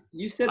Yeah.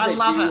 you said I that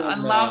love you it. I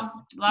and, love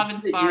you said that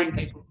inspiring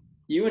people.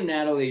 You and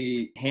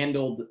Natalie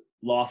handled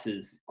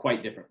losses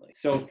quite differently.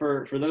 So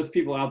for those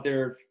people out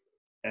there,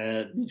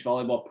 beach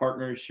volleyball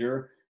partners,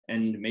 sure,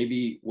 and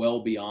maybe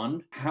well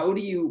beyond, how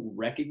do you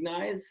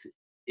recognize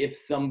if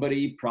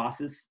somebody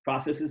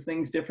processes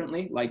things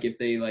differently? Like if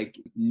they like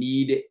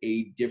need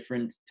a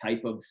different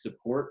type of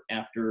support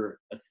after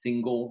a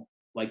single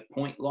like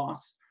point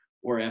loss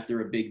or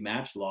after a big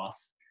match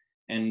loss,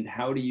 and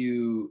how do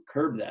you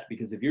curb that?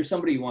 Because if you're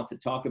somebody who wants to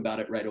talk about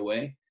it right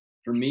away,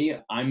 for me,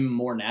 I'm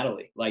more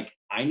Natalie. Like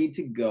I need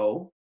to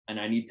go and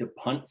I need to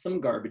punt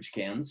some garbage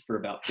cans for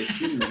about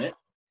 15 minutes.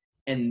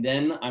 And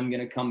then I'm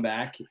going to come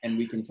back and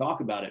we can talk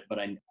about it. But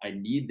I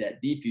need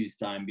that defuse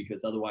time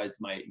because otherwise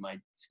my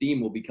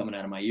steam will be coming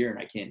out of my ear and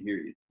I can't hear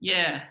you.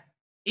 Yeah,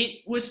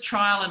 it was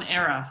trial and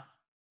error.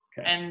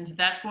 Okay. And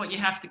that's what you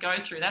have to go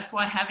through. That's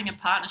why having a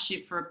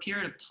partnership for a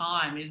period of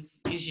time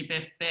is your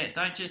best bet.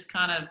 Don't just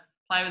kind of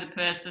play with a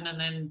person and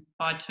then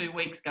by 2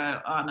 weeks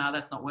go, oh no,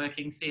 that's not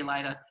working, see you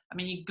later. I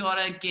mean, you got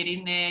to get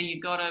in there,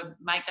 you got to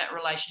make that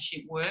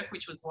relationship work,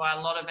 which was why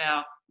a lot of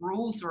our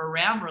rules are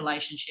around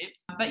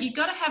relationships. But you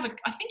got to have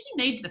I think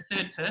you need the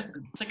third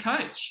person, the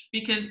coach,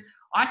 because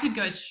I could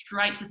go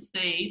straight to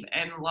Steve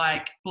and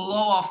like blow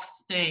off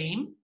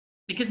steam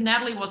because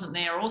Natalie wasn't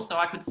there. Also,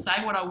 I could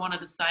say what I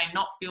wanted to say,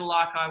 not feel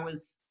like I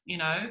was,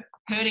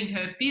 hurting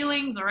her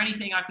feelings or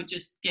anything. I could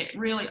just get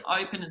really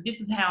open and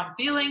this is how I'm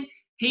feeling.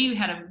 He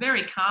had a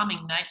very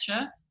calming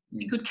nature.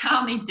 He could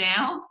calm me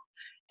down.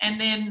 And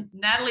then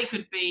Natalie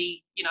could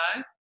be,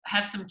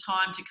 have some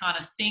time to kind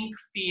of think,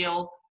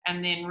 feel,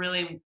 and then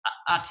really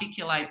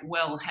articulate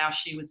well how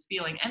she was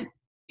feeling. And,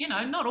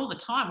 not all the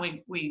time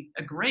we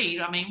agreed.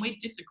 I mean, we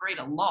disagreed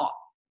a lot.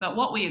 But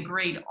what we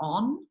agreed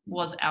on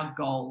was our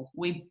goal.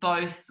 We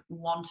both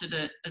wanted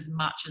it as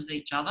much as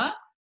each other.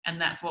 And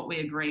that's what we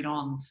agreed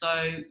on.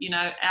 So,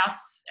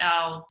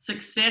 our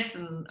success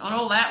and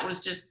all that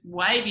was just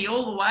wavy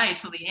all the way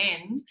to the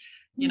end.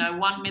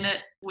 1 minute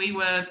we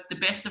were the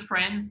best of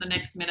friends. The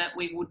next minute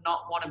we would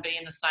not want to be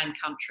in the same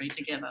country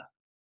together.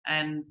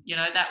 And,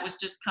 that was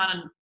just kind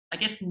of, I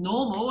guess,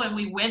 normal. And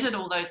we weathered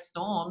all those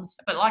storms.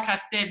 But like I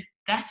said,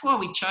 that's why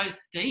we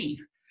chose Steve.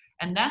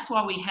 And that's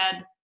why we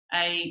had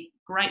a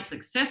great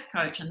success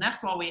coach. And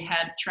that's why we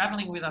had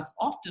traveling with us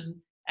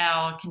often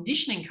our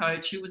conditioning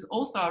coach, who was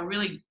also a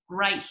really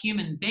great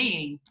human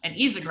being and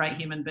is a great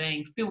human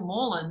being, Phil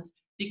Morland,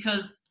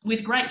 because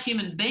with great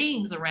human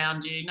beings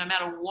around you, no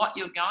matter what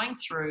you're going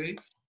through,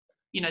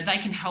 they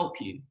can help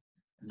you.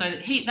 So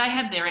they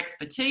had their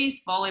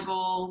expertise,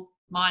 volleyball,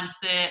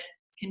 mindset,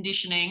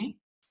 conditioning,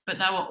 but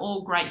they were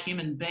all great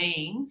human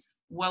beings,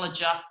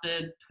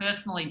 well-adjusted,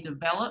 personally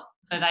developed,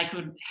 so they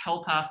could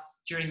help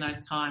us during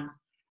those times.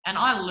 And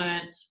I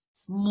learnt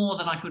more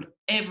than I could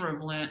ever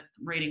have learnt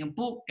reading a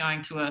book,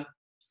 going to a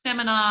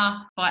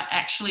seminar, by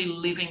actually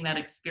living that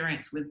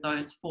experience with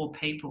those 4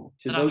 people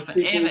that I'm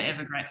forever,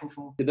 ever grateful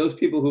for. To those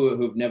people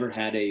who've never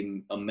had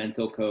a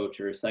mental coach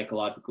or a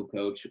psychological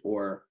coach,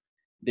 or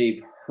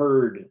they've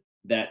heard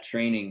that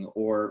training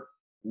or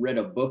read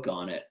a book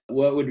on it,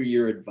 what would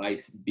your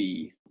advice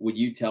be? Would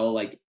you tell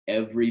like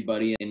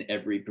everybody in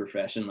every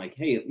profession, like,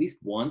 hey, at least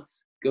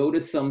once go to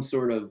some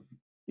sort of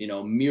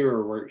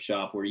mirror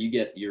workshop where you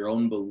get your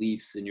own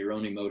beliefs and your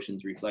own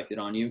emotions reflected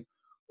on you,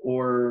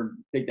 or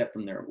take that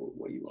from there,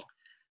 what you will?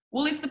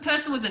 Well, if the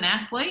person was an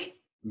athlete,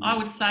 I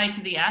would say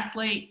to the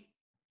athlete,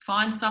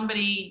 find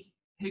somebody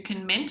who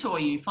can mentor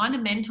you. Find a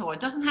mentor.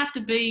 It doesn't have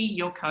to be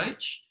your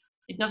coach.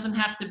 It doesn't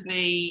have to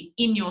be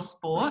in your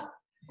sport.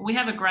 We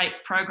have a great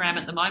program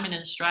at the moment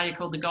in Australia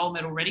called the Gold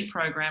Medal Ready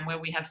program, where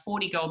we have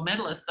 40 gold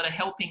medalists that are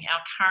helping our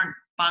current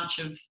bunch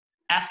of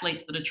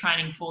athletes that are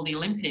training for the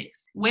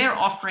Olympics. We're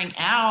offering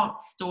our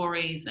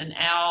stories and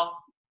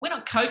we're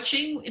not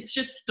coaching, it's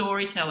just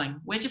storytelling.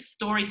 We're just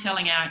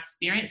storytelling our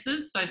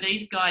experiences. So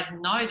these guys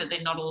know that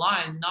they're not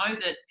alone, know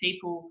that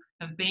people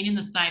have been in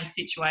the same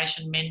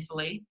situation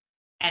mentally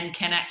and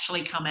can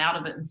actually come out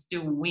of it and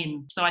still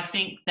win. So I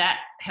think that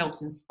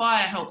helps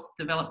inspire, helps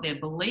develop their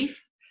belief.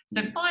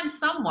 So find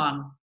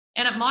someone.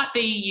 And it might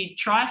be you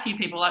try a few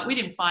people. Like we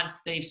didn't find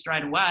Steve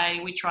straight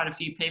away. We tried a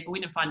few people. We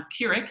didn't find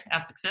Kerri, our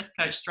success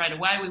coach, straight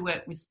away. We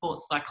worked with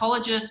sports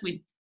psychologists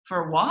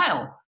for a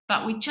while,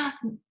 but it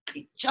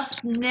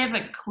just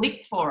never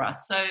clicked for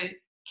us. So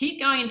keep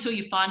going until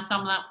you find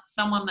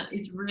someone that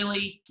is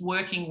really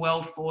working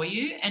well for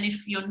you. And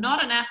if you're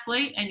not an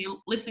athlete and you're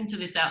listening to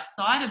this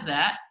outside of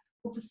that,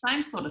 it's the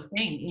same sort of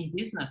thing in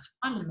business.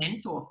 Find a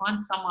mentor,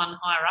 find someone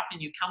higher up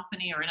in your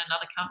company or in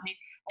another company,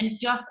 and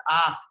just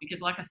ask.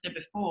 Because like I said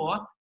before,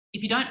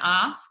 if you don't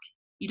ask,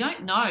 you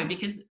don't know,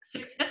 because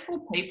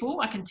successful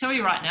people, I can tell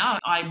you right now,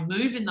 I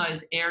move in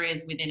those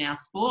areas within our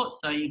sport.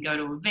 So you go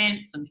to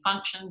events and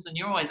functions and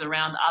you're always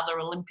around other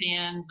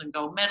Olympians and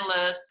gold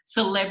medalists,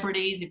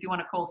 celebrities, if you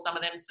want to call some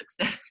of them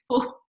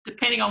successful,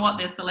 depending on what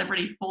they're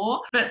celebrity for.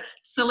 But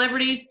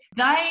celebrities,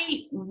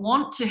 they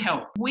want to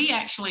help. We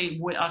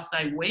actually, I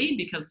say we,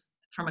 because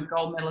from a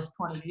gold medalist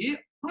point of view,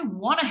 I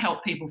want to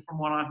help people from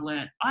what I've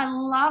learned. I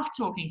love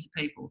talking to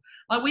people.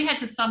 Like, we had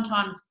to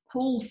sometimes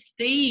pull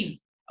Steve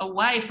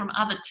away from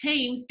other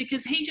teams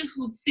because he just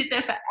would sit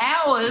there for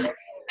hours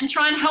and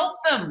try and help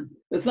them.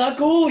 That's not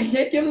cool. You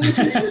can't give them the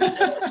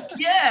secrets.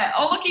 Yeah.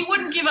 Oh, look, he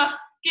wouldn't give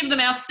them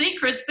our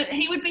secrets, but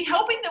he would be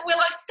helping them. We're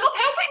like, stop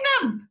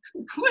helping them.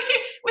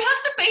 We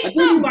have to beat I them.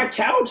 gave you my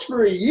couch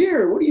for a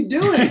year. What are you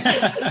doing?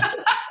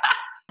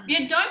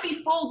 Yeah, don't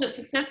be fooled that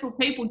successful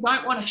people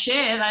don't want to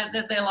share,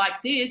 that they're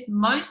like this.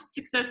 Most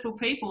successful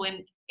people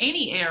in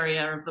any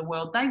area of the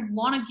world, they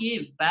want to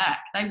give back.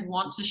 They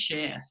want to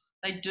share.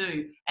 They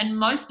do. And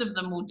most of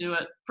them will do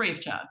it free of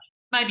charge.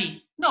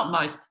 Maybe not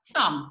most,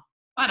 some.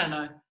 I don't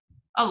know.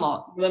 A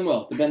lot. Then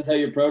well, depends how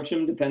you approach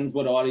them. Depends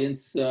what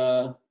audience,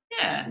 Yeah.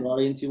 what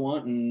audience you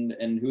want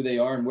and who they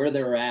are and where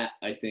they're at,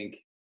 I think,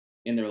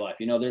 in their life.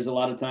 You know, there's a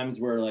lot of times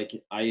where like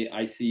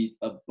I see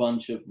a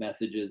bunch of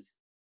messages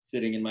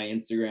sitting in my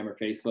Instagram or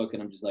Facebook,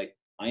 and I'm just like,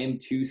 I am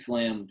too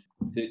slammed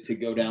to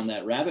go down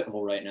that rabbit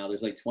hole right now.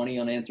 There's like 20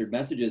 unanswered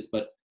messages,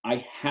 but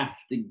I have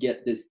to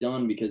get this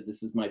done because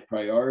this is my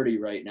priority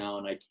right now,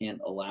 and I can't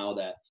allow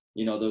that,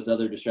 you know, those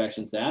other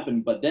distractions to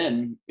happen. But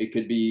then it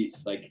could be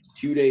like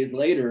 2 days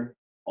later,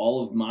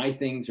 all of my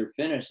things are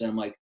finished, and I'm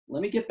like,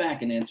 let me get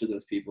back and answer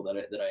those people that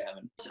I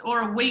haven't.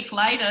 Or a week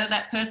later,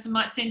 that person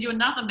might send you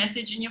another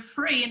message and you're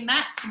free, and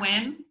that's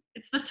when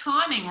it's the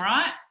timing,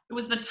 right? It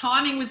was the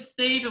timing with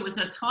Steve, it was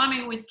the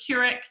timing with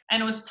Kerri,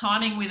 and it was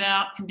timing with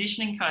our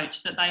conditioning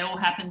coach, that they all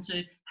happened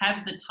to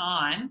have the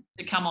time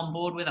to come on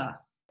board with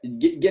us.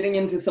 Getting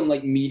into some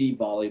like meaty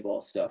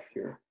volleyball stuff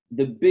here.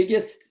 The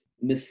biggest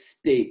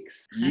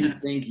mistakes you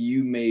think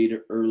you made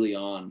early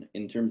on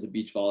in terms of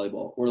beach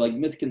volleyball, or like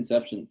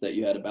misconceptions that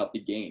you had about the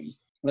game?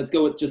 Let's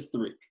go with just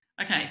 3.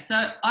 Okay,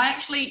 so I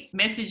actually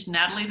messaged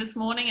Natalie this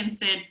morning and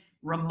said,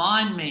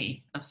 remind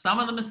me of some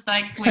of the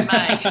mistakes we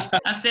made.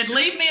 I said,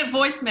 leave me a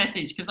voice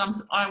message, because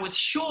I was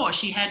sure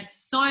she had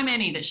so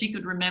many that she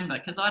could remember,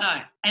 because I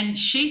don't. And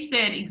she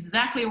said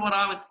exactly what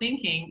I was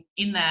thinking,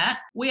 in that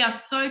we are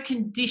so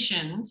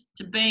conditioned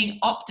to being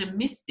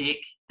optimistic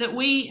that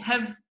we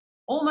have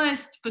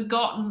almost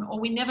forgotten, or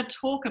we never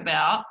talk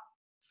about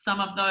some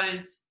of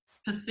those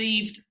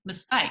perceived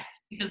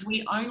mistakes, because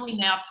we only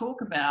now talk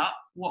about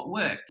what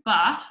worked.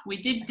 But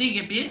we did dig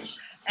a bit,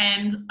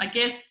 and I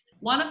guess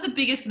one of the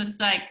biggest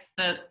mistakes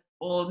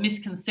or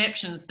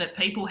misconceptions that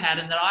people had,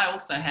 and that I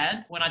also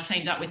had when I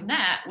teamed up with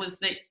Nat, was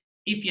that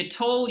if you're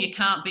tall, you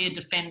can't be a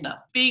defender.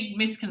 Big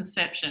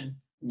misconception.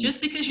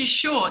 Just because you're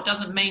short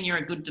doesn't mean you're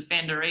a good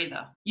defender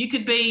either. You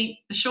could be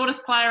the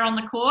shortest player on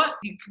the court,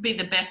 you could be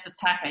the best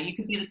attacker, you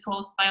could be the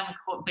tallest player on the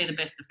court and be the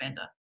best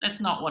defender.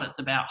 That's not what it's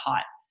about,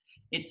 height.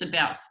 It's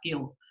about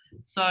skill.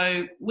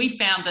 So we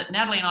found that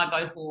Natalie and I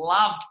both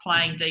loved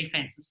playing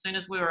defense. As soon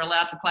as we were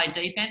allowed to play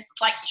defense, it's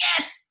like,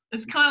 yes!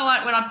 It's kind of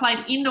like when I played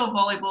indoor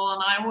volleyball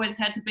and I always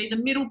had to be the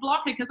middle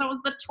blocker because I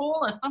was the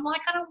tallest. I'm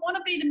like, I don't want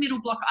to be the middle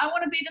blocker. I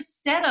want to be the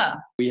setter.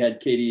 We had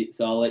Katie,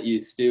 so I'll let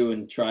you stew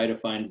and try to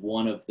find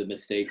one of the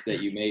mistakes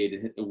that you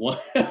made.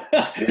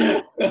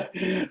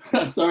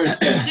 I'm sorry.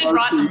 I did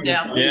write them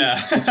down.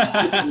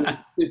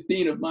 Yeah.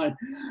 15 of mine.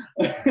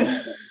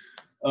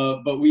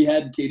 But we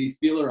had Katie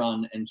Spieler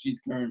on, and she's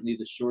currently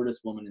the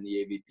shortest woman in the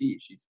AVP.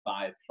 She's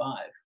 5'5".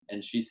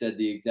 And she said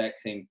the exact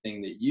same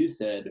thing that you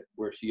said,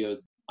 where she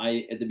goes,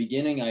 at the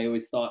beginning, I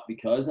always thought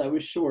because I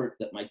was short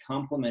that my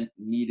complement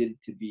needed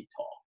to be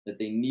tall, that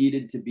they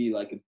needed to be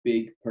like a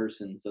big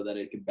person so that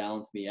it could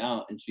balance me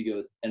out. And she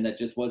goes, and that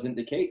just wasn't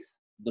the case.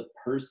 The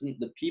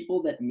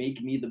people that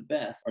make me the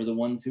best are the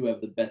ones who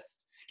have the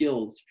best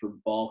skills for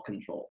ball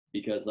control,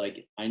 because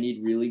like I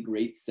need really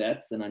great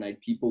sets and I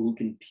need people who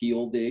can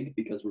peel dig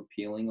because we're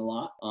peeling a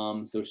lot.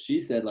 So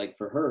she said, like,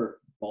 for her,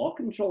 ball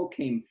control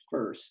came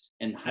first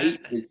and height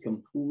is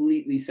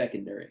completely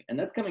secondary. And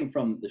that's coming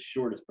from the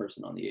shortest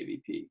person on the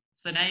AVP.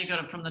 So now you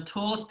got it from the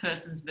tallest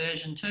person's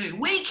version too.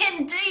 We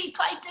can play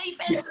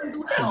defense as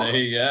well. There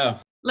you go.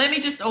 Let me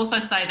just also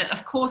say that,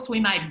 of course, we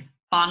made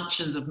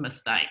bunches of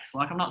mistakes.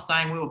 Like, I'm not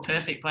saying we were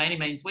perfect by any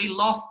means. We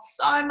lost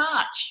so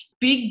much.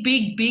 Big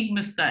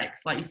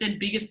mistakes. Like you said,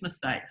 biggest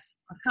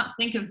mistakes. I can't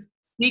think of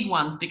big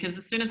ones because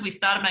as soon as we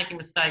started making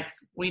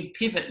mistakes, we'd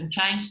pivot and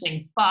change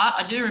things. But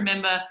I do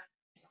remember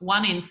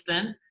one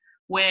instant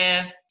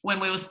where when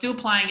we were still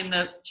playing in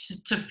the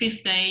to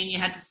 15, you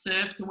had to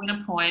serve to win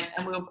a point,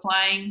 and we were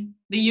playing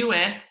the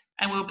US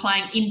and we were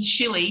playing in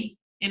Chile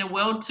in a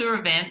World Tour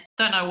event.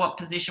 Don't know what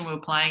position we were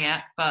playing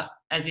at, but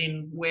as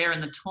in where in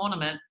the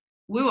tournament,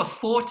 we were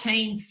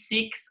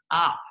 14-6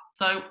 up.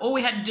 So all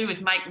we had to do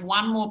was make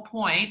one more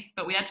point,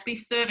 but we had to be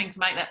serving to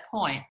make that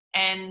point.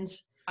 And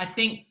I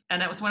think,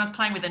 and it was when I was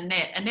playing with a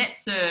net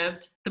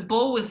served, the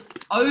ball was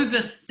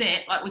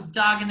overset, like it was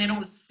dug, and then it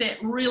was set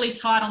really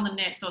tight on the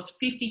net. So it was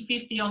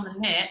 50-50 on the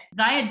net.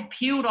 They had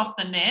peeled off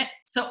the net.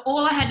 So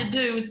all I had to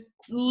do was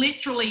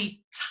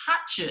literally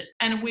touch it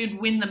and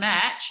we'd win the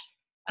match.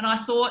 And I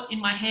thought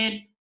in my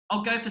head,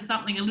 I'll go for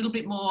something a little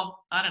bit more,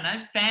 I don't know,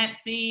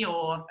 fancy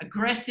or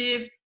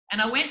aggressive. And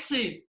I went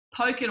to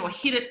poke it or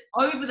hit it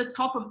over the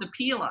top of the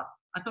peeler.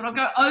 I thought I'll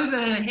go over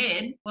her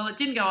head. Well, it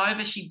didn't go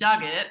over. She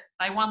dug it.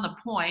 They won the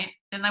point.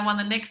 Then they won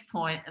the next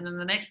point, and then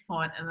the next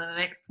point, and then the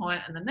next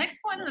point, and the next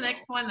point, and the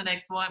next point, and the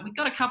next point. We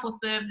got a couple of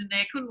serves in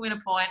there, couldn't win a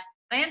point.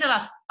 They ended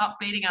up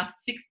beating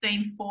us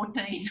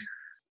 16-14.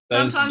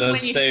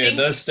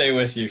 Those stay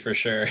with you for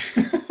sure.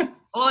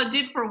 Well, it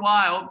did for a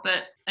while,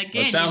 but again,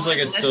 well, it sounds like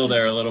it's still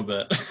there a little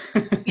bit.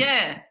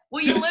 Yeah.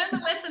 Well, you learn the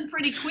lesson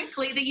pretty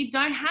quickly that you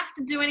don't have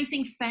to do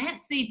anything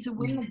fancy to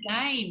win the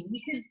game.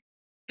 You could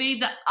be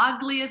the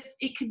ugliest.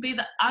 It could be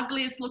the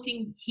ugliest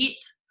looking hit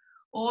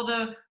or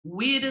the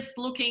weirdest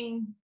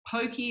looking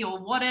pokey or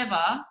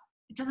whatever.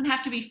 It doesn't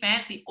have to be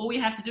fancy. All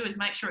you have to do is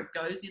make sure it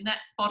goes in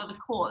that spot of the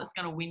court that's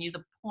going to win you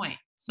the point.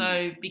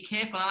 So be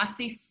careful. And I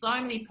see so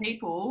many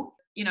people,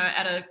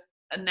 at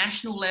a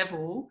national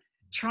level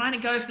trying to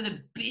go for the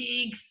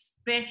big,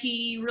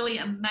 specky, really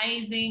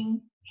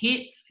amazing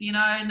hits, in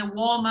the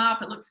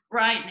warm-up. It looks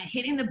great. And they're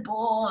hitting the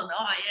ball and,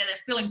 they're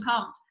feeling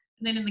pumped.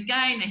 And then in the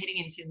game, they're hitting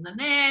it in the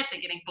net.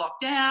 They're getting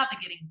blocked out.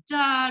 They're getting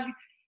dug,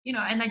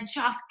 and they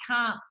just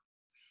can't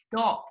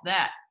stop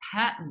that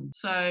pattern.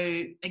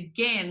 So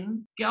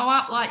again, go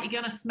up like you're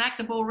going to smack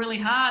the ball really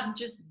hard and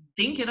just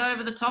dink it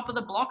over the top of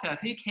the blocker.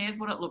 Who cares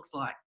what it looks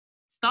like?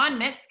 Stein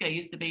Metzger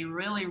used to be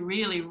really,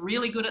 really,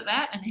 really good at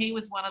that. And he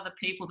was one of the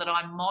people that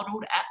I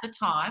modeled at the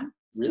time.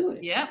 Really?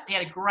 Yeah. He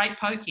had a great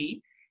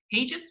pokey.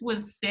 He just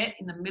was set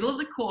in the middle of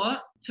the court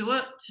to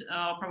it,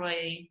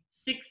 probably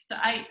 6 to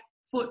 8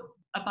 foot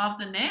above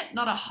the net,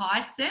 not a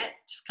high set,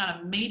 just kind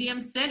of medium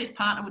set. His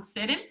partner would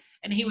set him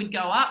and he would go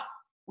up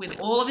with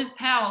all of his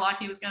power like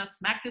he was going to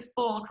smack this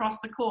ball across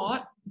the court.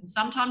 And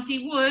sometimes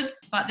he would,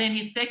 but then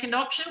his second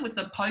option was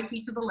the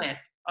pokey to the left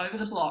over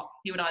the block.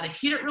 He would either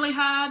hit it really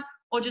hard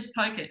or just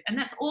poke it. And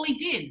that's all he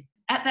did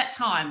at that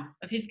time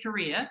of his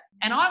career.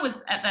 And I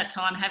was at that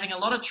time having a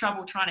lot of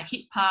trouble trying to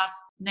hit past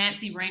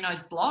Nancy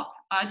Reno's block.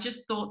 I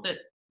just thought that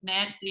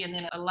Nancy and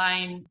then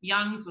Elaine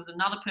Youngs was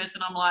another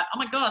person. I'm like, oh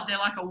my God, they're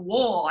like a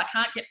wall. I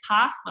can't get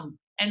past them.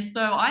 And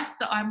so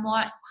I'm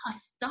like,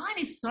 Stein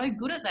is so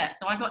good at that.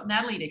 So I got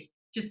Natalie to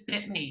just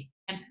set me.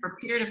 And for a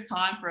period of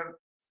time, for a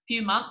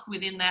few months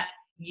within that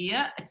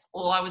year, it's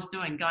all I was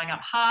doing, going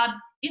up hard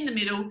in the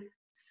middle,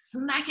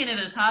 smacking it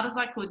as hard as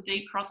I could,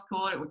 deep cross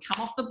court. It would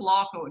come off the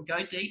block or it would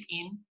go deep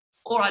in,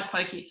 or I'd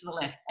poke it to the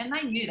left. And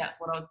they knew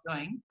that's what I was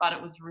doing, but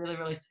it was really,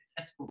 really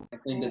successful. I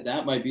think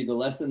that might be the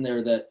lesson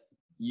there, that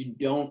you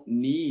don't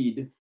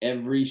need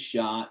every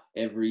shot,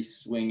 every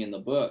swing in the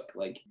book.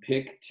 Like,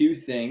 pick 2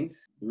 things,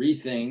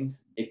 3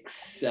 things,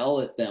 excel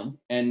at them.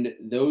 And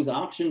those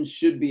options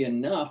should be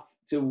enough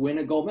to win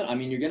a gold medal. I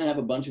mean, you're going to have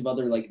a bunch of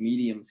other like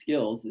medium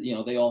skills,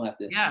 they all have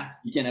to,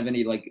 you can't have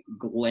any like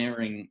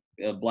glaring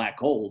black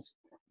holes.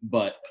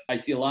 But I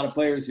see a lot of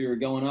players who are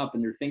going up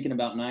and they're thinking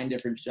about 9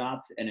 different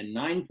shots, and in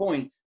 9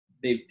 points,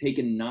 they've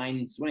taken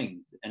 9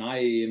 swings. And I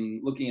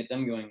am looking at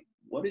them going,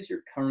 what is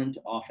your current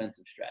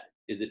offensive strategy?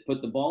 Is it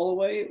put the ball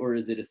away, or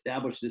is it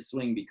establish this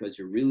swing because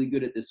you're really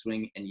good at this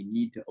swing and you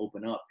need to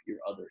open up your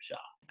other shot?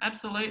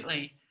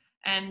 Absolutely.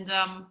 And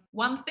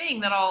one thing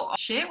that I'll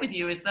share with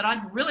you is that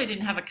I really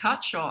didn't have a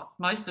cut shot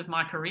most of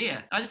my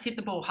career. I just hit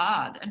the ball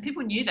hard, and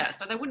people knew that,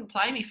 so they wouldn't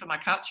play me for my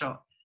cut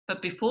shot.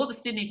 But before the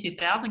Sydney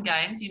 2000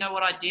 games, you know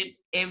what I did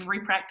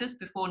every practice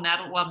while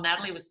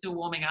Natalie was still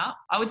warming up?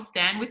 I would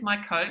stand with my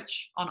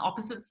coach on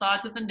opposite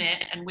sides of the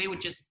net, and we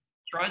would just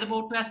throw the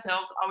ball to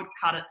ourselves. I would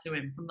cut it to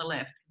him from the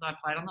left because I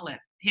played on the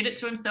left. Hit it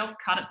to himself,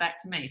 cut it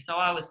back to me. So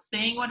I was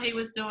seeing what he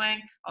was doing.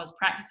 I was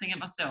practicing it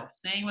myself,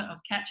 seeing what I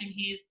was catching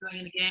his,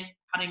 doing it again,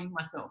 cutting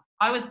myself.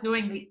 I was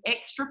doing the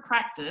extra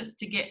practice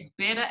to get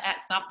better at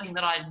something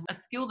a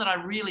skill that I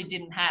really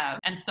didn't have.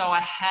 And so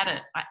I had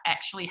it. I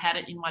actually had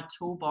it in my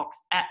toolbox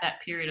at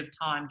that period of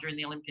time during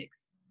the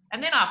Olympics.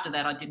 And then after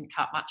that, I didn't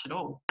cut much at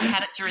all. I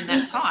had it during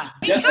that time.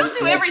 You can't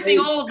do everything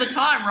all of the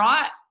time,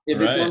 right? If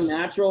it's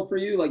unnatural for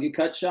you, like a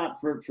cut shot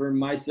for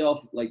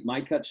myself, like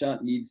my cut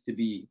shot needs to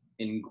be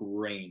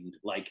ingrained.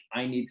 Like,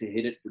 I need to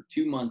hit it for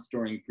 2 months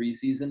during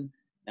preseason,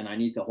 and I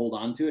need to hold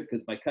on to it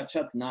because my cut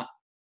shot's not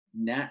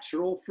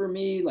natural for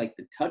me. Like,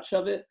 the touch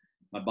of it,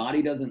 my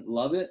body doesn't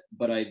love it.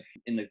 But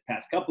in the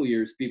past couple of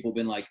years, people have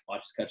been like,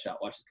 watch this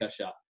cut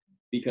shot,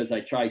 because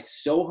I try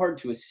so hard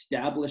to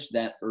establish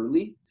that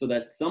early so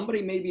that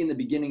somebody maybe in the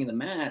beginning of the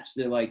match,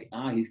 they're like,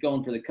 he's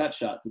going for the cut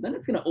shot. So then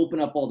it's going to open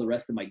up all the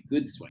rest of my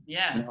good swing.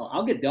 Yeah.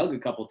 I'll get dug a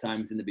couple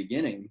times in the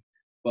beginning,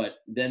 but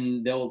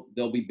then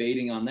they'll be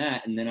baiting on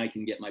that, and then I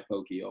can get my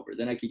pokey over.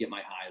 Then I can get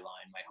my high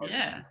line, my hard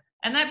line.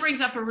 And that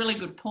brings up a really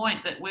good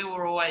point that we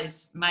were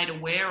always made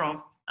aware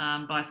of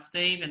by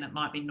Steve, and it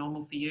might be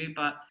normal for you,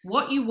 but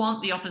what you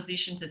want the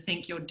opposition to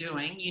think you're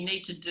doing, you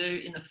need to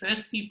do in the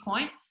first few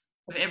points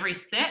of every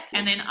set,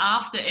 and then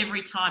after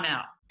every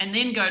timeout, and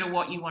then go to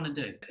what you want to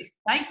do. If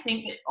they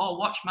think that, oh,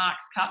 watch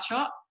Mark's cut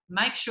shot,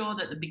 make sure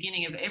that at the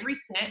beginning of every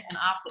set and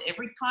after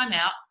every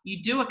timeout,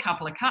 you do a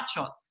couple of cut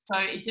shots. So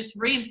it just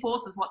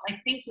reinforces what they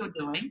think you're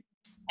doing,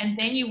 and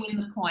then you win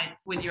the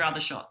points with your other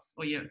shots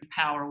or your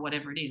power or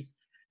whatever it is.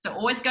 So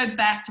always go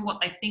back to what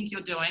they think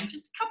you're doing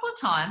just a couple of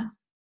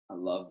times. I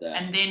love that.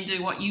 And then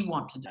do what you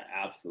want to do.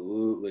 I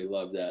absolutely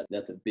love that.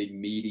 That's a big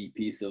meaty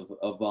piece of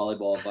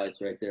volleyball advice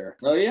right there.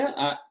 Oh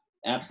yeah,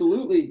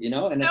 absolutely. You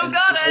know, and still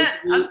got it.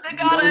 I still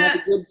got it. Have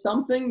a good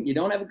something. You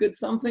don't have a good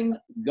something.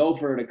 Go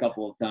for it a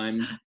couple of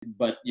times,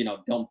 but you know,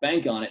 don't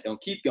bank on it.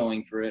 Don't keep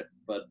going for it.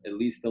 But at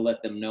least to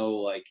let them know,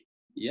 like,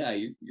 yeah,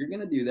 you're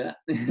gonna do that.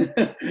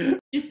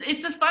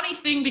 It's a funny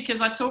thing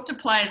because I talk to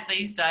players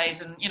these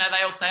days, and you know,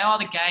 they all say, "Oh,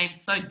 the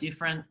game's so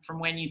different from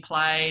when you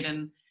played,"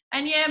 and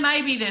yeah,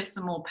 maybe there's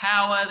some more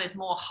power, there's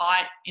more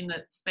height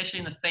especially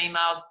in the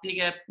females,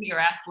 bigger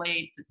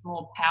athletes, it's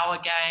more power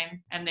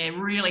game, and they're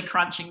really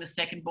crunching the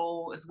second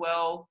ball as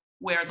well.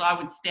 Whereas I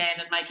would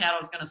stand and make out I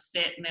was going to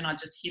set, and then I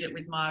just hit it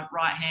with my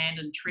right hand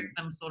and trick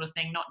them sort of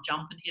thing, not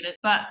jump and hit it.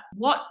 But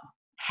what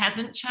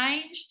hasn't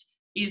changed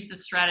is the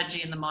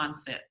strategy and the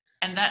mindset.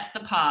 And that's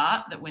the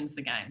part that wins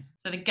the game.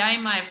 So the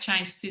game may have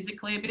changed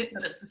physically a bit,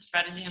 but it's the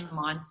strategy and the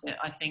mindset,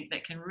 I think,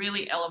 that can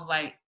really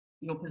elevate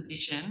your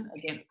position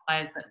against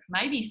players that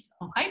maybe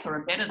on paper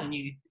are better than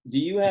you. Do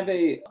you have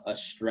a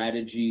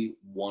strategy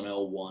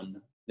 101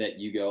 that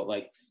you go,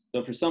 like,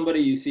 so for somebody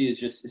you see is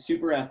just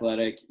super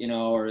athletic, you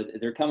know, or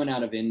they're coming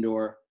out of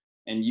indoor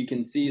and you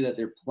can see that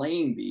they're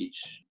playing beach,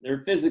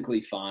 they're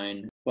physically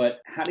fine, but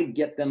how to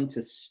get them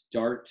to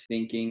start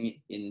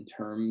thinking in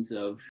terms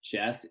of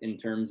chess, in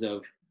terms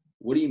of,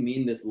 what do you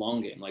mean this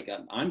long game? Like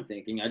I'm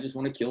thinking, I just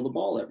want to kill the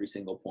ball every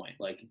single point.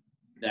 Like,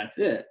 that's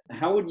it.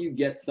 How would you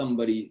get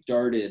somebody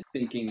started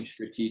thinking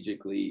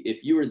strategically?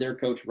 If you were their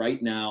coach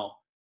right now,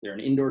 they're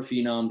an indoor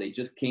phenom, they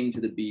just came to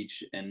the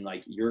beach, and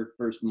like your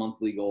first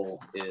monthly goal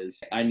is,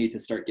 I need to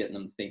start getting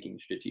them thinking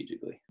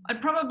strategically.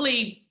 I'd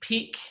probably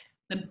pick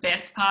the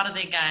best part of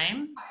their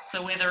game.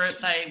 So whether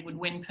they would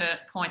win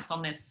points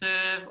on their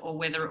serve or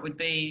whether it would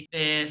be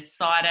their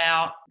side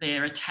out,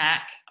 their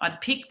attack, I'd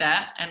pick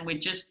that and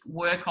we'd just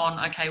work on,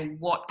 okay,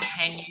 what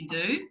can you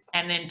do?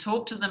 And then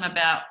talk to them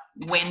about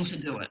when to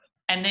do it.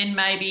 And then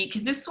maybe,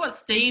 because this is what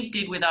Steve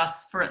did with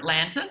us for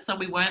Atlanta. So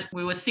we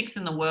were sixth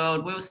in the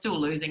world. We were still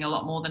losing a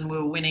lot more than we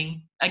were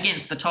winning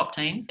against the top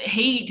teams.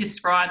 He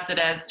describes it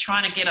as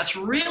trying to get us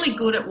really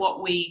good at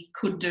what we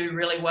could do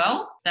really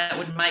well that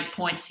would make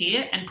points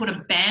here, and put a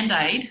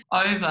Band-Aid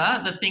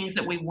over the things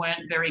that we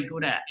weren't very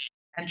good at,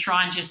 and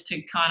try and just to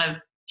kind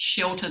of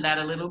shelter that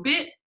a little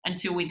bit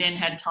until we then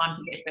had time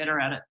to get better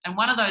at it. And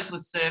one of those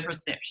was serve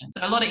reception. So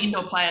a lot of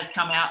indoor players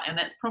come out, and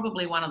that's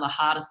probably one of the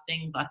hardest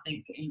things I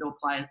think for indoor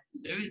players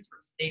to do, is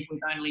receive with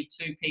only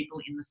two people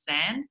in the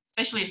sand,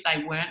 especially if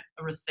they weren't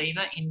a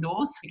receiver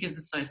indoors, because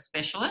it's so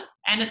specialist.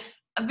 And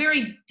it's a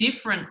very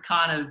different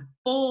kind of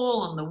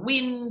ball and the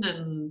wind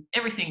and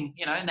everything,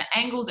 you know, and the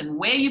angles and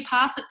where you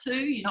pass it to.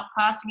 You're not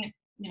passing it,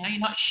 you know, you're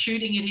not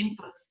shooting it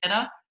into a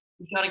setter.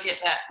 You've got to get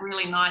that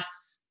really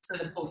nice, so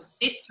the ball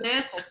sits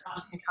there so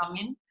someone can come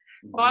in.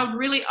 So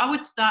I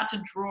would start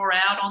to draw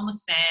out on the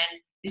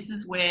sand, this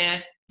is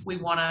where we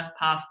want to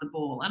pass the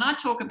ball. And I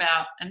talk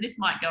about, and this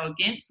might go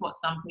against what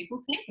some people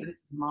think, but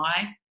this is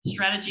my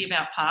strategy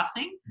about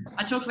passing.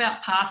 I talk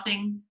about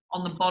passing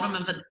on the bottom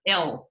of an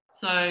L.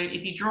 So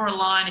if you draw a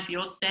line, if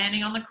you're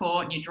standing on the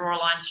court and you draw a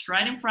line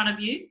straight in front of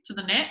you to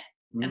the net,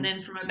 and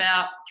then from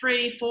about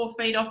 3-4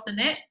 feet off the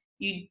net,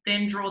 you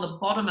then draw the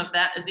bottom of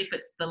that as if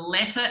it's the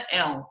letter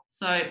L.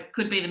 So it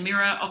could be the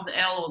mirror of the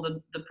L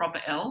or the proper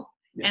L.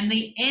 Yeah. And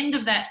the end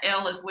of that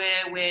L is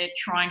where we're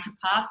trying to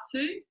pass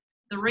to.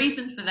 The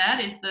reason for that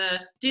is the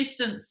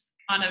distance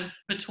kind of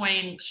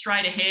between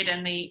straight ahead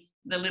and the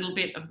little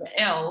bit of the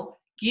L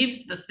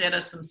gives the setter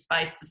some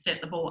space to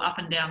set the ball up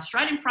and down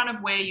straight in front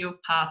of where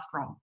you've passed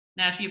from.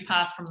 Now, if you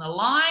pass from the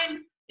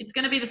line, it's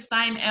going to be the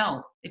same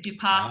L. If you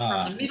pass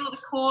from the middle of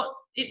the court,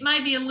 it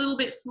may be a little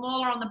bit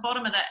smaller on the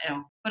bottom of that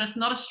L, but it's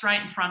not a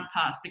straight in front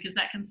pass, because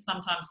that can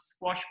sometimes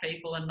squash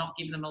people and not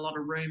give them a lot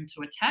of room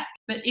to attack.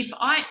 But if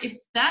I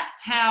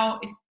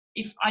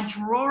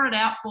draw it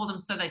out for them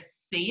so they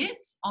see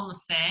it on the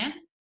sand,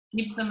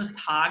 gives them a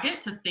target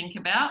to think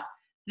about,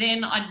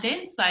 then I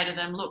then say to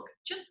them, look,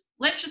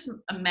 let's just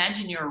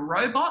imagine you're a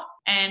robot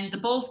and the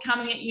ball's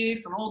coming at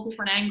you from all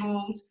different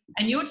angles,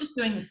 and you're just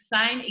doing the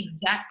same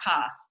exact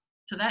pass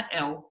to that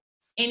L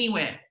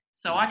anywhere.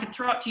 So I could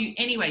throw it to you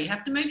anywhere. You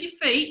have to move your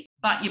feet,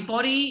 but your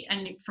body,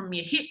 and from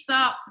your hips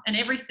up and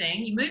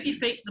everything, you move your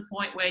feet to the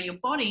point where your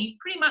body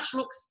pretty much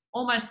looks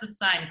almost the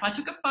same. If I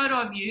took a photo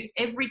of you,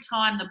 every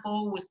time the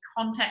ball was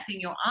contacting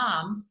your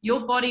arms,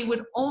 your body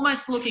would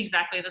almost look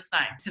exactly the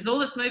same, because all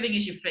that's moving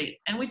is your feet.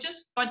 And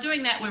by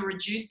doing that, we're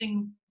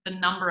reducing the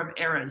number of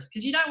errors,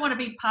 because you don't want to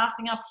be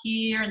passing up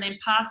here and then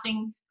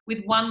passing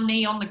with one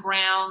knee on the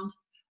ground,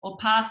 or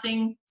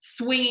passing,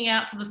 swinging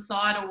out to the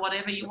side or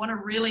whatever. You want to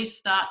really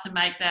start to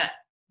make that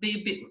be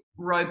a bit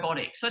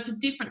robotic. So it's a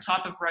different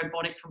type of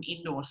robotic from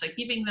indoor. So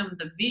giving them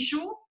the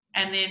visual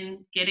and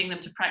then getting them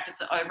to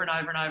practice it over and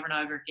over and over and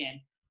over again.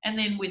 And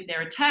then with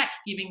their attack,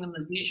 giving them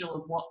the visual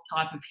of what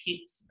type of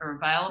hits are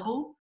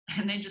available,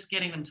 and then just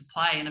getting them to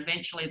play. And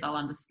eventually they'll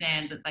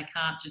understand that they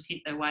can't just hit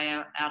their way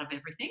out of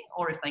everything.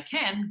 Or if they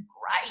can,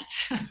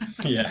 great.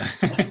 Yeah.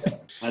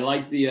 I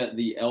like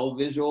the L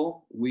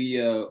visual.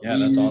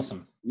 That's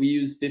awesome. We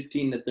use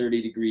 15 to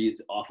 30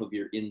 degrees off of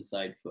your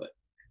inside foot,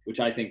 which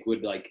I think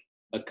would like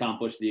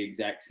accomplish the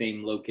exact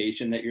same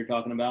location that you're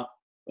talking about.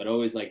 But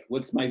always like,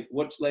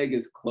 which leg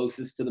is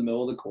closest to the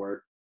middle of the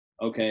court?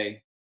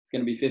 Okay, it's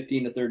going to be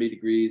 15 to 30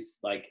 degrees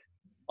like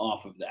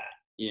off of that,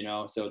 you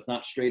know? So it's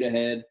not straight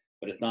ahead,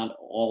 but it's not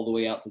all the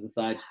way out to the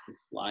side, just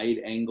a slight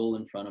angle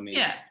in front of me.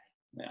 Yeah.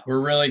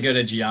 We're really good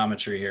at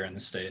geometry here in the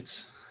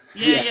States.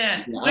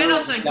 Yeah. We're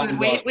not so good.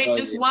 We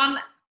just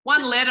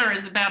one letter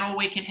is about all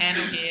we can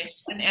handle here,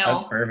 an L.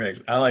 That's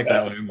perfect. I like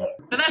that way more.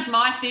 But that's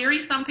my theory.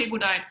 Some people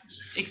don't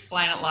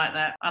explain it like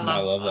that. I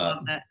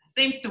love that. It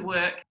seems to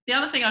work. The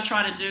other thing I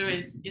try to do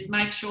is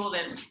make sure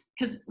that,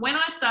 because when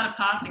I started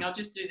passing, I'll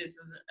just do this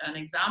as an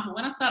example.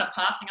 When I started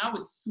passing, I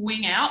would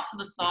swing out to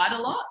the side a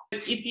lot.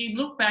 If you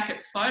look back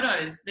at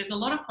photos, there's a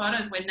lot of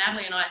photos where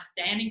Natalie and I are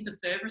standing for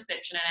serve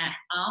reception and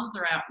our arms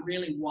are out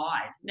really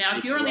wide. Now,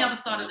 if you're on the other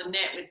side of the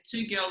net with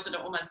two girls that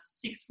are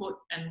almost 6 foot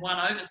and one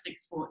over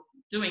 6 foot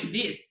doing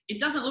this, it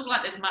doesn't look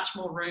like there's much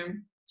more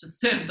room to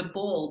serve the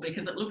ball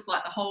because it looks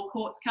like the whole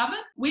court's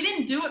covered. We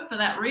didn't do it for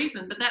that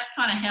reason, but that's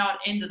kind of how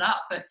it ended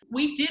up. But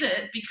we did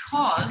it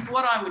because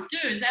what I would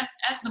do is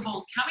as the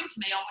ball's coming to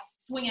me, I would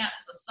swing out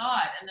to the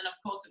side, and then of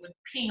course it would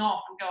ping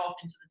off and go off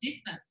into the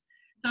distance.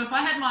 So if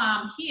I had my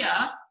arm here,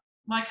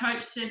 my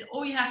coach said,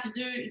 all you have to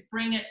do is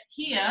bring it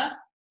here,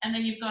 and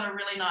then you've got a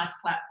really nice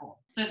platform.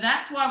 So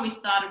that's why we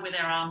started with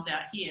our arms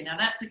out here. Now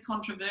that's a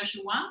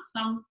controversial one.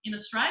 Some in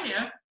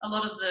Australia, a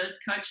lot of the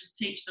coaches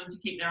teach them to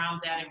keep their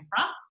arms out in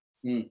front.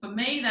 For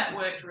me, that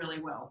worked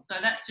really well. So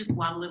that's just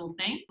one little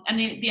thing. And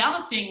then the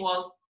other thing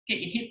was get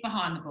your hip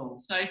behind the ball.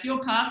 So if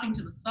you're passing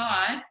to the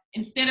side,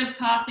 instead of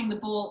passing the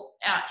ball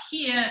out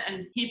here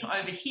and hip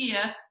over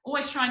here,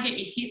 always try and get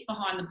your hip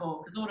behind the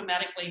ball, because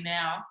automatically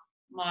now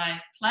my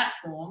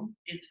platform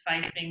is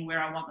facing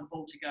where I want the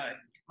ball to go.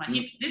 If my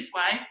hip's this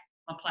way,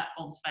 my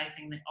platform's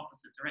facing the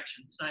opposite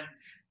direction. So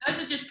those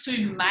are just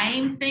two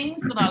main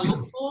things that I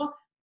look for.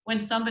 When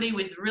somebody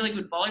with really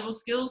good volleyball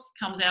skills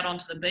comes out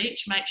onto the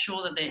beach, make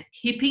sure that they're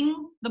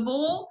hipping the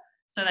ball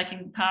so they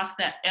can pass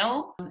that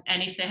L.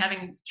 And if they're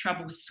having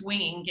trouble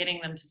swinging, getting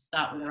them to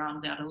start with their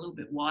arms out a little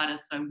bit wider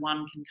so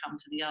one can come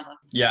to the other.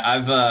 Yeah,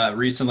 I've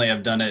recently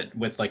done it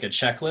with like a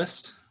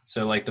checklist.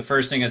 So like the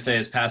first thing I say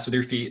is pass with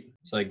your feet.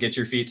 So like get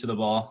your feet to the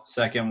ball.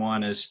 Second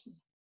one is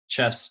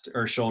chest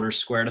or shoulders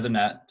square to the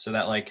net. So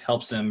that like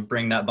helps him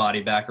bring that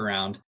body back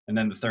around. And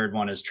then the third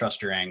one is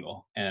trust your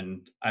angle.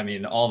 And I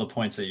mean, all the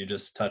points that you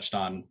just touched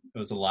on, it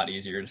was a lot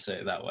easier to say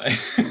it that way.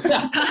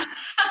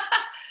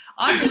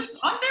 I'm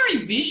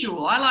very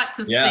visual. I like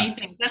to see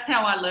things. That's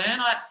how I learn.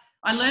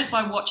 I learned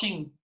by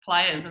watching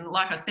players. And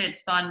like I said,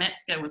 Stein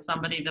Metzger was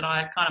somebody that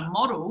I kind of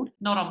modeled,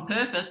 not on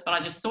purpose, but I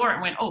just saw it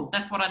and went, oh,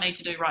 that's what I need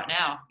to do right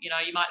now. You know,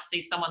 you might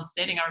see someone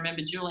setting. I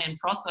remember Julian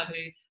Prosser, who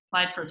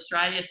played for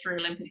Australia 3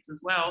 Olympics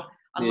as well.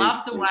 I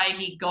loved the way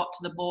he got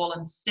to the ball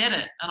and set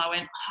it. And I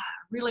went, I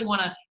really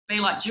want to be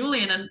like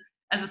Julian. And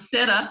as a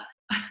setter,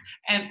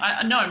 and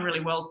I know him really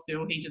well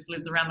still, he just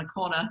lives around the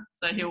corner,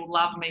 so he'll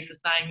love me for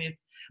saying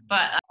this.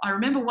 But I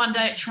remember one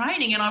day at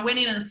training and I went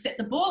in and set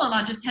the ball and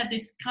I just had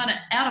this kind of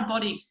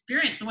out-of-body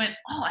experience and went,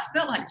 oh, I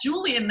felt like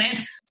Julian then.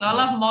 So I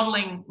love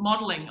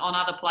modeling on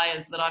other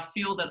players that I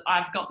feel that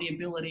I've got the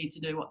ability to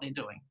do what they're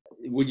doing.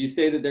 Would you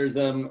say that there's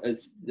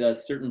a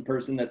certain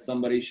person that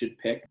somebody should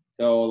pick?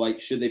 So like,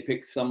 should they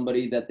pick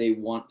somebody that they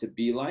want to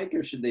be like,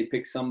 or should they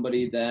pick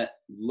somebody that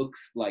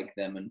looks like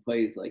them and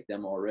plays like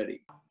them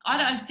already? I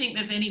don't think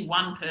there's any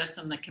one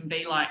person that can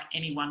be like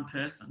any one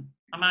person.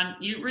 I mean,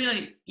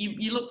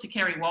 you look to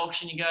Kerri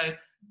Walsh and you go,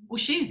 well,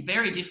 she's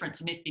very different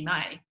to Misty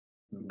May,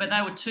 but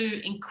they were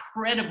two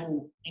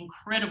incredible,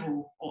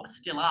 or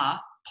still are,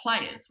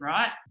 players,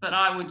 right? But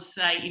I would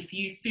say if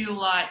you feel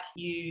like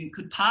you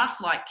could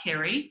pass like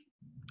Kerri,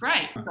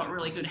 great. You've got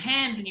really good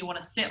hands and you want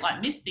to set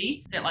like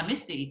Misty, set like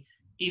Misty.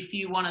 If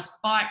you want to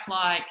spike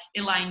like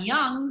Elaine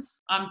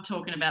Youngs, I'm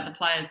talking about the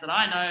players that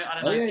I know. I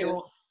don't know if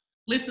your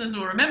listeners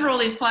will remember all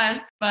these players,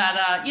 but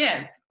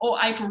or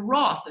April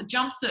Ross, a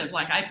jump serve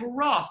like April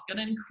Ross, got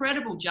an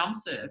incredible jump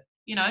serve.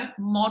 You know,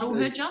 model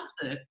her jump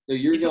serve. So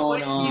you're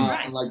going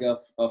on like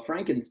a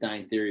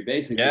Frankenstein theory,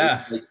 basically.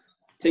 Yeah. Like,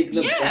 take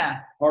the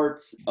best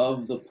parts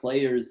of the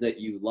players that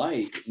you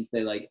like and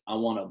say, like, I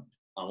want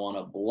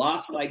to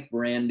block like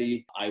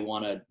Brandy. I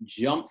want to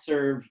jump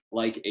serve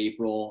like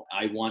April.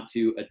 I want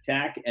to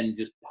attack and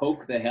just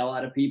poke the hell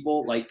out of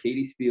people like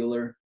Katie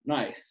Spieler.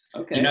 Nice.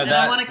 Okay. You know,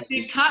 I want to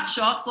do cut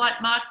shots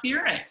like Mark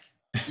Burek.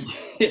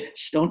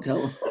 Shh, don't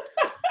tell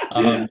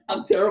him.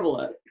 I'm terrible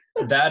at it.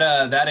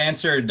 That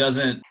answer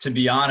doesn't, to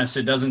be honest,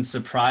 it doesn't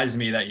surprise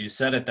me that you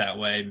said it that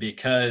way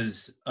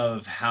because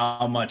of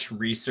how much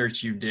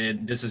research you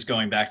did. This is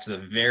going back to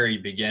the very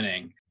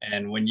beginning.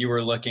 And when you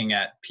were looking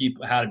at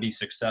people, how to be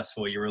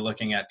successful, you were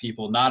looking at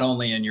people not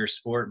only in your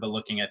sport, but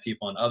looking at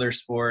people in other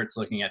sports,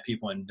 looking at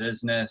people in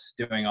business,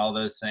 doing all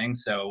those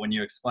things. So when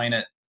you explain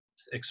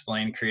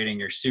creating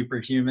your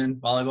superhuman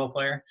volleyball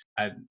player,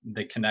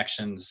 the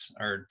connections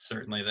are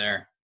certainly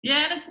there.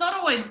 Yeah, and it's not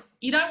always,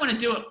 you don't want to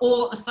do it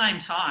all at the same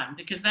time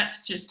because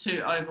that's just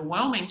too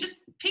overwhelming. Just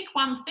pick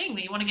one thing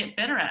that you want to get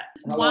better at.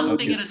 One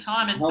thing at a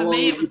time. And for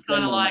me, it was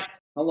kind of like...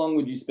 How long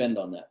would you spend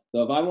on that?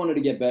 So if I wanted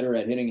to get better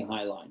at hitting a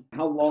high line,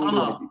 how long do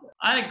I do that?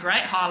 I had a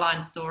great high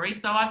line story.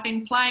 So I've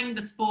been playing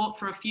the sport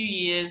for a few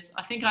years.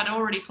 I think I'd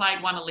already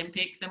played one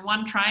Olympics, and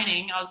one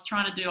training, I was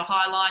trying to do a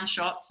high line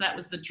shot. So that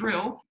was the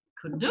drill.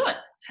 Couldn't do it.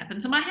 It's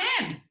happened to my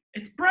hand.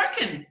 It's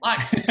broken. Like,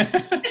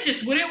 it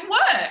just wouldn't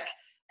work.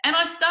 And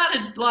I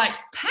started like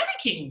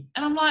panicking,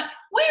 and I'm like,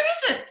 where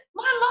is it?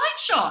 My line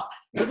shot.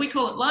 We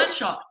call it line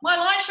shot. My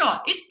line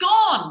shot. It's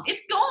gone.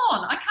 It's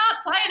gone. I can't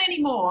play it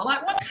anymore.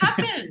 Like, what's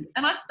happened?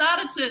 And I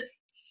started to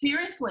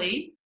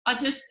seriously,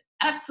 I just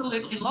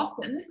absolutely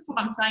lost it. And this is what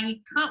I'm saying. You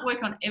can't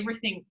work on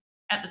everything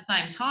at the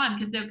same time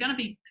because there are going to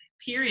be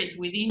periods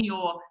within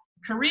your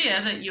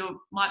career that you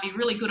might be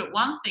really good at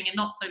one thing and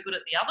not so good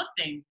at the other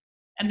thing.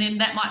 And then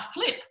that might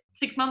flip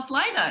 6 months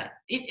later.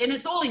 And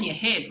it's all in your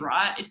head,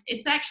 right?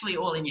 It's actually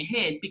all in your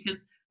head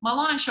because my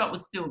line shot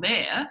was still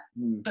there,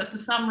 but for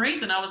some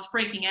reason I was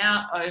freaking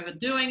out,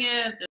 overdoing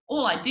it.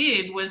 All I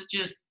did was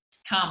just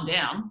calm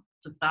down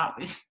to start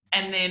with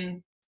and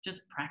then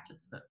just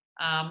practice it.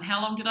 How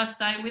long did I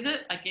stay with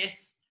it? I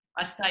guess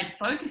I stayed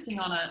focusing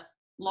on it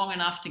long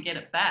enough to get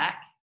it back.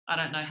 I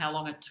don't know how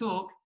long it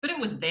took, but it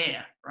was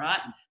there, right?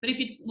 But if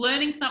you're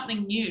learning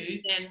something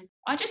new, then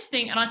I just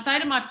think, and I say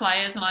to my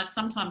players, and I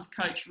sometimes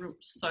coach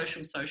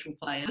social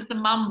players. There's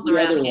some mums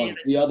around here.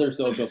 The other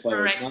social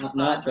players,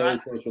 not those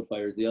right? social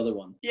players, the other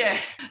ones. Yeah.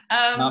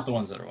 Not the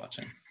ones that are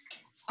watching.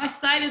 I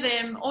say to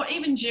them, or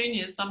even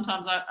juniors,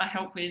 sometimes I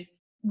help with,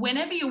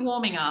 whenever you're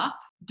warming up,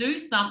 do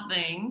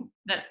something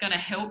that's going to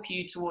help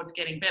you towards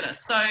getting better.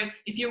 So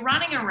if you're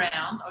running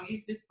around, I'll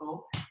use this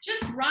ball,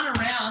 just run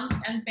around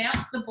and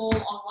bounce the ball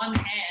on one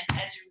hand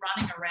as you're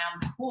running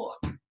around the court,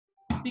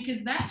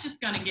 because that's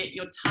just going to get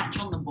your touch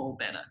on the ball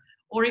better.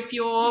 Or if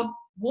you're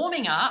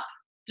warming up,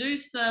 do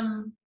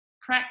some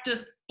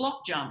practice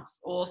block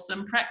jumps or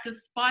some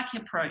practice spike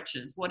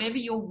approaches, whatever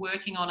you're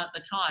working on at the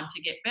time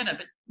to get better.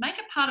 But make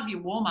it part of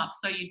your warm-up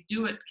so you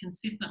do it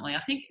consistently.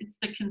 I think it's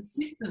the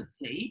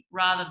consistency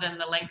rather than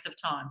the length of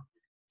time.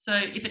 So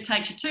if it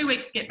takes you 2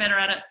 weeks to get better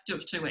at it, do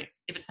it for 2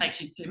 weeks. If it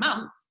takes you 2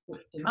 months, do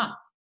it for 2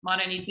 months.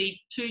 Might only be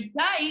 2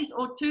 days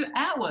or 2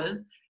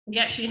 hours. You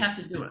actually have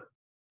to do it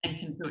and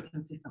can do it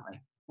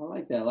consistently. I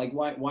like that. Like,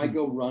 why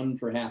go run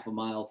for half a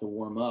mile to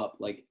warm up?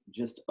 Like,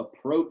 just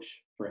approach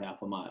for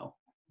half a mile.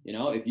 You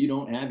know, if you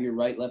don't have your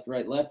right,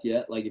 left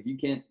yet, like if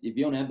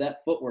you don't have that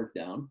footwork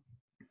down,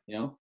 you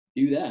know,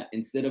 do that.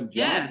 Instead of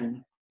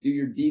jogging, do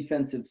your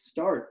defensive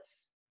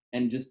starts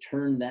and just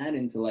turn that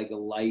into like a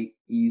light,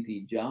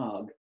 easy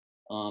jog,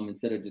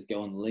 instead of just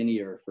going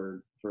linear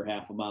for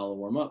half a mile to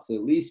warm up. So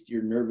at least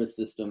your nervous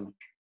system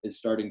is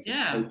starting to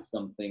soak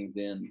some things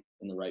in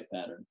the right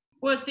patterns.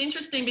 Well, it's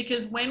interesting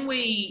because when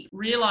we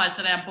realized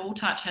that our ball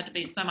touch had to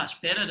be so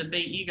much better to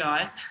beat you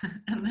guys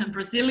and the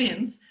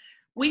Brazilians,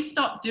 we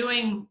stopped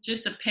doing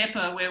just a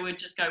pepper where we'd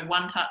just go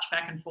one touch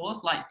back and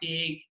forth, like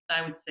dig,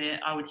 they would set,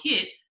 I would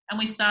hit. And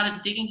we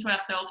started digging to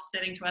ourselves,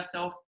 setting to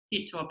ourselves,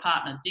 hit to a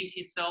partner, dig to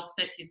yourself,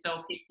 set to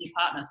yourself, hit to your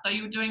partner. So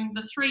you were doing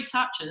the 3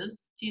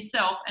 touches to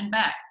yourself and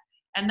back.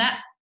 And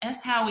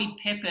that's how we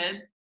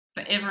peppered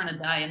forever and a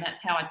day. And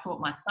that's how I taught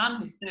my son,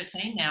 who's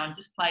 13 now and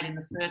just played in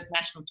the first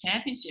national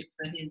championship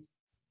for his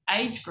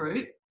age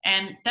group.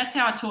 And that's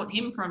how I taught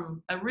him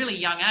from a really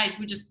young age.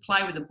 We just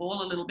play with the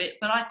ball a little bit,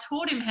 but I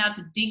taught him how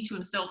to dig to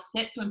himself,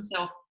 set to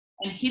himself,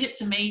 and hit it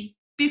to me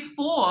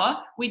before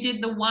we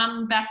did the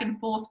one back and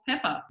forth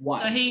pepper.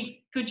 Why? So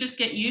he could just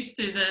get used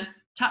to the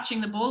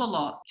touching the ball a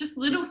lot. Just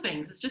little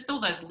things. It's just all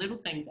those little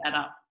things add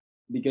up.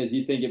 Because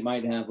you think it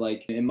might have,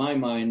 like, in my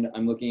mind,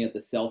 I'm looking at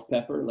the self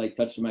pepper, like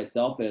touching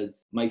myself,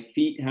 as my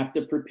feet have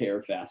to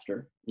prepare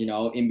faster, you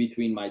know, in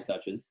between my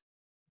touches.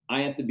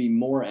 I have to be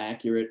more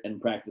accurate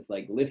and practice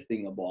like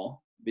lifting a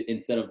ball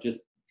instead of just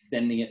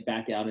sending it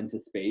back out into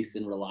space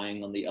and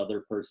relying on the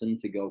other person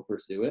to go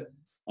pursue it.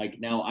 Like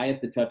now I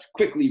have to touch,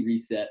 quickly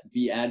reset,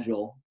 be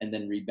agile, and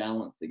then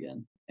rebalance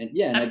again. And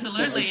yeah.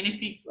 Absolutely. And if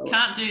you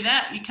can't do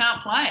that, you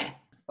can't play.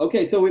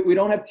 Okay, so we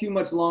don't have too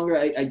much longer.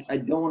 I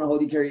don't want to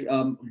hold you, Kerri.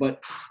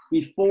 But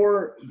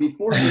before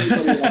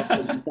anybody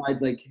else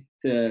decides like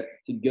to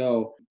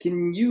go,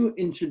 can you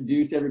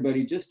introduce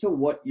everybody just to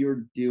what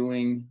you're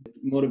doing,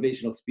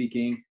 motivational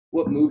speaking,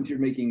 what moves you're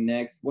making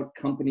next, what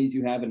companies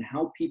you have, and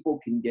how people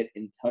can get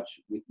in touch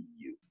with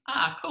you?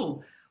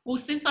 Cool. Well,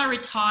 since I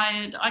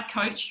retired, I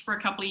coached for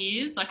a couple of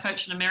years. I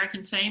coached an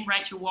American team,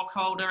 Rachel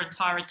Wachholder and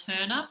Tyra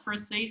Turner, for a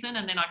season.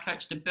 And then I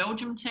coached a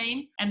Belgium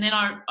team. And then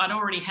I'd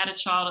already had a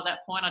child at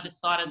that point. I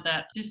decided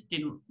that I just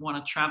didn't want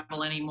to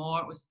travel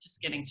anymore. It was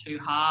just getting too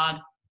hard.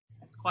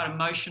 It was quite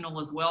emotional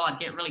as well. I'd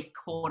get really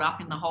caught up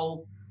in the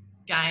whole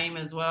game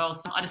as well.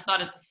 So I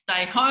decided to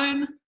stay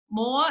home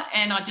more,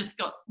 and I just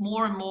got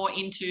more and more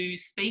into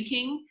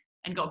speaking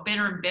and got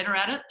better and better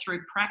at it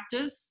through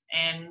practice.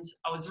 And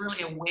I was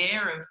really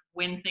aware of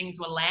when things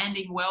were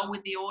landing well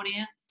with the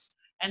audience.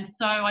 And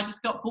so I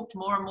just got booked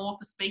more and more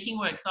for speaking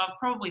work. So I've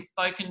probably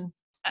spoken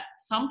at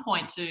some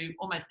point to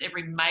almost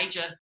every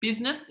major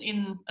business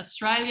in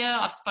Australia.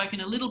 I've spoken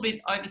a little bit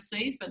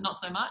overseas, but not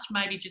so much,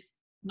 maybe just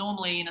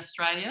normally in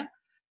Australia.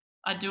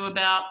 I do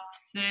about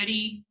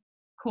 30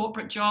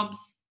 corporate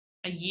jobs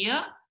a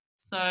year.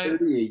 So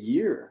 30 a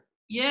year?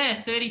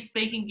 Yeah, 30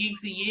 speaking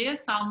gigs a year,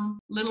 some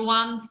little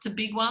ones to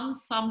big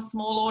ones, some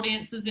small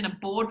audiences in a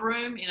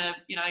boardroom, in a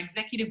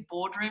executive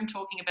boardroom,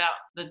 talking about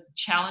the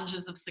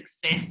challenges of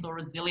success or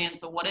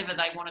resilience or whatever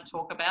they want to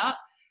talk about.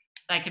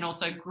 They can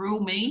also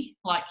grill me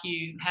like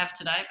you have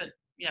today, but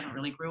you haven't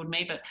really grilled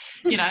me, but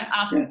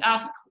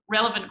ask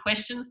relevant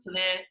questions to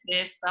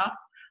their stuff,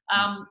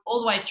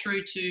 all the way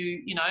through to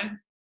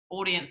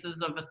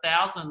audiences of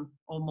 1,000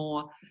 or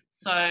more.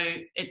 So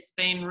it's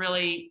been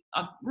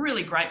I'm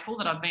really grateful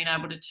that I've been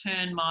able to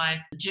turn my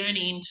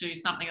journey into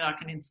something that I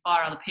can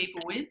inspire other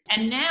people with.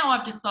 And now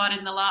I've decided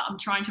I'm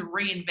trying to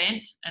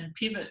reinvent and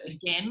pivot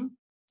again.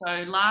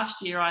 So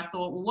last year I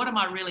thought, well, what am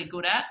I really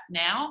good at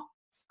now?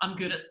 I'm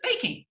good at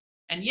speaking.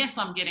 And yes,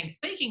 I'm getting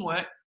speaking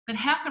work, but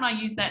how can I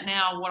use that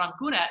now, what I'm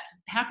good at?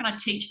 How can I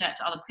teach that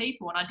to other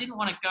people? And I didn't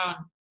want to go and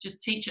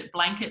just teach it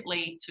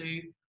blanketly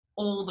to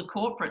all the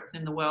corporates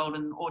in the world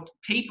or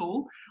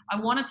people. I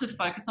wanted to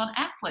focus on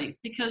athletes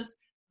because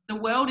the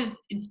world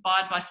is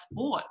inspired by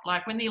sport.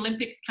 Like when the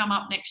Olympics come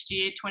up next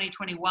year,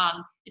 2021,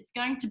 it's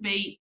going to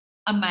be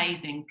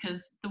amazing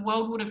because the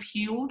world would have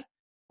healed,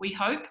 we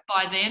hope,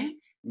 by then.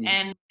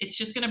 And it's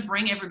just going to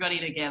bring everybody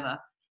together.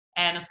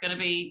 And it's going to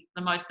be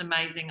the most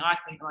amazing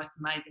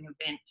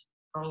event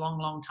for a long,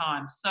 long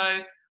time. So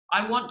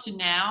I want to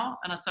now,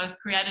 and so I've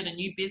created a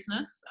new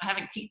business. I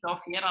haven't kicked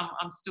off yet.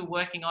 I'm still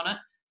working on it.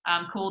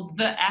 Called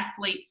The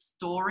Athlete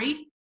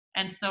Story.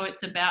 And so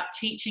it's about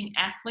teaching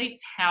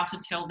athletes how to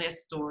tell their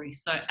story.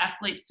 So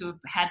athletes who have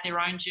had their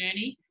own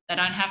journey, they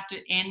don't have to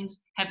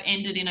have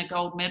ended in a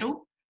gold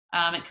medal.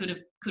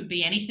 It could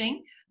be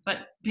anything, but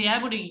be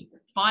able to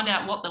find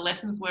out what the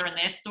lessons were in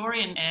their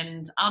story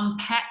and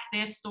unpack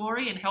their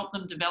story and help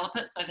them develop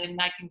it so then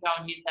they can go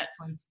and use that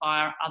to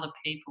inspire other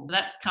people.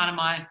 That's kind of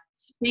my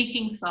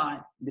speaking side.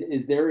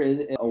 Is there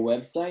a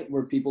website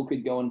where people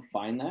could go and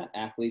find that,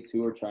 athletes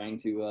who are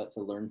trying to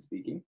learn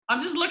speaking?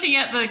 I'm just looking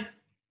at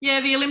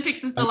the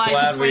Olympics is I'm delayed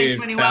glad to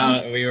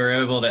 2021. we were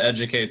able to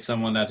educate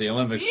someone at the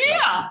Olympics.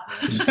 Yeah.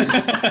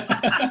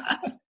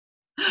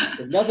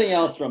 There's nothing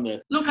else from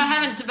this. Look, I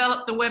haven't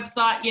developed the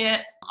website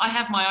yet. I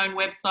have my own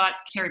website,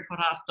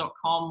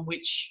 kerripottharst.com,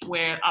 which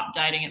we're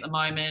updating at the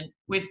moment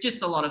with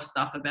just a lot of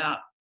stuff about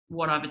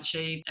what I've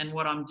achieved and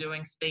what I'm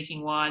doing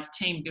speaking wise,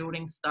 team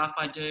building stuff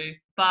I do.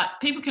 But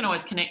people can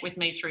always connect with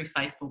me through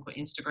Facebook or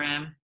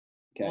Instagram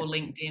or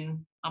LinkedIn.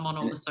 I'm on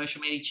all the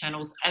social media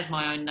channels as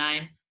my own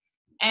name.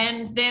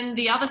 And then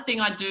the other thing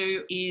I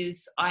do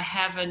is I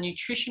have a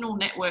nutritional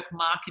network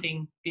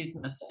marketing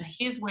business. And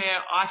here's where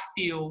I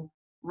feel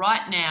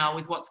right now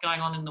with what's going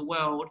on in the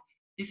world,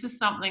 this is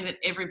something that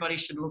everybody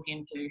should look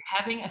into,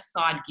 having a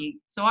side gig.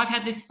 So I've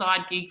had this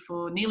side gig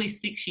for nearly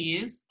 6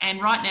 years,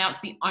 and right now it's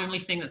the only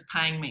thing that's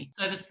paying me.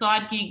 So the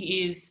side gig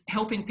is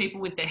helping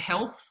people with their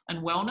health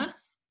and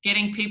wellness,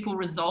 getting people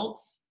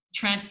results,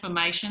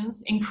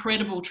 transformations,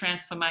 incredible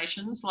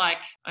transformations, like,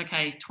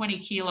 20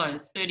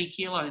 kilos, 30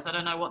 kilos. I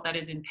don't know what that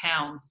is in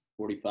pounds.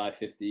 45,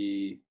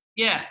 50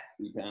 Yeah.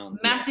 pounds.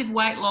 Massive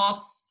weight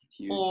loss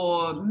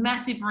or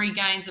massive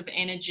regains of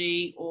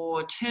energy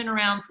or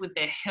turnarounds with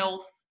their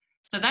health.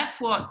 So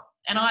that's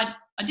and I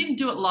didn't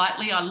do it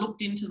lightly. I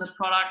looked into the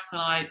products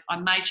and I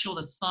made sure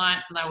the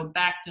science and they were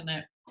backed and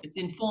it's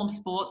informed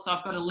sport. So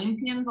I've got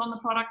Olympians on the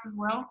product as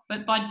well.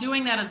 But by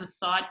doing that as a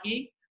side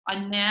gig, I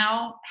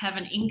now have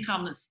an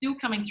income that's still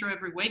coming through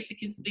every week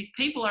because these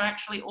people are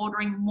actually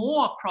ordering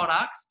more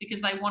products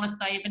because they want to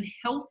stay even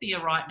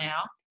healthier right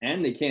now.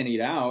 And they can't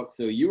eat out,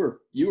 so you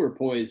were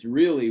poised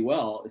really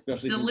well,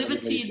 especially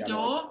delivered to your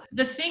door.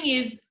 The thing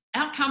is,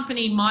 our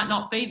company might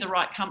not be the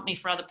right company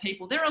for other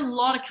people. There are a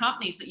lot of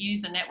companies that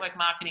use a network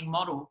marketing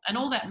model, and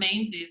all that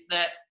means is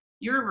that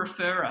you're a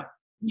referrer.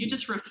 You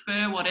just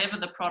refer whatever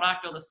the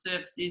product or the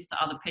service is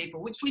to other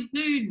people, which we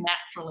do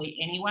naturally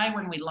anyway.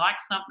 When we like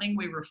something,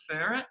 we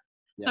refer it.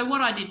 Yeah. So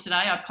what I did today,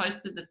 I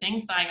posted the thing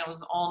saying I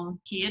was on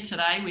here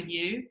today with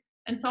you.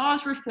 And so I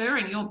was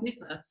referring your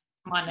business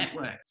to my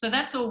network. So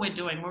that's all we're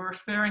doing. We're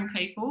referring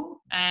people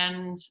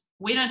and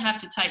we don't have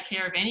to take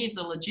care of any of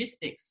the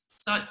logistics.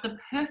 So it's the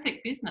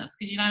perfect business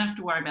because you don't have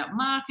to worry about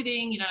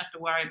marketing. You don't have to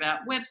worry about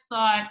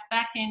websites,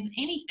 backends,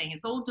 anything.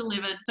 It's all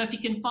delivered. So if you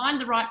can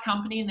find the right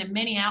company, and there are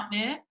many out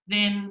there,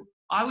 then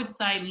I would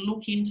say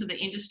look into the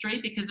industry,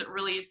 because it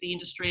really is the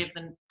industry of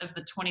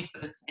the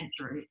 21st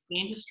century. It's the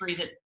industry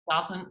that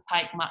doesn't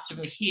take much of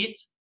a hit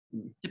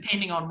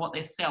depending on what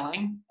they're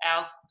selling.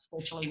 Ours,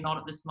 especially not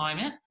at this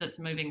moment, that's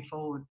moving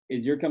forward.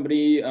 Is your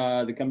company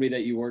the company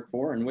that you work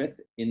for and with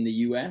in the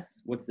US?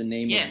 What's the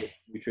name of the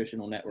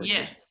nutritional network?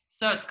 Yes.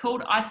 So it's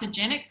called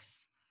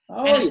Isogenics.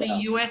 Oh, and it's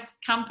a US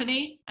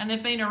company, and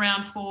they've been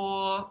around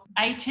for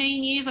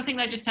 18 years. I think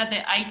they just had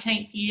their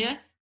 18th year.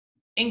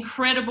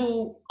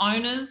 Incredible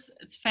owners.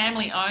 It's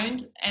family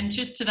owned. And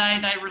just today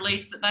they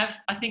released that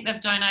I think they've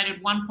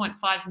donated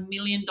 $1.5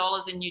 million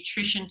in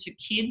nutrition to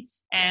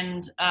kids,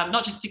 and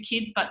not just to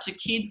kids, but to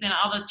kids and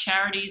other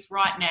charities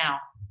right now,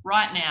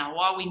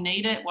 while we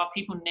need it, while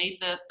people need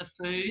the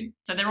food.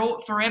 So they're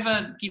all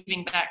forever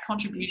giving back.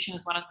 Contribution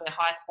is one of their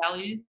highest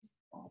values.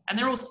 And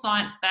they're all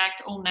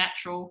science-backed, all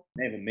natural.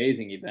 They have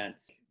amazing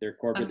events. Their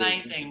corporate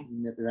events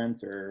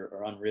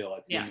are unreal.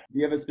 Yeah. Do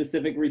you have a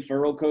specific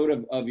referral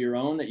code of your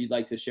own that you'd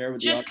like to share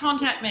with Just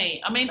contact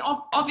me. I mean,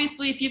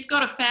 obviously, if you've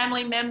got a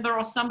family member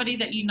or somebody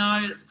that you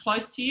know that's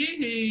close to you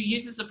who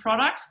uses the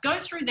products, go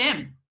through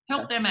them.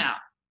 Help them out.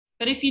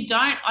 But if you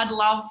don't, I'd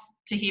love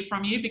to hear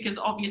from you, because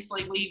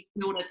obviously we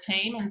build a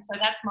team. And so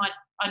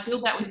I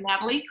build that with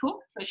Natalie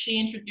Cook. So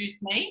she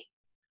introduced me.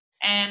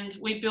 And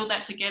we build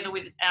that together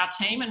with our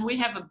team. And we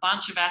have a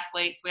bunch of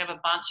athletes. We have a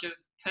bunch of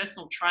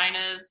personal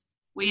trainers.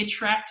 We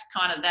attract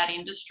kind of that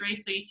industry.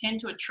 So you tend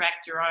to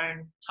attract your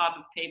own type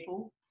of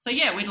people. So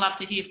yeah, we'd love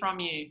to hear from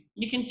you.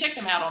 You can check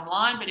them out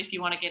online, but if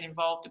you want to get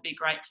involved, it'd be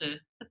great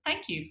but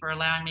thank you for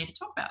allowing me to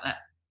talk about that.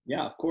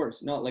 Yeah, of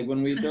course. No, like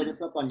when we throw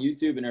this up on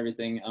YouTube and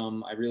everything,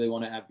 I really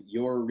want to have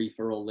your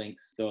referral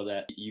links so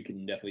that you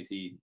can definitely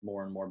see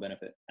more and more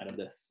benefit out of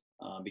this.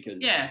 Because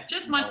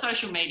just my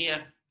social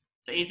media.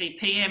 It's easy.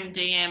 PM,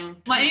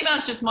 DM. My email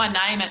is just my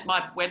name at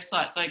my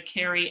website. So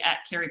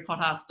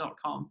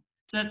kerri@kerripotthast.com.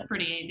 So that's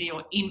pretty easy.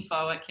 Or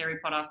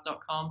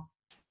info@kerripotthast.com,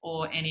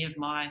 or any of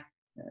my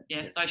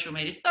social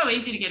media. It's so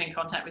easy to get in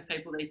contact with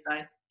people these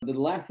days. The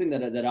last thing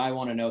that I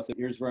want to know, so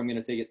here's where I'm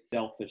going to take it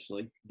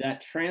selfishly,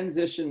 that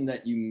transition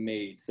that you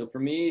made. So for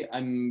me,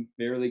 I'm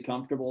fairly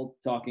comfortable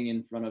talking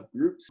in front of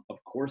groups.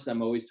 Of course,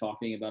 I'm always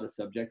talking about a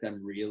subject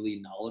I'm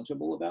really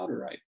knowledgeable about,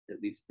 or I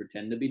at least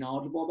pretend to be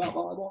knowledgeable about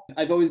volleyball.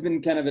 I've always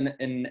been kind of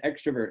an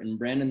extrovert, and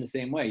Brandon the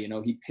same way. You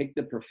know, he picked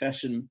the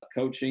profession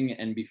coaching,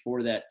 and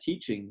before that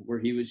teaching, where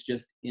he was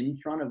just in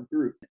front of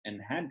group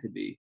and had to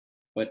be.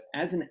 But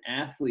as an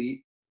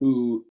athlete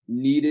who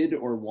needed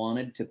or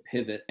wanted to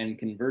pivot and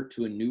convert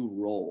to a new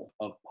role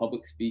of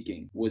public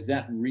speaking, was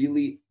that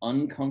really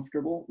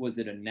uncomfortable? Was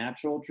it a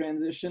natural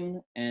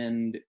transition?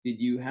 And did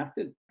you have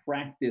to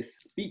practice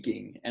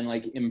speaking and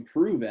like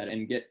improve at it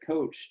and get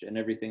coached and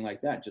everything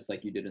like that, just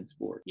like you did in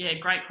sport? Yeah,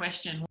 great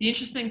question. The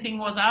interesting thing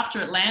was,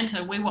 after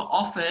Atlanta, we were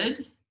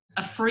offered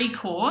a free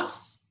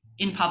course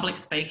in public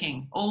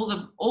speaking, all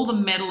the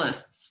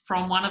medalists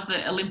from one of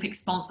the Olympic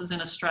sponsors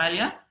in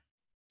Australia.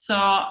 So,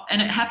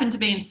 and it happened to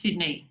be in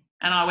Sydney,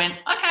 and I went,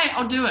 okay,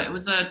 I'll do it. It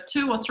was a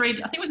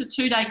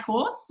 2-day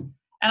course.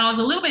 And I was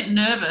a little bit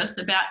nervous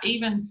about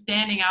even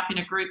standing up in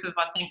a group of,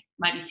 I think,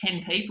 maybe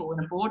 10 people in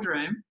a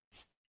boardroom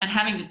and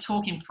having to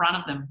talk in front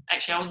of them.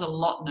 Actually, I was a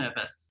lot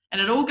nervous. And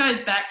it all goes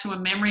back to a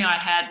memory I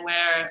had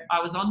where I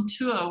was on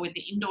tour with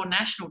the indoor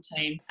national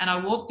team, and I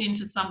walked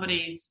into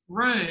somebody's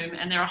room,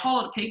 and there are a whole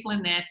lot of people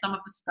in there, some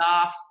of the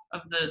staff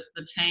of the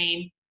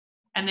team,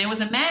 and there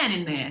was a man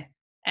in there,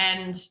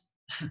 and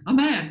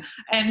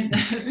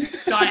there's this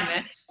guy in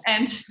there,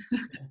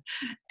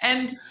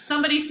 and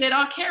somebody said,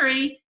 oh,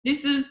 Kerri,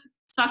 this is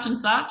such and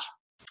such.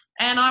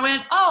 And I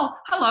went, oh,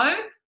 hello,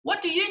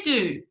 what do you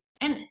do?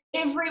 And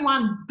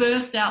everyone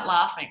burst out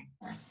laughing.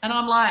 And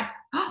I'm like,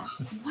 oh,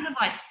 what have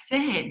I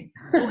said?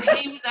 Well,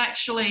 he was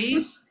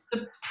actually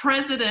the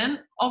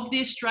president of the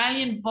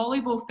Australian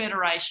Volleyball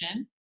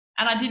Federation,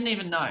 and I didn't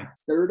even know.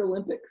 Third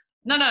Olympics?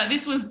 No,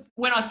 this was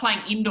when I was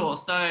playing indoor,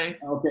 so...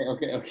 Okay.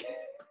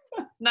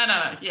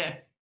 No, yeah.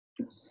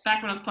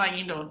 Back when I was playing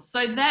indoors.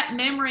 So that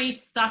memory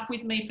stuck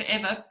with me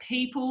forever.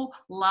 People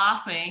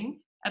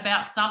laughing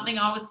about something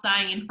I was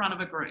saying in front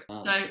of a group.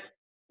 Oh. So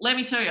let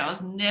me tell you, I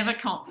was never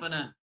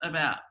confident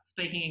about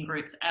speaking in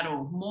groups at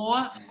all.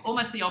 More,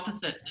 almost the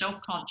opposite,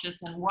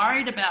 self-conscious and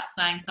worried about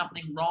saying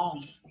something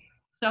wrong.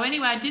 So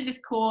anyway, I did this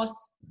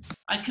course.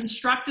 I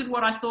constructed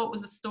what I thought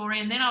was a story,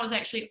 and then I was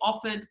actually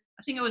offered,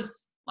 I think it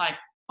was like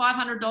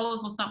 $500 or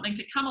something,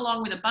 to come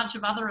along with a bunch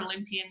of other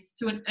Olympians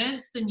to an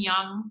Ernst &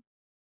 Young.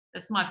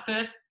 That's my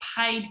first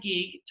paid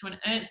gig, to an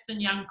Ernst &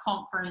 Young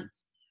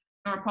conference.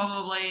 There were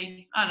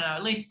probably, I don't know,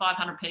 at least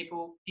 500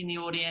 people in the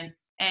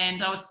audience.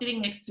 And I was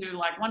sitting next to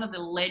like one of the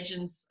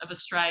legends of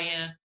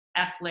Australian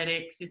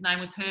athletics. His name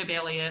was Herb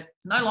Elliott,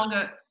 no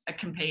longer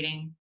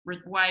competing,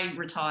 way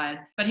retired,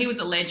 but he was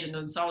a legend.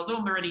 And so I was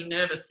already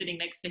nervous sitting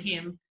next to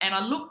him. And I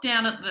looked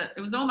down at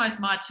it was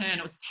almost my turn.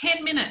 It was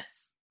 10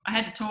 minutes I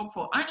had to talk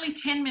for, only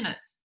 10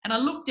 minutes. And I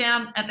looked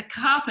down at the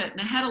carpet and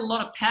it had a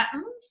lot of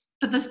patterns,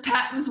 but those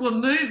patterns were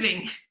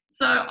moving.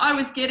 So I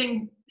was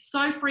getting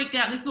so freaked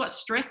out. This is what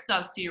stress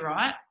does to you,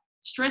 right?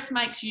 stress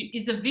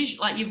is a vision,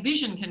 like your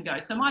vision can go.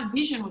 So my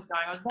vision was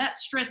going. I was that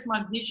stressed,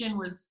 my vision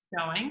was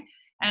going,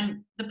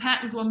 and the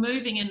patterns were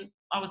moving, and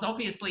I was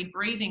obviously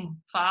breathing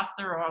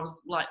faster, or I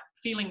was like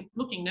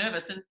looking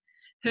nervous. And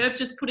Herb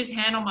just put his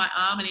hand on my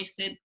arm and he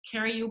said,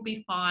 "Kerri, you'll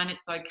be fine.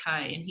 It's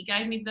okay." And he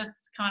gave me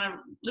this kind of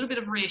little bit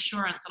of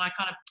reassurance.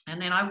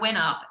 And then I went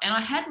up and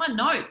I had my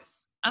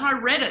notes and I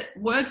read it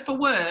word for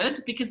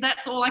word, because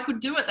that's all I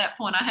could do at that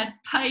point. I had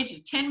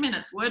pages, 10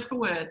 minutes, word for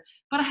word,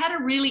 but I had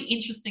a really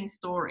interesting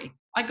story.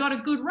 I got a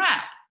good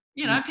rap.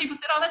 You know, people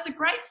said, "Oh, that's a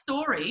great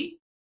story,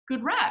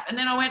 good rap." And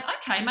then I went,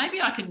 okay,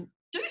 maybe I can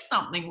do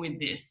something with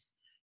this.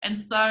 And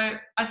so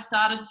I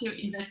started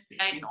to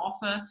investigate and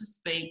offer to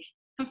speak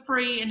for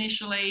free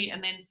initially,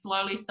 and then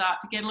slowly start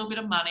to get a little bit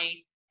of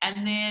money.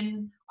 And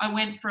then I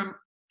went from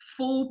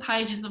full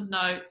pages of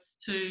notes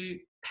to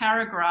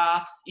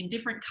paragraphs in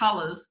different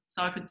colors,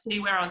 so I could see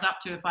where I was up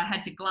to if I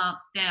had to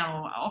glance down,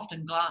 or I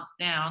often glance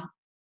down.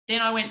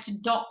 Then I went to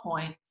dot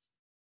points.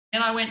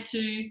 Then I went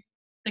to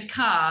the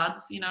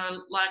cards, you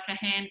know, like a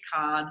hand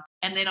card.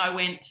 And then I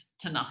went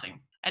to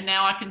nothing. And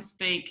now I can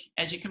speak,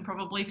 as you can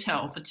probably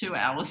tell, for 2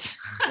 hours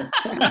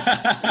with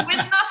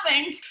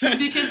nothing,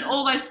 because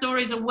all those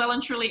stories are well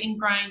and truly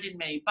ingrained in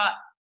me. But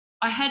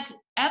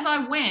as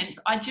I went,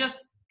 I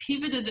just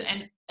pivoted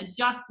and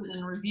adjusted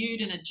and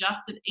reviewed and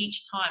adjusted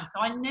each time. So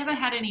I never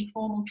had any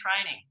formal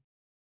training.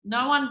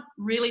 No one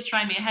really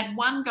trained me. I had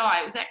one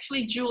guy, it was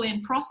actually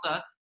Julian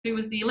Prosser, who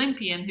was the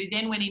Olympian, who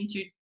then went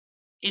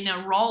in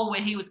a role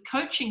where he was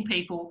coaching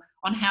people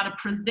on how to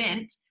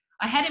present.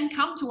 I had him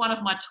come to one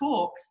of my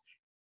talks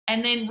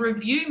and then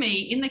review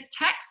me in the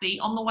taxi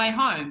on the way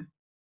home.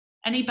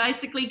 And he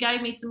basically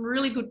gave me some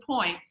really good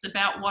points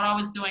about what I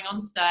was doing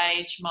on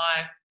stage,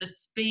 the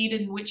speed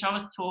in which I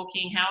was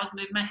talking, how I was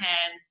moving my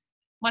hands.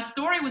 My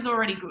story was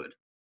already good.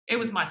 It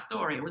was my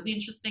story. It was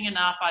interesting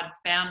enough. I'd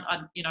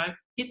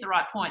hit the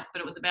right points, but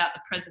it was about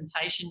the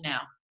presentation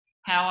now,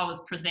 how I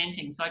was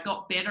presenting. So I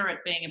got better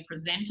at being a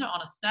presenter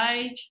on a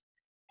stage.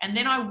 And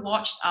then I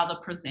watched other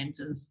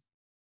presenters,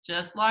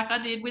 just like I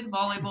did with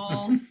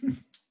volleyball.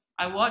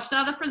 I watched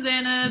other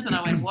presenters and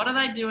I went, what are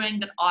they doing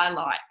that I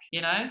like?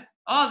 You know,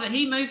 oh, that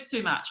he moves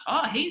too much.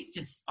 Oh,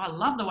 I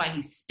love the way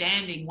he's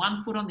standing,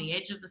 one foot on the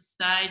edge of the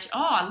stage. Oh,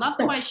 I love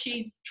the way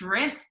she's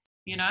dressed.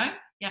 You know,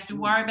 you have to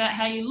worry about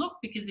how you look,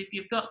 because if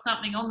you've got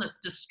something on that's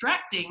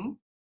distracting,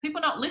 people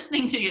are not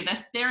listening to you. They're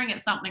staring at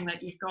something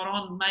that you've got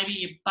on. Maybe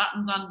your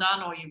button's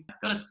undone, or you've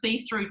got a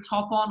see-through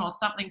top on, or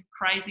something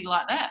crazy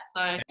like that.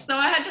 So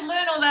I had to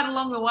learn all that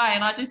along the way,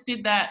 and I just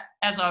did that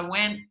as I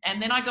went.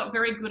 And then I got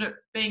very good at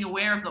being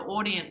aware of the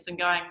audience and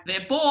going,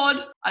 they're bored,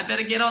 I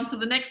better get on to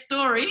the next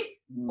story.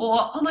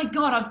 Or, oh my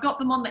God, I've got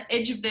them on the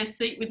edge of their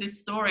seat with this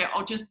story.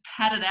 I'll just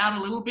pad it out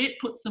a little bit,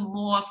 put some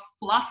more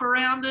fluff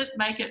around it,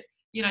 make it,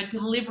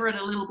 deliver it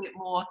a little bit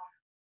more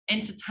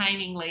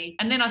entertainingly.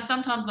 And then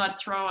I'd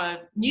throw a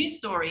news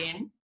story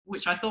in,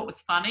 which I thought was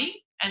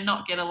funny, and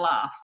not get a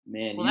laugh.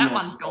 Man, well, that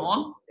one's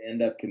gone.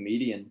 Stand-up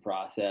comedian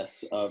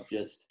process of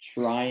just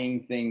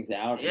trying things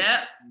out.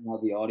 Yeah. And how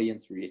the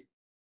audience read.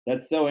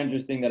 That's so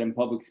interesting that in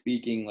public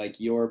speaking, like,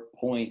 your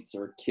points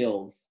or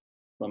kills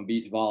from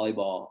beach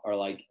volleyball are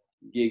like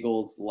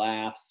giggles,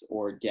 laughs,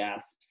 or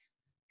gasps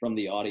from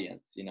the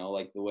audience,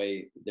 like the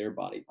way their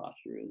body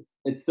posture is.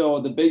 It's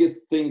so the biggest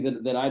things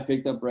that I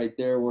picked up right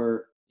there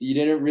were, you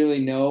didn't really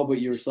know, but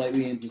you were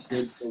slightly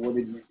interested. So what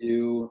did you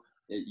do?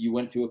 You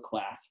went to a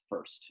class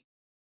first.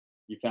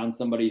 You found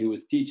somebody who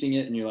was teaching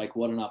it and you're like,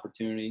 what an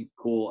opportunity.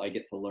 Cool, I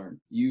get to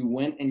learn. You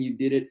went and you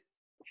did it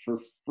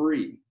for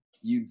free.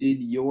 You did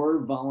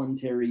your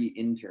voluntary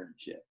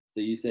internship.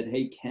 So you said,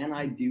 hey, can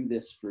I do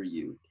this for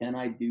you? Can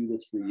I do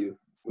this for you?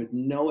 With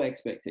no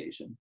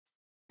expectation.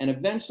 And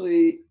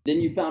eventually, then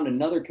you found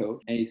another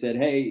coach and he said,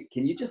 hey,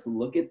 can you just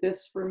look at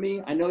this for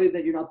me? I know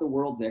that you're not the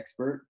world's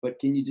expert, but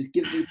can you just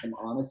give me some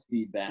honest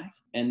feedback?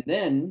 And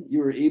then you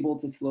were able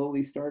to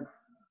slowly start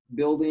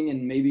building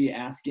and maybe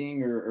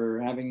asking or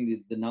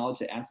having the knowledge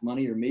to ask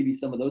money, or maybe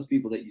some of those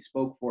people that you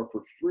spoke for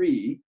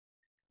free,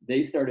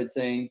 they started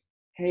saying,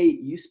 hey,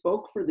 you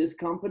spoke for this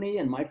company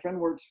and my friend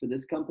works for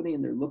this company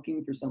and they're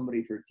looking for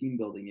somebody for a team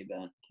building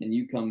event. Can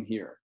you come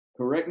here?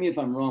 Correct me if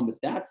I'm wrong, but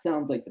that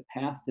sounds like the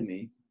path to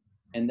me.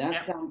 And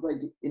that sounds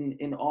like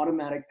an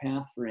automatic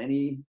path for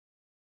any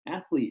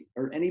athlete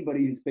or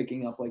anybody who's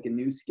picking up like a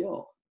new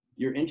skill.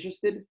 You're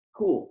interested?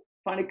 Cool.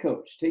 Find a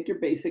coach. Take your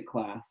basic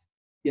class.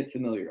 Get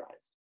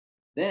familiarized.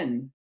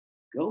 Then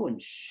go and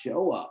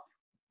show up.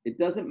 It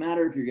doesn't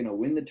matter if you're going to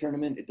win the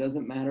tournament. It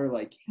doesn't matter.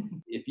 Like,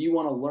 if you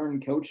want to learn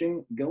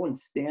coaching, go and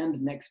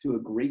stand next to a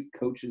great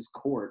coach's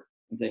court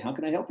and say, how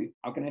can I help you?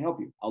 How can I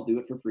help you? I'll do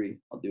it for free.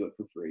 I'll do it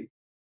for free.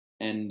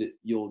 And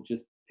you'll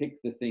just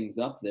pick the things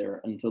up there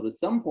until at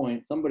some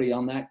point somebody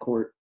on that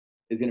court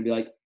is going to be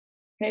like,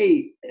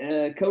 hey,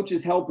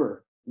 coach's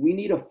helper, we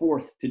need a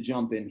fourth to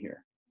jump in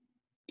here.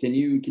 Can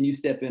you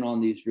step in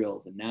on these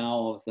drills? And now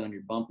all of a sudden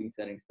you're bumping,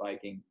 setting,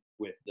 spiking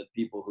with the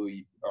people who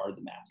are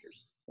the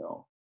masters.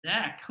 So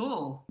yeah,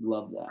 cool.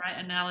 Love that.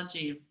 Great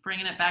analogy,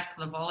 bringing it back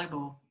to the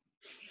volleyball.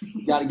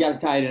 Got to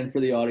tie it in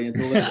for the audience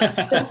a little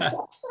bit.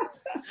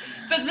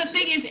 But the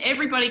thing is,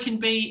 everybody can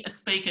be a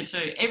speaker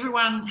too.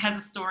 Everyone has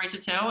a story to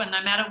tell, and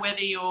no matter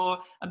whether you're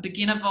a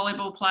beginner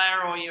volleyball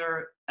player or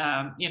you're,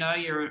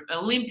 you're an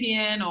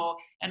Olympian,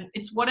 and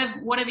it's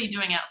whatever you're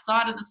doing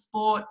outside of the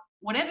sport,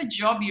 whatever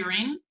job you're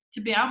in,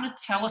 to be able to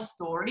tell a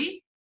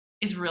story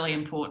is really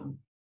important.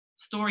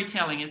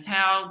 Storytelling is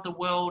how the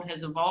world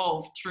has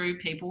evolved through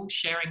people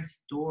sharing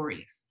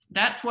stories.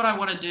 That's what I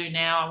want to do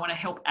now. I want to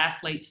help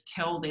athletes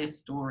tell their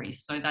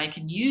stories so they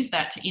can use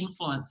that to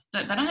influence.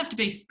 They don't have to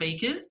be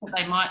speakers, but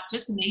they might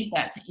just need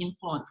that to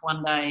influence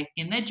one day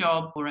in their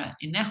job or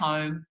in their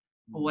home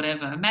or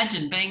whatever.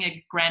 Imagine being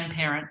a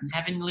grandparent and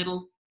having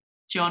little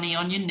Johnny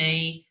on your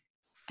knee,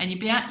 and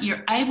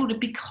you're able to,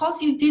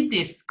 because you did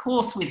this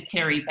course with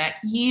Kerri back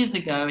years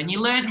ago and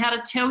you learned how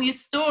to tell your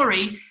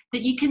story,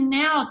 that you can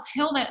now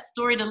tell that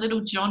story to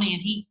little Johnny,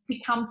 and he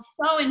becomes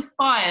so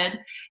inspired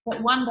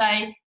that one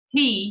day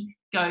he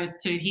goes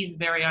to his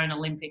very own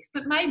Olympics,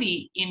 but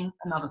maybe in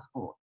another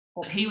sport.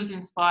 But he was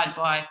inspired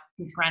by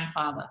his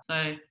grandfather. So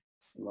I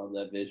love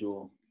that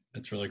visual.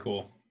 It's really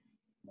cool.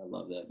 I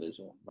love that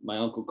visual. My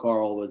uncle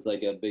Carl was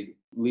like a big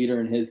leader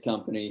in his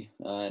company,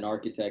 an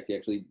architect. He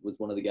actually was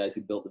one of the guys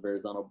who built the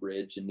Verrazano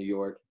Bridge in New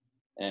York.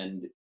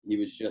 And he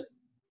was just,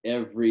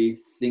 every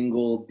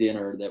single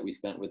dinner that we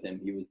spent with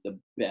him, he was the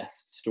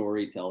best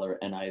storyteller.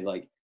 And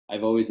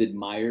I've always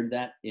admired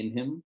that in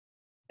him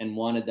and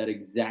wanted that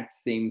exact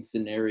same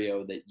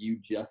scenario that you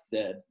just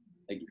said.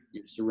 Like,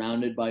 you're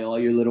surrounded by all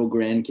your little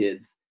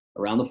grandkids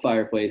around the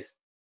fireplace.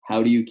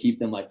 How do you keep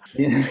them like?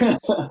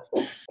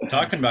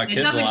 Talking about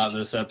kids a lot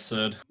this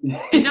episode.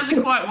 It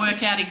doesn't quite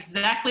work out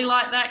exactly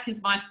like that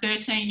because my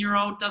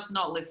 13-year-old does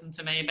not listen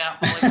to me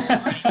about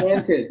volleyball.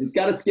 Grandkids, it's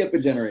got to skip a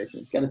generation.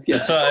 It's got to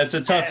skip.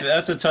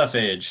 That's a tough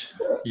age.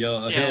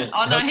 He'll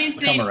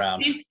come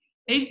around.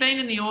 He's been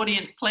in the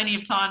audience plenty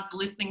of times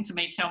listening to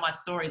me tell my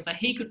story, so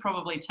he could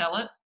probably tell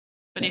it.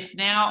 But if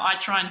now I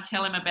try and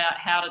tell him about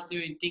how to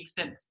do dig,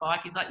 set,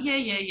 spike, he's like,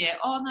 yeah.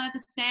 Oh, no, the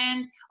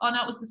sand. Oh,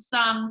 no, it was the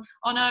sun.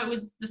 Oh, no, it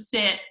was the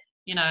set.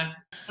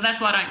 So that's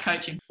why I don't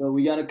coach him. So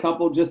we got a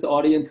couple just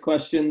audience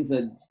questions.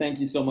 And thank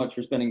you so much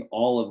for spending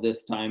all of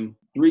this time.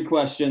 3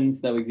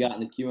 questions that we've got in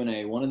the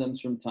Q&A. One of them's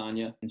from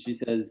Tanya, and she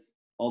says,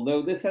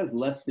 although this has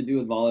less to do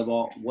with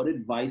volleyball, what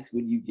advice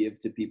would you give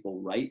to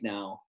people right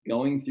now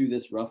going through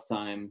this rough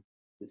time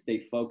to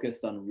stay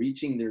focused on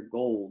reaching their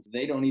goals?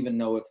 They don't even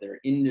know if their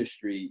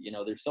industry,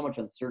 there's so much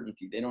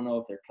uncertainty. They don't know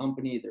if their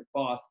company, their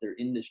boss, their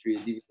industry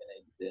is even going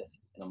to exist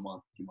in a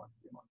month, 2 months,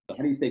 3 months. So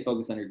how do you stay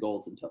focused on your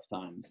goals in tough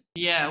times?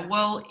 Yeah,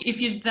 well, if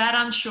you're that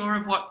unsure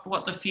of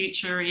what the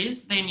future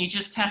is, then you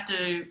just have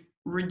to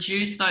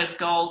reduce those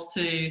goals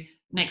to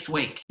next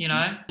week,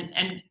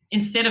 and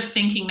instead of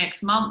thinking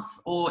next month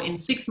or in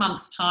 6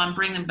 months' time,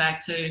 bring them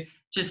back to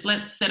just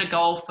let's set a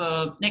goal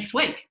for next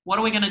week. What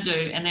are we going to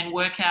do? And then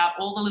work out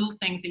all the little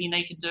things that you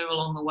need to do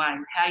along the way,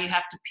 how you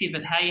have to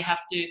pivot, how you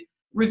have to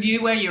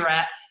review where you're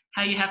at,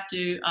 how you have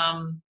to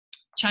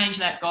change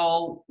that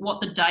goal,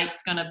 what the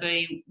date's going to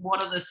be,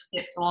 what are the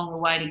steps along the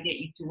way to get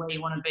you to where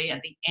you want to be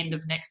at the end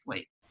of next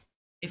week,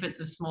 if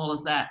it's as small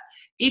as that.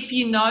 If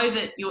you know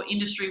that your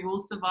industry will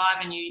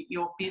survive and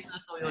your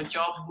business or your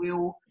job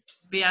will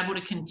be able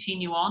to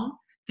continue on,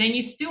 then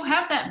you still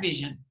have that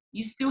vision.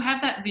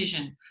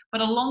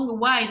 But along the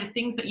way, the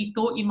things that you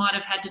thought you might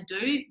have had to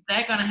do,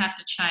 they're going to have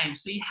to change.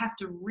 So you have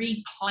to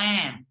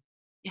replan.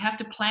 You have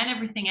to plan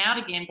everything out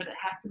again, but it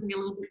has to be a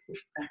little bit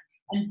different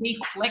and be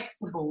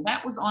flexible.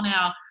 That was on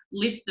our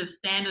list of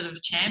standard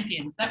of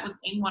champions. That was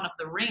in one of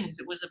the rings.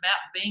 It was about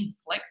being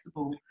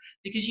flexible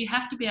because you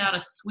have to be able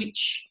to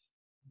switch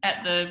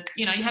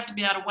you have to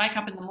be able to wake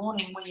up in the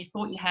morning when you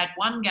thought you had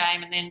one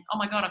game and then, oh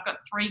my God, I've got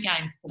 3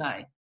 games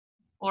today.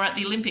 Or at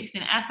the Olympics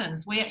in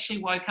Athens, we actually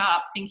woke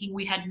up thinking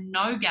we had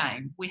no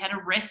game. We had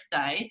a rest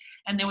day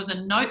and there was a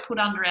note put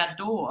under our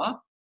door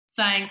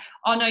saying,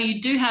 oh no,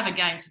 you do have a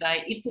game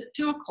today. It's at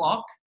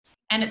 2:00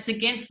 and it's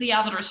against the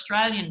other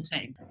Australian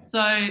team.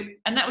 So,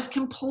 and that was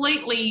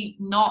completely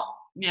not,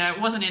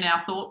 it wasn't in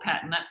our thought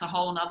pattern. That's a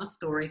whole nother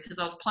story because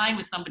I was playing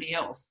with somebody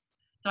else.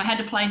 So I had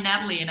to play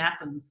Natalie in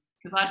Athens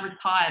because I'd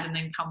retired and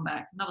then come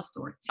back. Another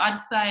story. I'd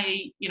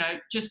say,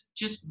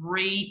 just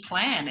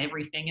re-plan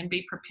everything and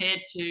be prepared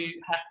to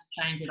have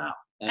to change it up.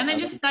 And then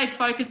just stay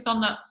focused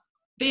on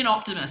be an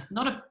optimist,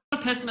 not a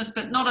pessimist,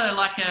 but not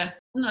a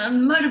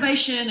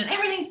motivation and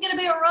everything's going to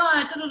be all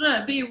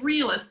right. Be a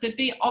realist, but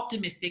be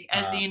optimistic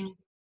as in,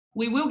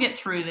 we will get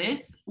through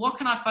this. What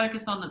can I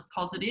focus on that's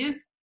positive?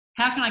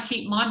 How can I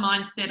keep my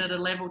mindset at a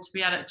level to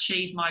be able to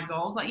achieve my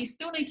goals? Like, you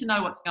still need to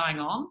know what's going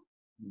on,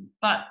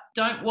 but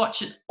don't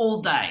watch it all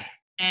day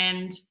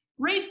and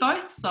read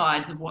both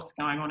sides of what's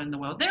going on in the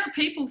world. There are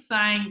people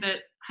saying that,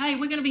 hey,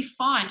 we're going to be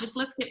fine. Just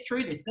let's get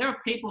through this. There are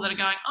people that are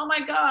going, oh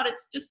my God,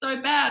 it's just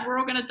so bad. We're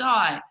all going to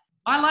die.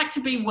 I like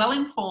to be well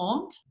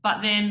informed,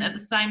 but then at the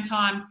same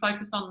time,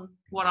 focus on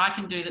what I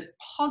can do that's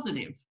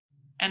positive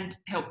and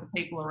help the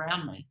people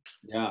around me.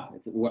 Yeah.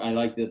 I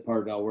like the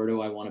part about where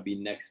do I want to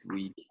be next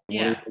week?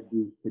 Yeah. What do I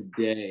do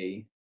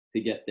today to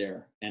get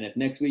there? And if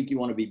next week you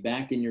want to be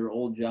back in your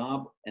old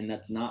job and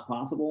that's not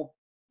possible,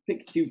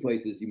 pick 2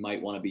 places you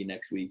might want to be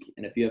next week.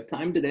 And if you have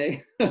time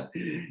today,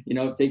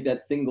 take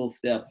that single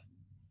step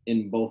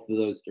in both of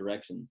those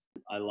directions.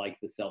 I like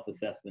the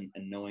self-assessment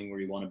and knowing where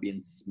you want to be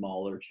in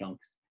smaller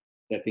chunks.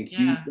 I think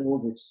huge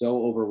goals are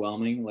so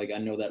overwhelming. Like I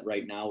know that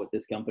right now with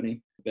this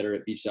company,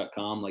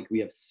 betteratbeach.com, like we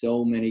have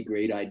so many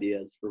great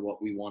ideas for what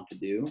we want to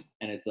do.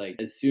 And it's like,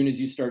 as soon as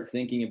you start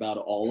thinking about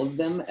all of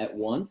them at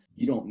once,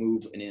 you don't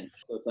move an inch.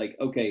 So it's like,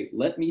 okay,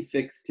 let me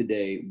fix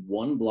today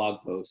one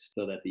blog post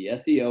so that the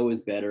SEO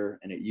is better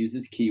and it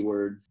uses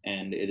keywords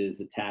and it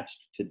is attached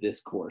to this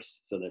course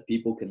so that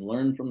people can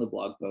learn from the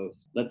blog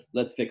post.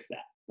 Let's fix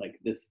that. Like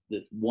this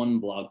one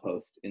blog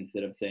post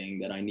instead of saying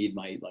that I need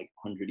my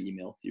 100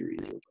 email series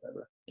or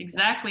whatever.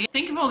 Exactly.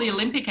 Think of all the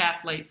Olympic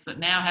athletes that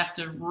now have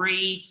to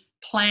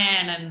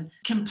re-plan and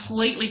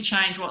completely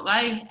change what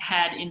they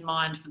had in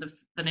mind for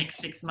the next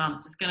 6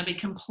 months. It's going to be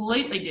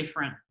completely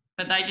different,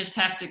 but they just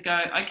have to go,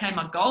 okay,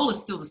 my goal is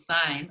still the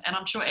same. And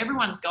I'm sure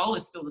everyone's goal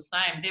is still the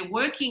same. They're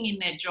working in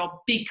their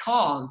job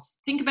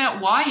because think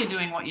about why you're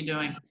doing what you're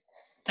doing.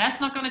 That's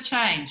not going to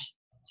change.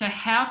 So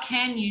how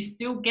can you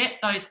still get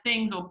those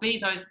things or be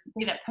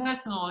that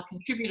person or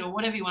contributor or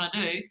whatever you want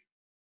to do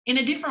in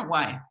a different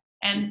way?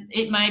 And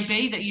it may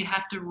be that you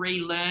have to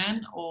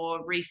relearn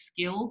or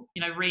reskill,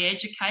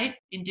 re-educate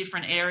in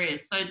different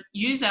areas. So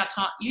use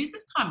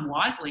this time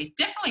wisely.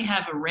 Definitely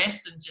have a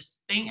rest and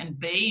just think and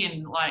be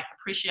and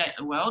appreciate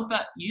the world,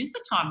 but use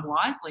the time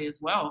wisely as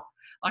well.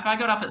 Like I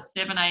got up at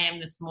 7 a.m.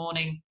 this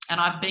morning and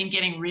I've been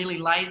getting really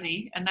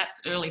lazy, and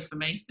that's early for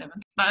me, 7.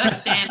 No,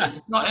 that's standard.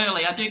 It's not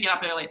early. I do get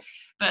up early.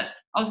 But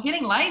I was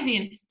getting lazy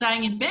and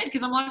staying in bed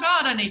because I'm like,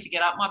 I don't need to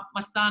get up.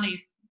 My son,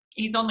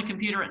 he's on the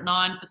computer at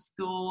 9 for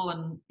school,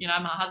 and,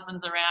 my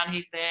husband's around,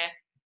 he's there.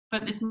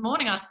 But this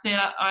morning I said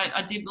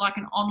I did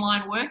an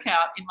online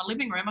workout in my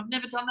living room. I've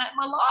never done that in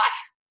my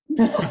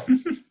life.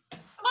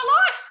 My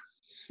life.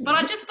 But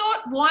I just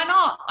thought, why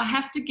not? I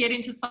have to get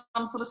into some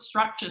sort of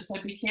structure.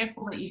 So be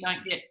careful that you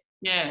don't get,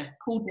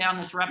 pulled down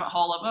this rabbit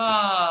hole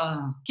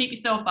of, keep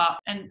yourself up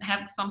and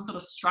have some sort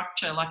of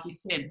structure. Like you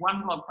said,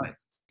 one blog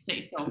post, set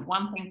yourself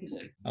one thing to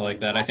do. I like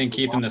that. I think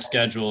keeping the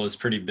schedule is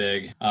pretty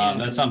big.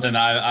 That's something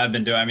I've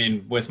been doing. I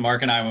mean, with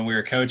Mark and I, when we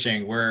were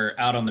coaching, we're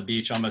out on the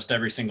beach almost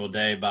every single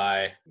day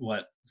by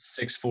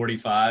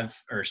 6:45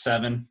 or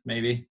 7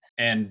 maybe.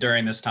 And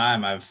during this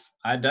time,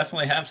 I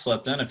definitely have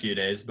slept in a few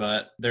days,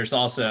 but there's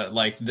also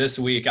this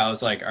week I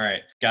was like, all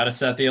right, got to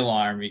set the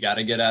alarm. You got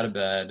to get out of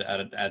bed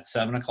at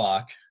 7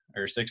 o'clock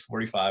or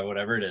 6:45,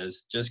 whatever it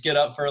is. Just get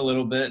up for a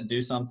little bit,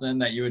 do something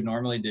that you would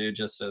normally do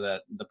just so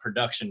that the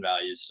production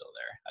value is still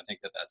there. I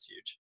think that's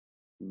huge.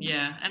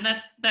 Yeah. And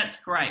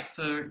that's great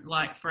for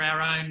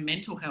our own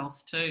mental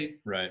health too.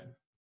 Right.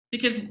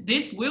 Because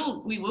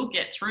we will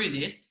get through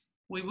this.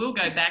 We will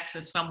go back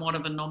to somewhat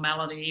of a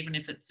normality, even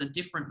if it's a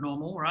different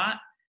normal, right?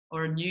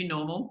 Or a new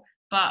normal.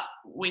 But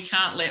we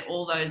can't let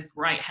all those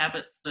great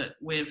habits that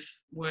we've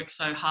worked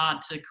so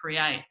hard to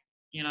create,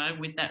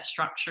 with that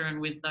structure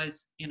and with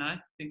those,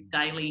 the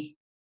daily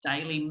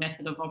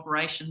method of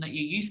operation that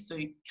you're used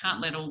to,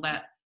 can't let all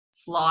that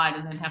slide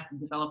and then have to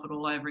develop it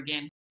all over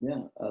again.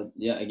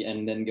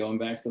 And then going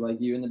back to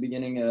you in the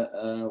beginning,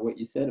 what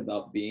you said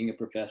about being a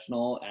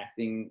professional,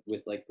 acting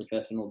with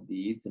professional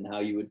deeds, and how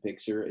you would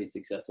picture a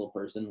successful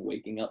person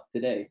waking up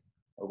today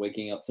or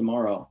waking up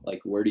tomorrow.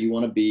 Where do you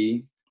want to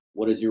be?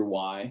 What is your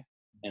why?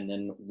 And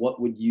then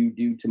what would you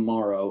do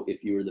tomorrow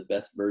if you were the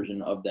best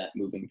version of that,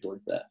 moving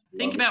towards that?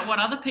 Think about what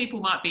other people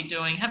might be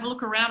doing. Have a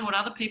look around what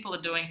other people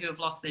are doing who have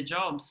lost their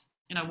jobs.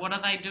 What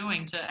are they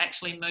doing to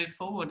actually move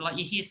forward?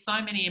 You hear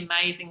so many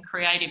amazing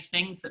creative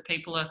things that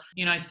people are,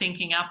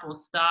 thinking up or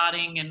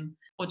starting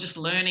or just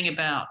learning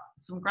about.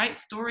 Some great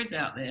stories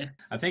out there.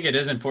 I think it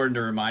is important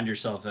to remind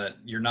yourself that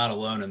you're not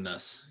alone in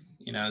this.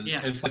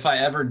 If I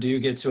ever do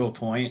get to a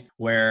point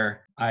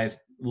where I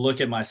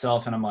look at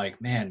myself and I'm like,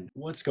 man,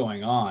 what's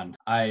going on?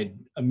 I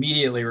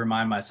immediately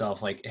remind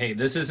myself hey,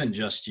 this isn't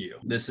just you.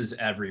 This is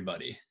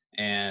everybody.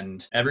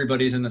 And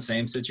everybody's in the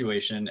same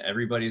situation.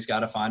 Everybody's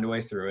got to find a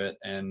way through it.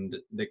 And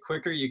the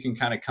quicker you can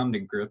kind of come to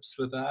grips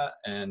with that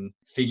and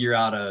figure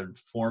out a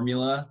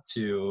formula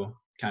to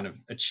kind of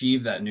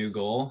achieve that new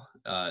goal,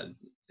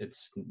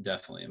 it's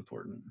definitely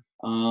important.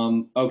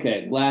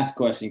 Okay, last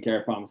question,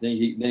 Kerri, I promise. Then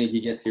you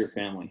can get to your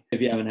family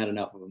if you haven't had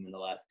enough of them in the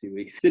last 2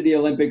 weeks. Sydney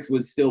Olympics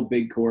was still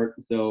big court,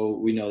 so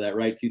we know that,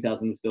 right?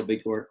 2000 was still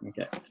big court.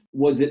 Okay.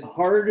 Was it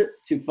hard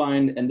to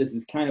find, and this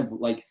is kind of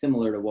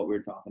similar to what we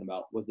were talking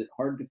about, was it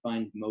hard to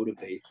find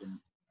motivation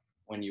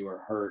when you were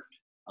hurt?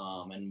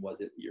 And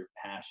was it your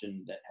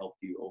passion that helped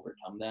you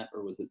overcome that,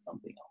 or was it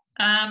something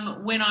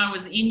else? When I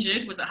was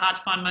injured, was it hard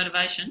to find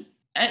motivation?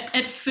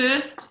 At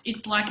first,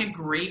 it's like a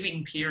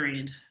grieving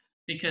period.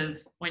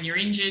 Because when you're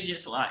injured, you're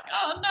just like,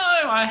 oh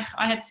no,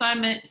 I had so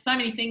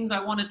many things I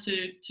wanted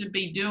to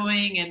be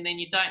doing, and then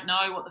you don't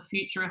know what the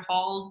future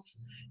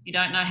holds. You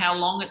don't know how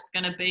long it's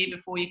going to be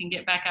before you can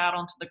get back out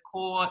onto the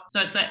court.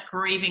 So it's that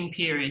grieving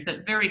period.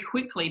 But very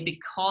quickly,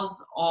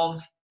 because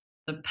of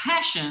the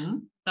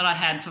passion that I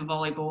had for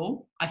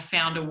volleyball, I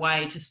found a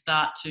way to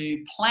start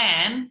to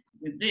plan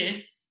with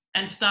this.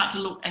 and start to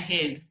look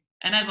ahead.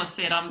 And as I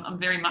said, I'm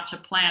very much a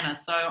planner.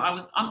 So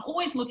I'm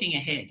always looking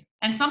ahead.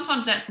 And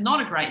sometimes that's not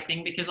a great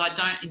thing because I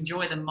don't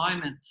enjoy the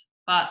moment.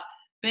 But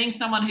being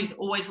someone who's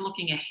always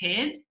looking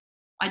ahead,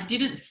 I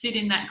didn't sit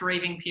in that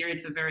grieving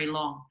period for very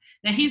long.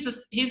 Now, here's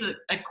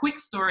a quick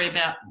story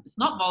about, it's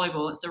not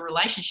volleyball, it's a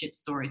relationship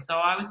story. So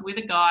I was with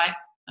a guy,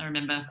 I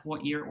remember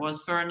what year it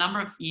was, for a number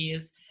of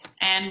years.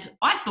 And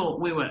I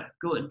thought we were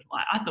good.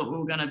 Like, I thought we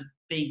were going to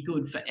be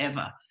good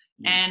forever.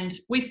 And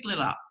we split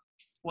up.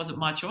 Wasn't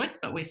my choice,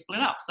 but we split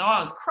up. So I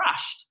was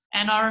crushed.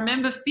 And I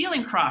remember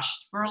feeling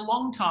crushed for a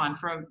long time,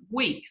 for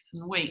weeks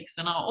and weeks.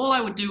 And all I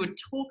would do would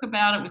talk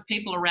about it with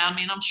people around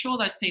me. And I'm sure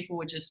those people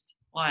were just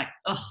like,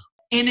 ugh,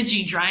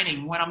 energy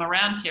draining when I'm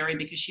around Kerri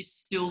because she's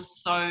still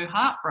so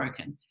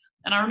heartbroken.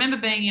 And I remember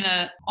being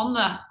out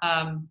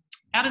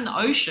in the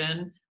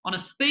ocean on a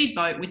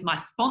speedboat with my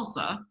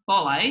sponsor,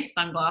 Volleyball,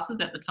 sunglasses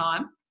at the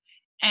time.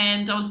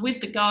 And I was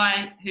with the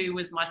guy who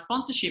was my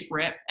sponsorship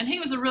rep, and he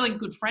was a really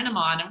good friend of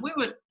mine. And we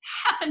would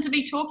happen to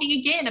be talking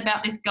again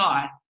about this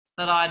guy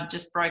that I'd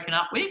just broken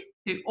up with,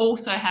 who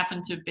also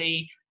happened to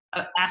be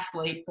an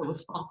athlete that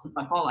was sponsored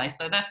by Volleyball.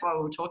 So that's why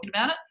we were talking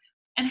about it.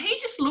 And he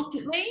just looked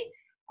at me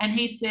and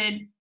he said,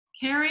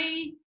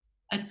 Kerri,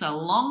 it's a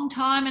long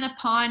time in a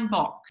pine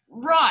box.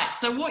 Right.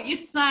 So what you're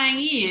saying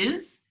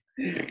is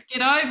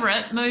get over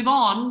it, move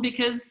on,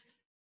 because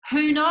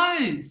who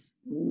knows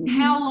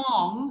how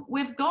long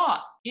we've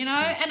got, you know?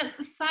 And it's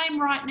the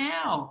same right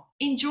now.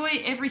 Enjoy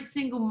every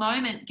single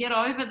moment, get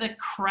over the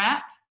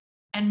crap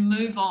and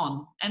move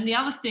on. And the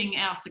other thing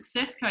our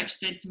success coach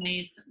said to me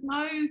is that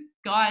no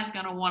guy's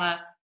going to want to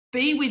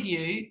be with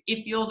you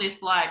if you're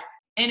this like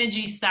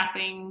energy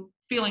sapping,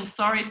 feeling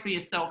sorry for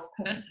yourself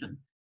person.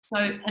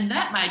 So, and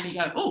that made me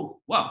go,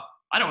 oh, well,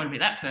 I don't want to be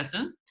that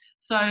person.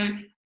 So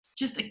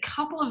just a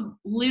couple of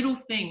little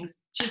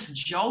things just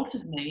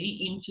jolted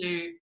me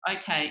into,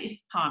 okay,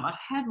 it's time. I've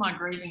had my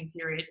grieving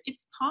period.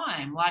 It's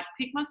time. Like,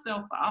 pick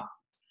myself up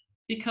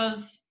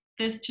because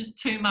there's just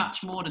too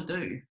much more to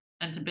do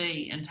and to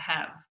be and to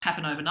have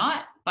happen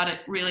overnight. But it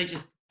really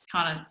just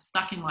kind of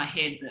stuck in my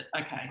head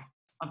that, okay,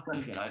 I've got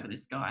to get over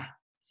this guy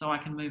so I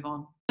can move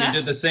on. You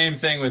did the same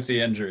thing with the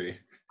injury.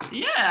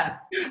 Yeah.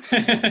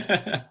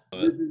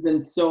 This has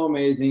been so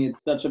amazing.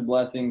 It's such a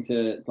blessing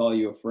to call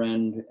you a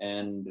friend,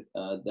 and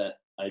that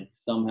I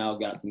somehow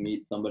got to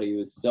meet somebody who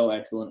was so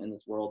excellent in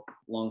this world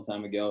a long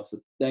time ago. So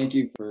thank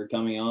you for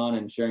coming on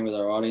and sharing with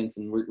our audience.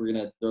 And we're going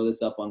to throw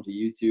this up onto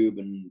YouTube,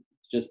 and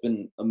it's just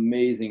been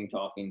amazing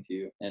talking to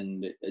you.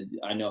 And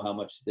I know how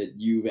much that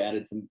you've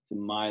added to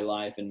my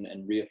life and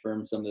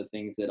reaffirmed some of the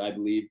things that I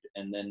believed.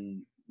 And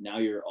then now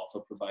you're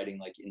also providing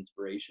like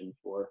inspiration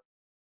for,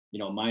 you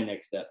know, my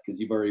next step,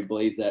 because you've already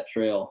blazed that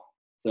trail.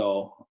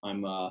 So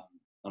I'm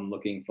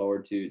looking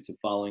forward to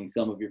following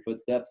some of your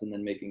footsteps and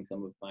then making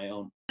some of my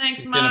own.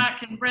 Thanks,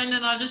 Mark and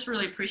Brendan. I just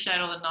really appreciate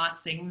all the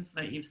nice things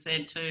that you've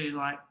said too.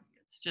 Like,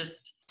 it's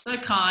just so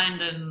kind,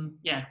 and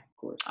yeah,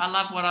 Of course. I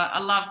love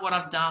what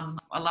I've done.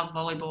 I love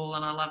volleyball,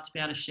 and I love to be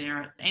able to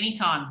share it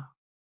anytime.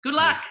 Good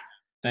luck.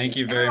 Thank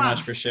you very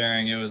much for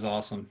sharing. It was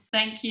awesome.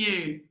 Thank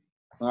you.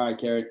 All right,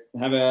 Kerri.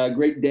 Have a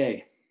great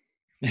day.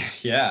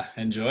 Yeah,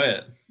 enjoy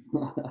it.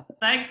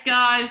 Thanks,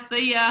 guys.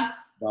 See ya.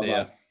 Bye-bye. See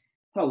ya.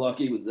 How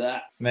lucky was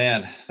that?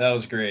 Man, that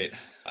was great.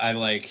 I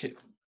like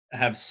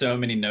have so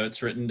many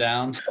notes written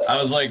down. I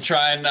was like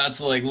trying not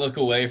to like look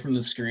away from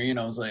the screen.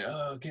 I was like,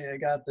 oh, okay, I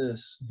got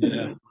this.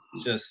 Yeah.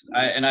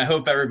 I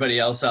hope everybody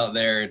else out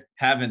there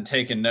haven't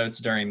taken notes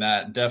during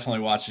that.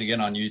 Definitely watch it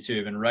again on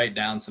YouTube and write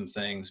down some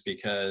things,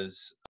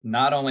 because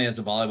not only as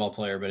a volleyball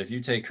player, but if you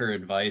take her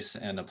advice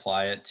and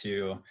apply it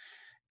to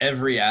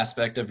every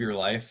aspect of your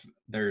life,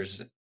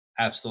 there's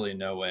absolutely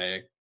no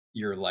way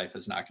your life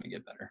is not going to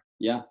get better.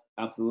 Yeah,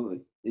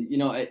 absolutely. You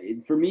know,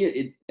 for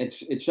me,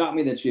 it shocked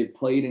me that she had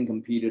played and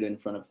competed in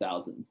front of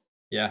thousands.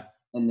 Yeah.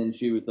 And then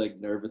she was like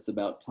nervous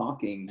about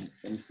talking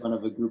in front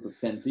of a group of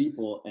 10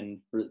 people. And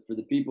for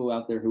the people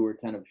out there who are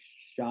kind of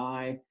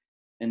shy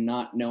and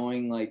not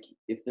knowing like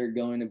if they're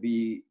going to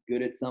be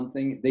good at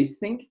something, they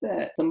think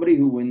that somebody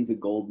who wins a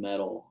gold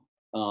medal,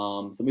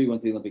 somebody who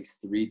went to the Olympics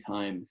 3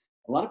 times,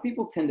 a lot of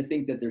people tend to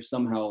think that they're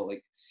somehow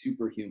like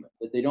superhuman,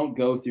 that they don't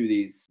go through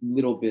these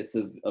little bits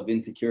of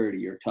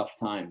insecurity or tough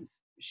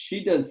times.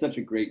 She does such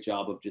a great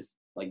job of just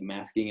like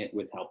masking it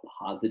with how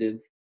positive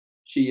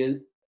she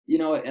is. You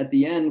know, at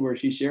the end where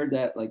she shared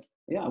that, like,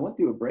 yeah, I went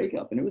through a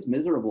breakup and it was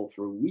miserable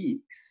for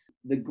weeks.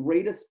 The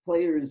greatest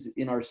players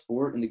in our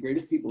sport and the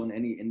greatest people in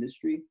any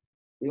industry,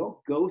 they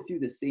all go through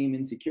the same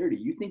insecurity.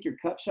 You think your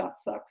cut shot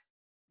sucks?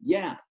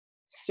 Yeah,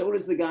 so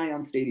does the guy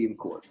on stadium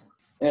court.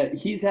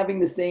 He's having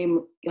the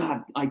same,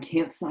 God, I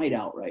can't side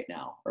out right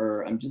now,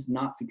 or I'm just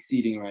not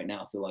succeeding right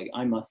now, so like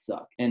I must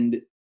suck. And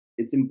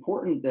it's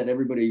important that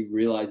everybody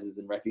realizes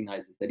and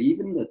recognizes that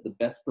even the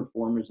best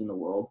performers in the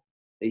world,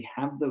 they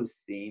have those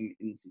same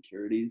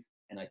insecurities.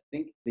 And I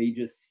think they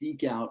just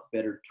seek out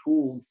better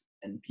tools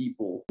and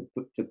people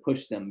to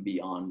push them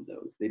beyond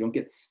those. They don't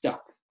get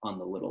stuck on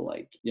the little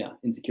like,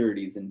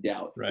 insecurities and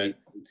doubts. Right.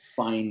 They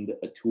find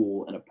a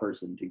tool and a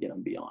person to get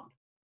them beyond.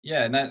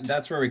 Yeah, and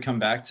that's where we come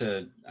back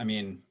to, I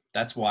mean,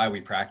 that's why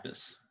we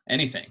practice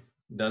anything.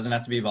 It doesn't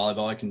have to be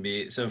volleyball. It can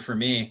be. So for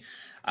me,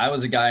 I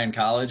was a guy in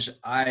college.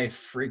 I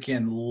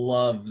freaking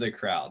love the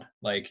crowd.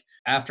 Like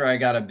after I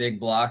got a big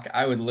block,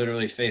 I would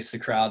literally face the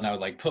crowd and I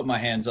would like put my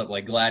hands up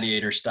like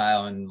gladiator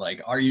style and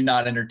like, are you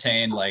not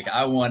entertained? Like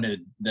I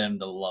wanted them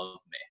to love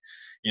me,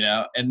 you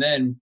know? And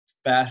then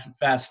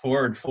fast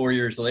forward 4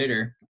 years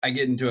later, I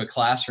get into a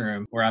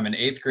classroom where I'm an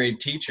 8th grade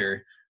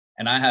teacher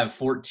and I have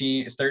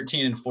 13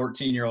 and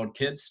 14-year-old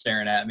kids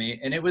staring at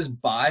me. And it was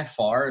by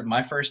far,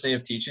 my first day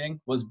of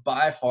teaching was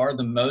by far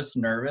the most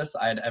nervous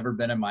I had ever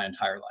been in my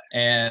entire life.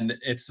 And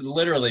it's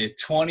literally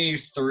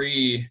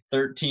 23,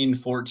 13,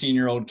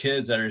 14-year-old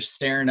kids that are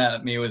staring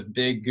at me with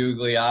big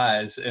googly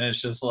eyes. And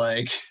it's just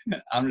like,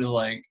 I'm just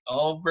like,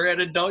 oh,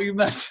 Brandon, don't you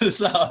mess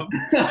this up.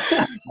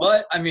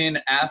 But I mean,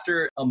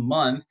 after a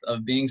month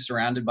of being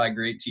surrounded by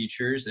great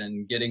teachers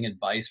and getting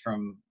advice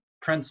from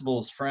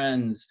principals,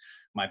 friends,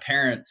 my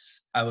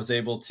parents, I was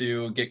able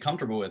to get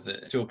comfortable with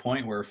it to a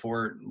point where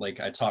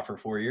I taught for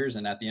 4 years.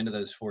 And at the end of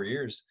those 4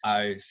 years,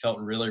 I felt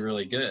really,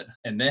 really good.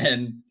 And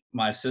then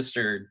my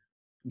sister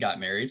got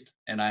married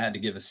and I had to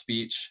give a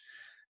speech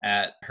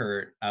at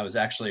I was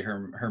actually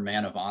her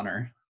man of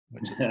honor,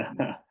 which is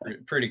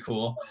pretty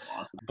cool.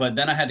 But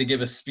then I had to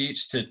give a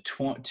speech to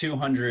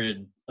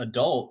 200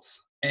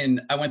 adults and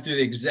I went through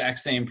the exact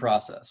same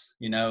process.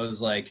 You know, it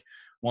was like,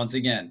 once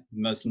again,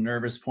 most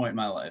nervous point in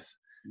my life.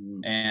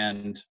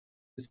 And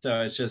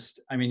so it's just,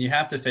 I mean, you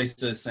have to face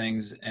those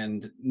things,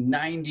 and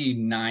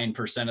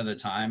 99% of the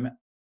time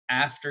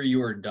after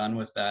you are done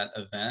with that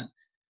event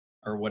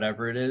or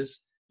whatever it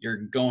is, you're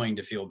going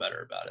to feel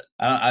better about it.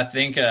 I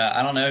think,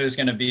 I don't know who's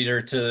going to beat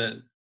her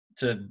to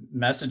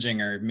messaging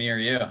her, me or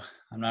you.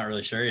 I'm not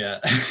really sure yet.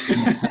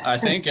 I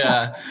think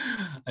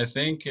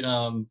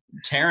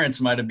Terrence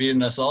might have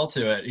beaten us all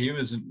to it. He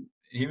was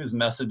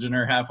messaging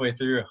her halfway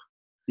through.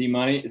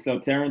 D-Money. So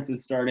Terrence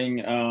is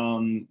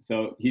starting.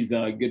 So he's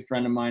a good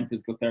friend of mine,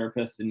 physical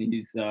therapist, and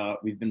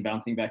we've been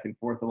bouncing back and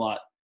forth a lot.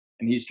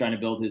 And he's trying to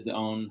build his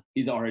own.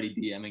 He's already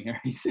DMing her.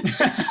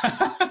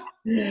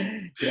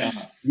 Yeah,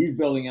 he's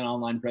building an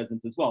online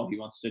presence as well. He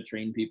wants to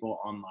train people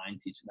online,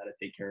 teach them how to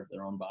take care of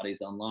their own bodies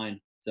online.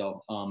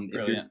 So if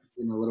you're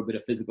in a little bit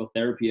of physical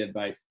therapy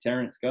advice,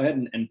 Terrence, go ahead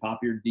and pop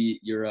your D.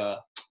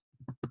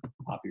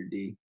 Pop your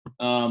D.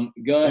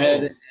 Go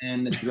ahead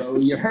and throw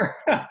your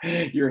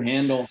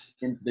handle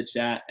into the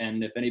chat.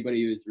 And if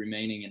anybody who is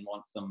remaining and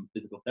wants some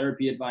physical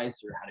therapy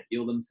advice or how to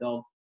heal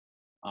themselves,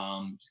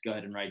 just go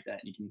ahead and write that.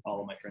 And you can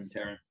follow my friend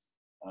Terrence,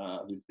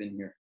 who's been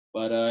here.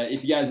 But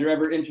if you guys are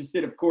ever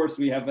interested, of course,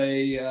 we have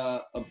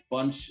a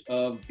bunch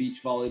of beach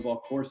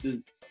volleyball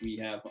courses. We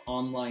have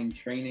online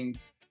training.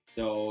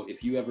 So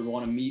if you ever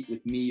want to meet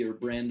with me or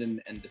Brandon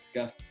and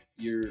discuss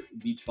your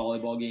beach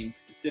volleyball game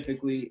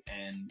specifically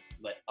and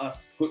let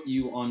us put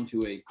you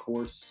onto a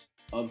course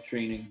of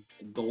training,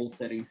 a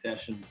goal-setting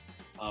session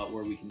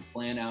where we can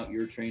plan out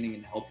your training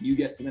and help you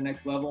get to the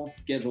next level,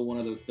 schedule one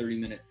of those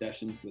 30-minute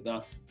sessions with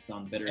us. It's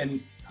on Better.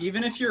 And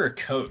even if you're a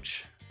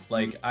coach,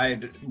 like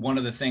one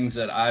of the things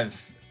that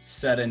I've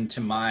set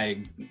into my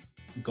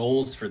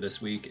goals for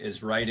this week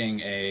is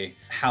writing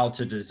how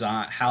to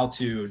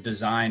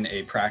design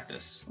a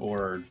practice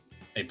or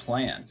a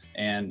plan.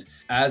 And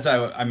as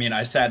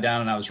I sat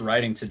down and I was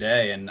writing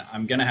today, and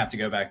I'm going to have to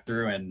go back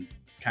through and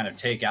kind of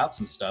take out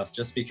some stuff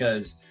just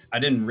because I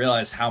didn't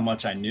realize how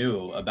much I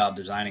knew about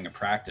designing a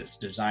practice,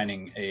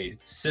 designing a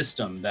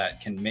system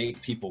that can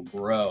make people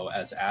grow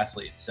as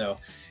athletes. So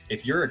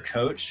if you're a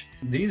coach,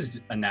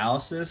 these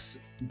analysis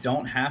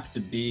don't have to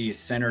be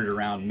centered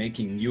around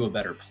making you a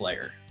better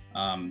player.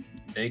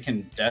 They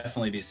can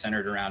definitely be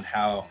centered around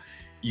how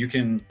you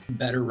can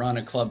better run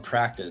a club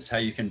practice, how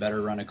you can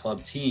better run a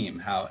club team,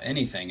 how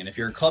anything. And if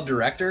you're a club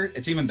director,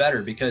 it's even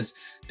better because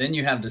then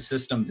you have the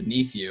system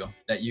beneath you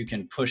that you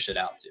can push it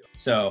out to.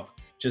 So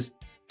just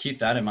keep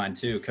that in mind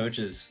too.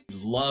 Coaches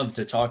love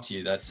to talk to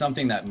you. That's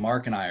something that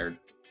Mark and I are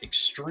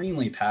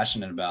extremely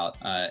passionate about,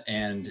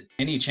 and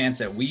any chance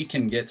that we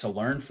can get to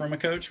learn from a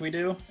coach, we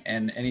do,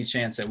 and any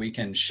chance that we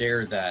can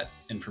share that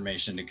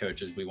information to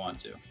coaches, we want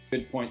to.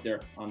 Good point there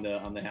on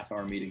the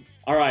half-hour meeting.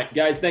 All right,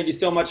 guys, thank you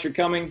so much for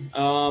coming.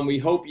 We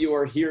hope you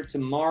are here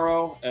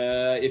tomorrow.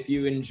 If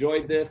you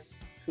enjoyed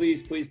this,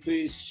 please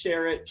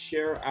share it.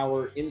 Share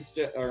our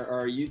Insta or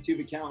our YouTube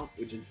account,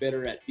 which is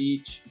Better at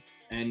Beach,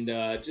 and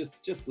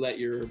just let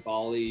your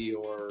volley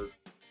or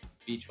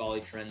beach volley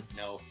friends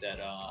know that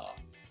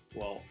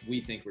well, we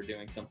think we're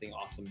doing something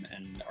awesome,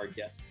 and our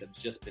guests have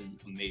just been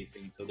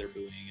amazing, so they're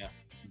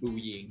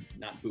buoying,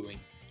 not booing.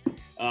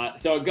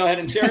 So go ahead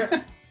and share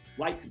it,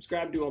 like,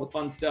 subscribe, do all the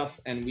fun stuff,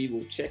 and we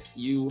will check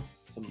you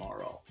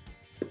tomorrow.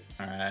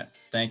 All right.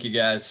 Thank you,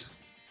 guys.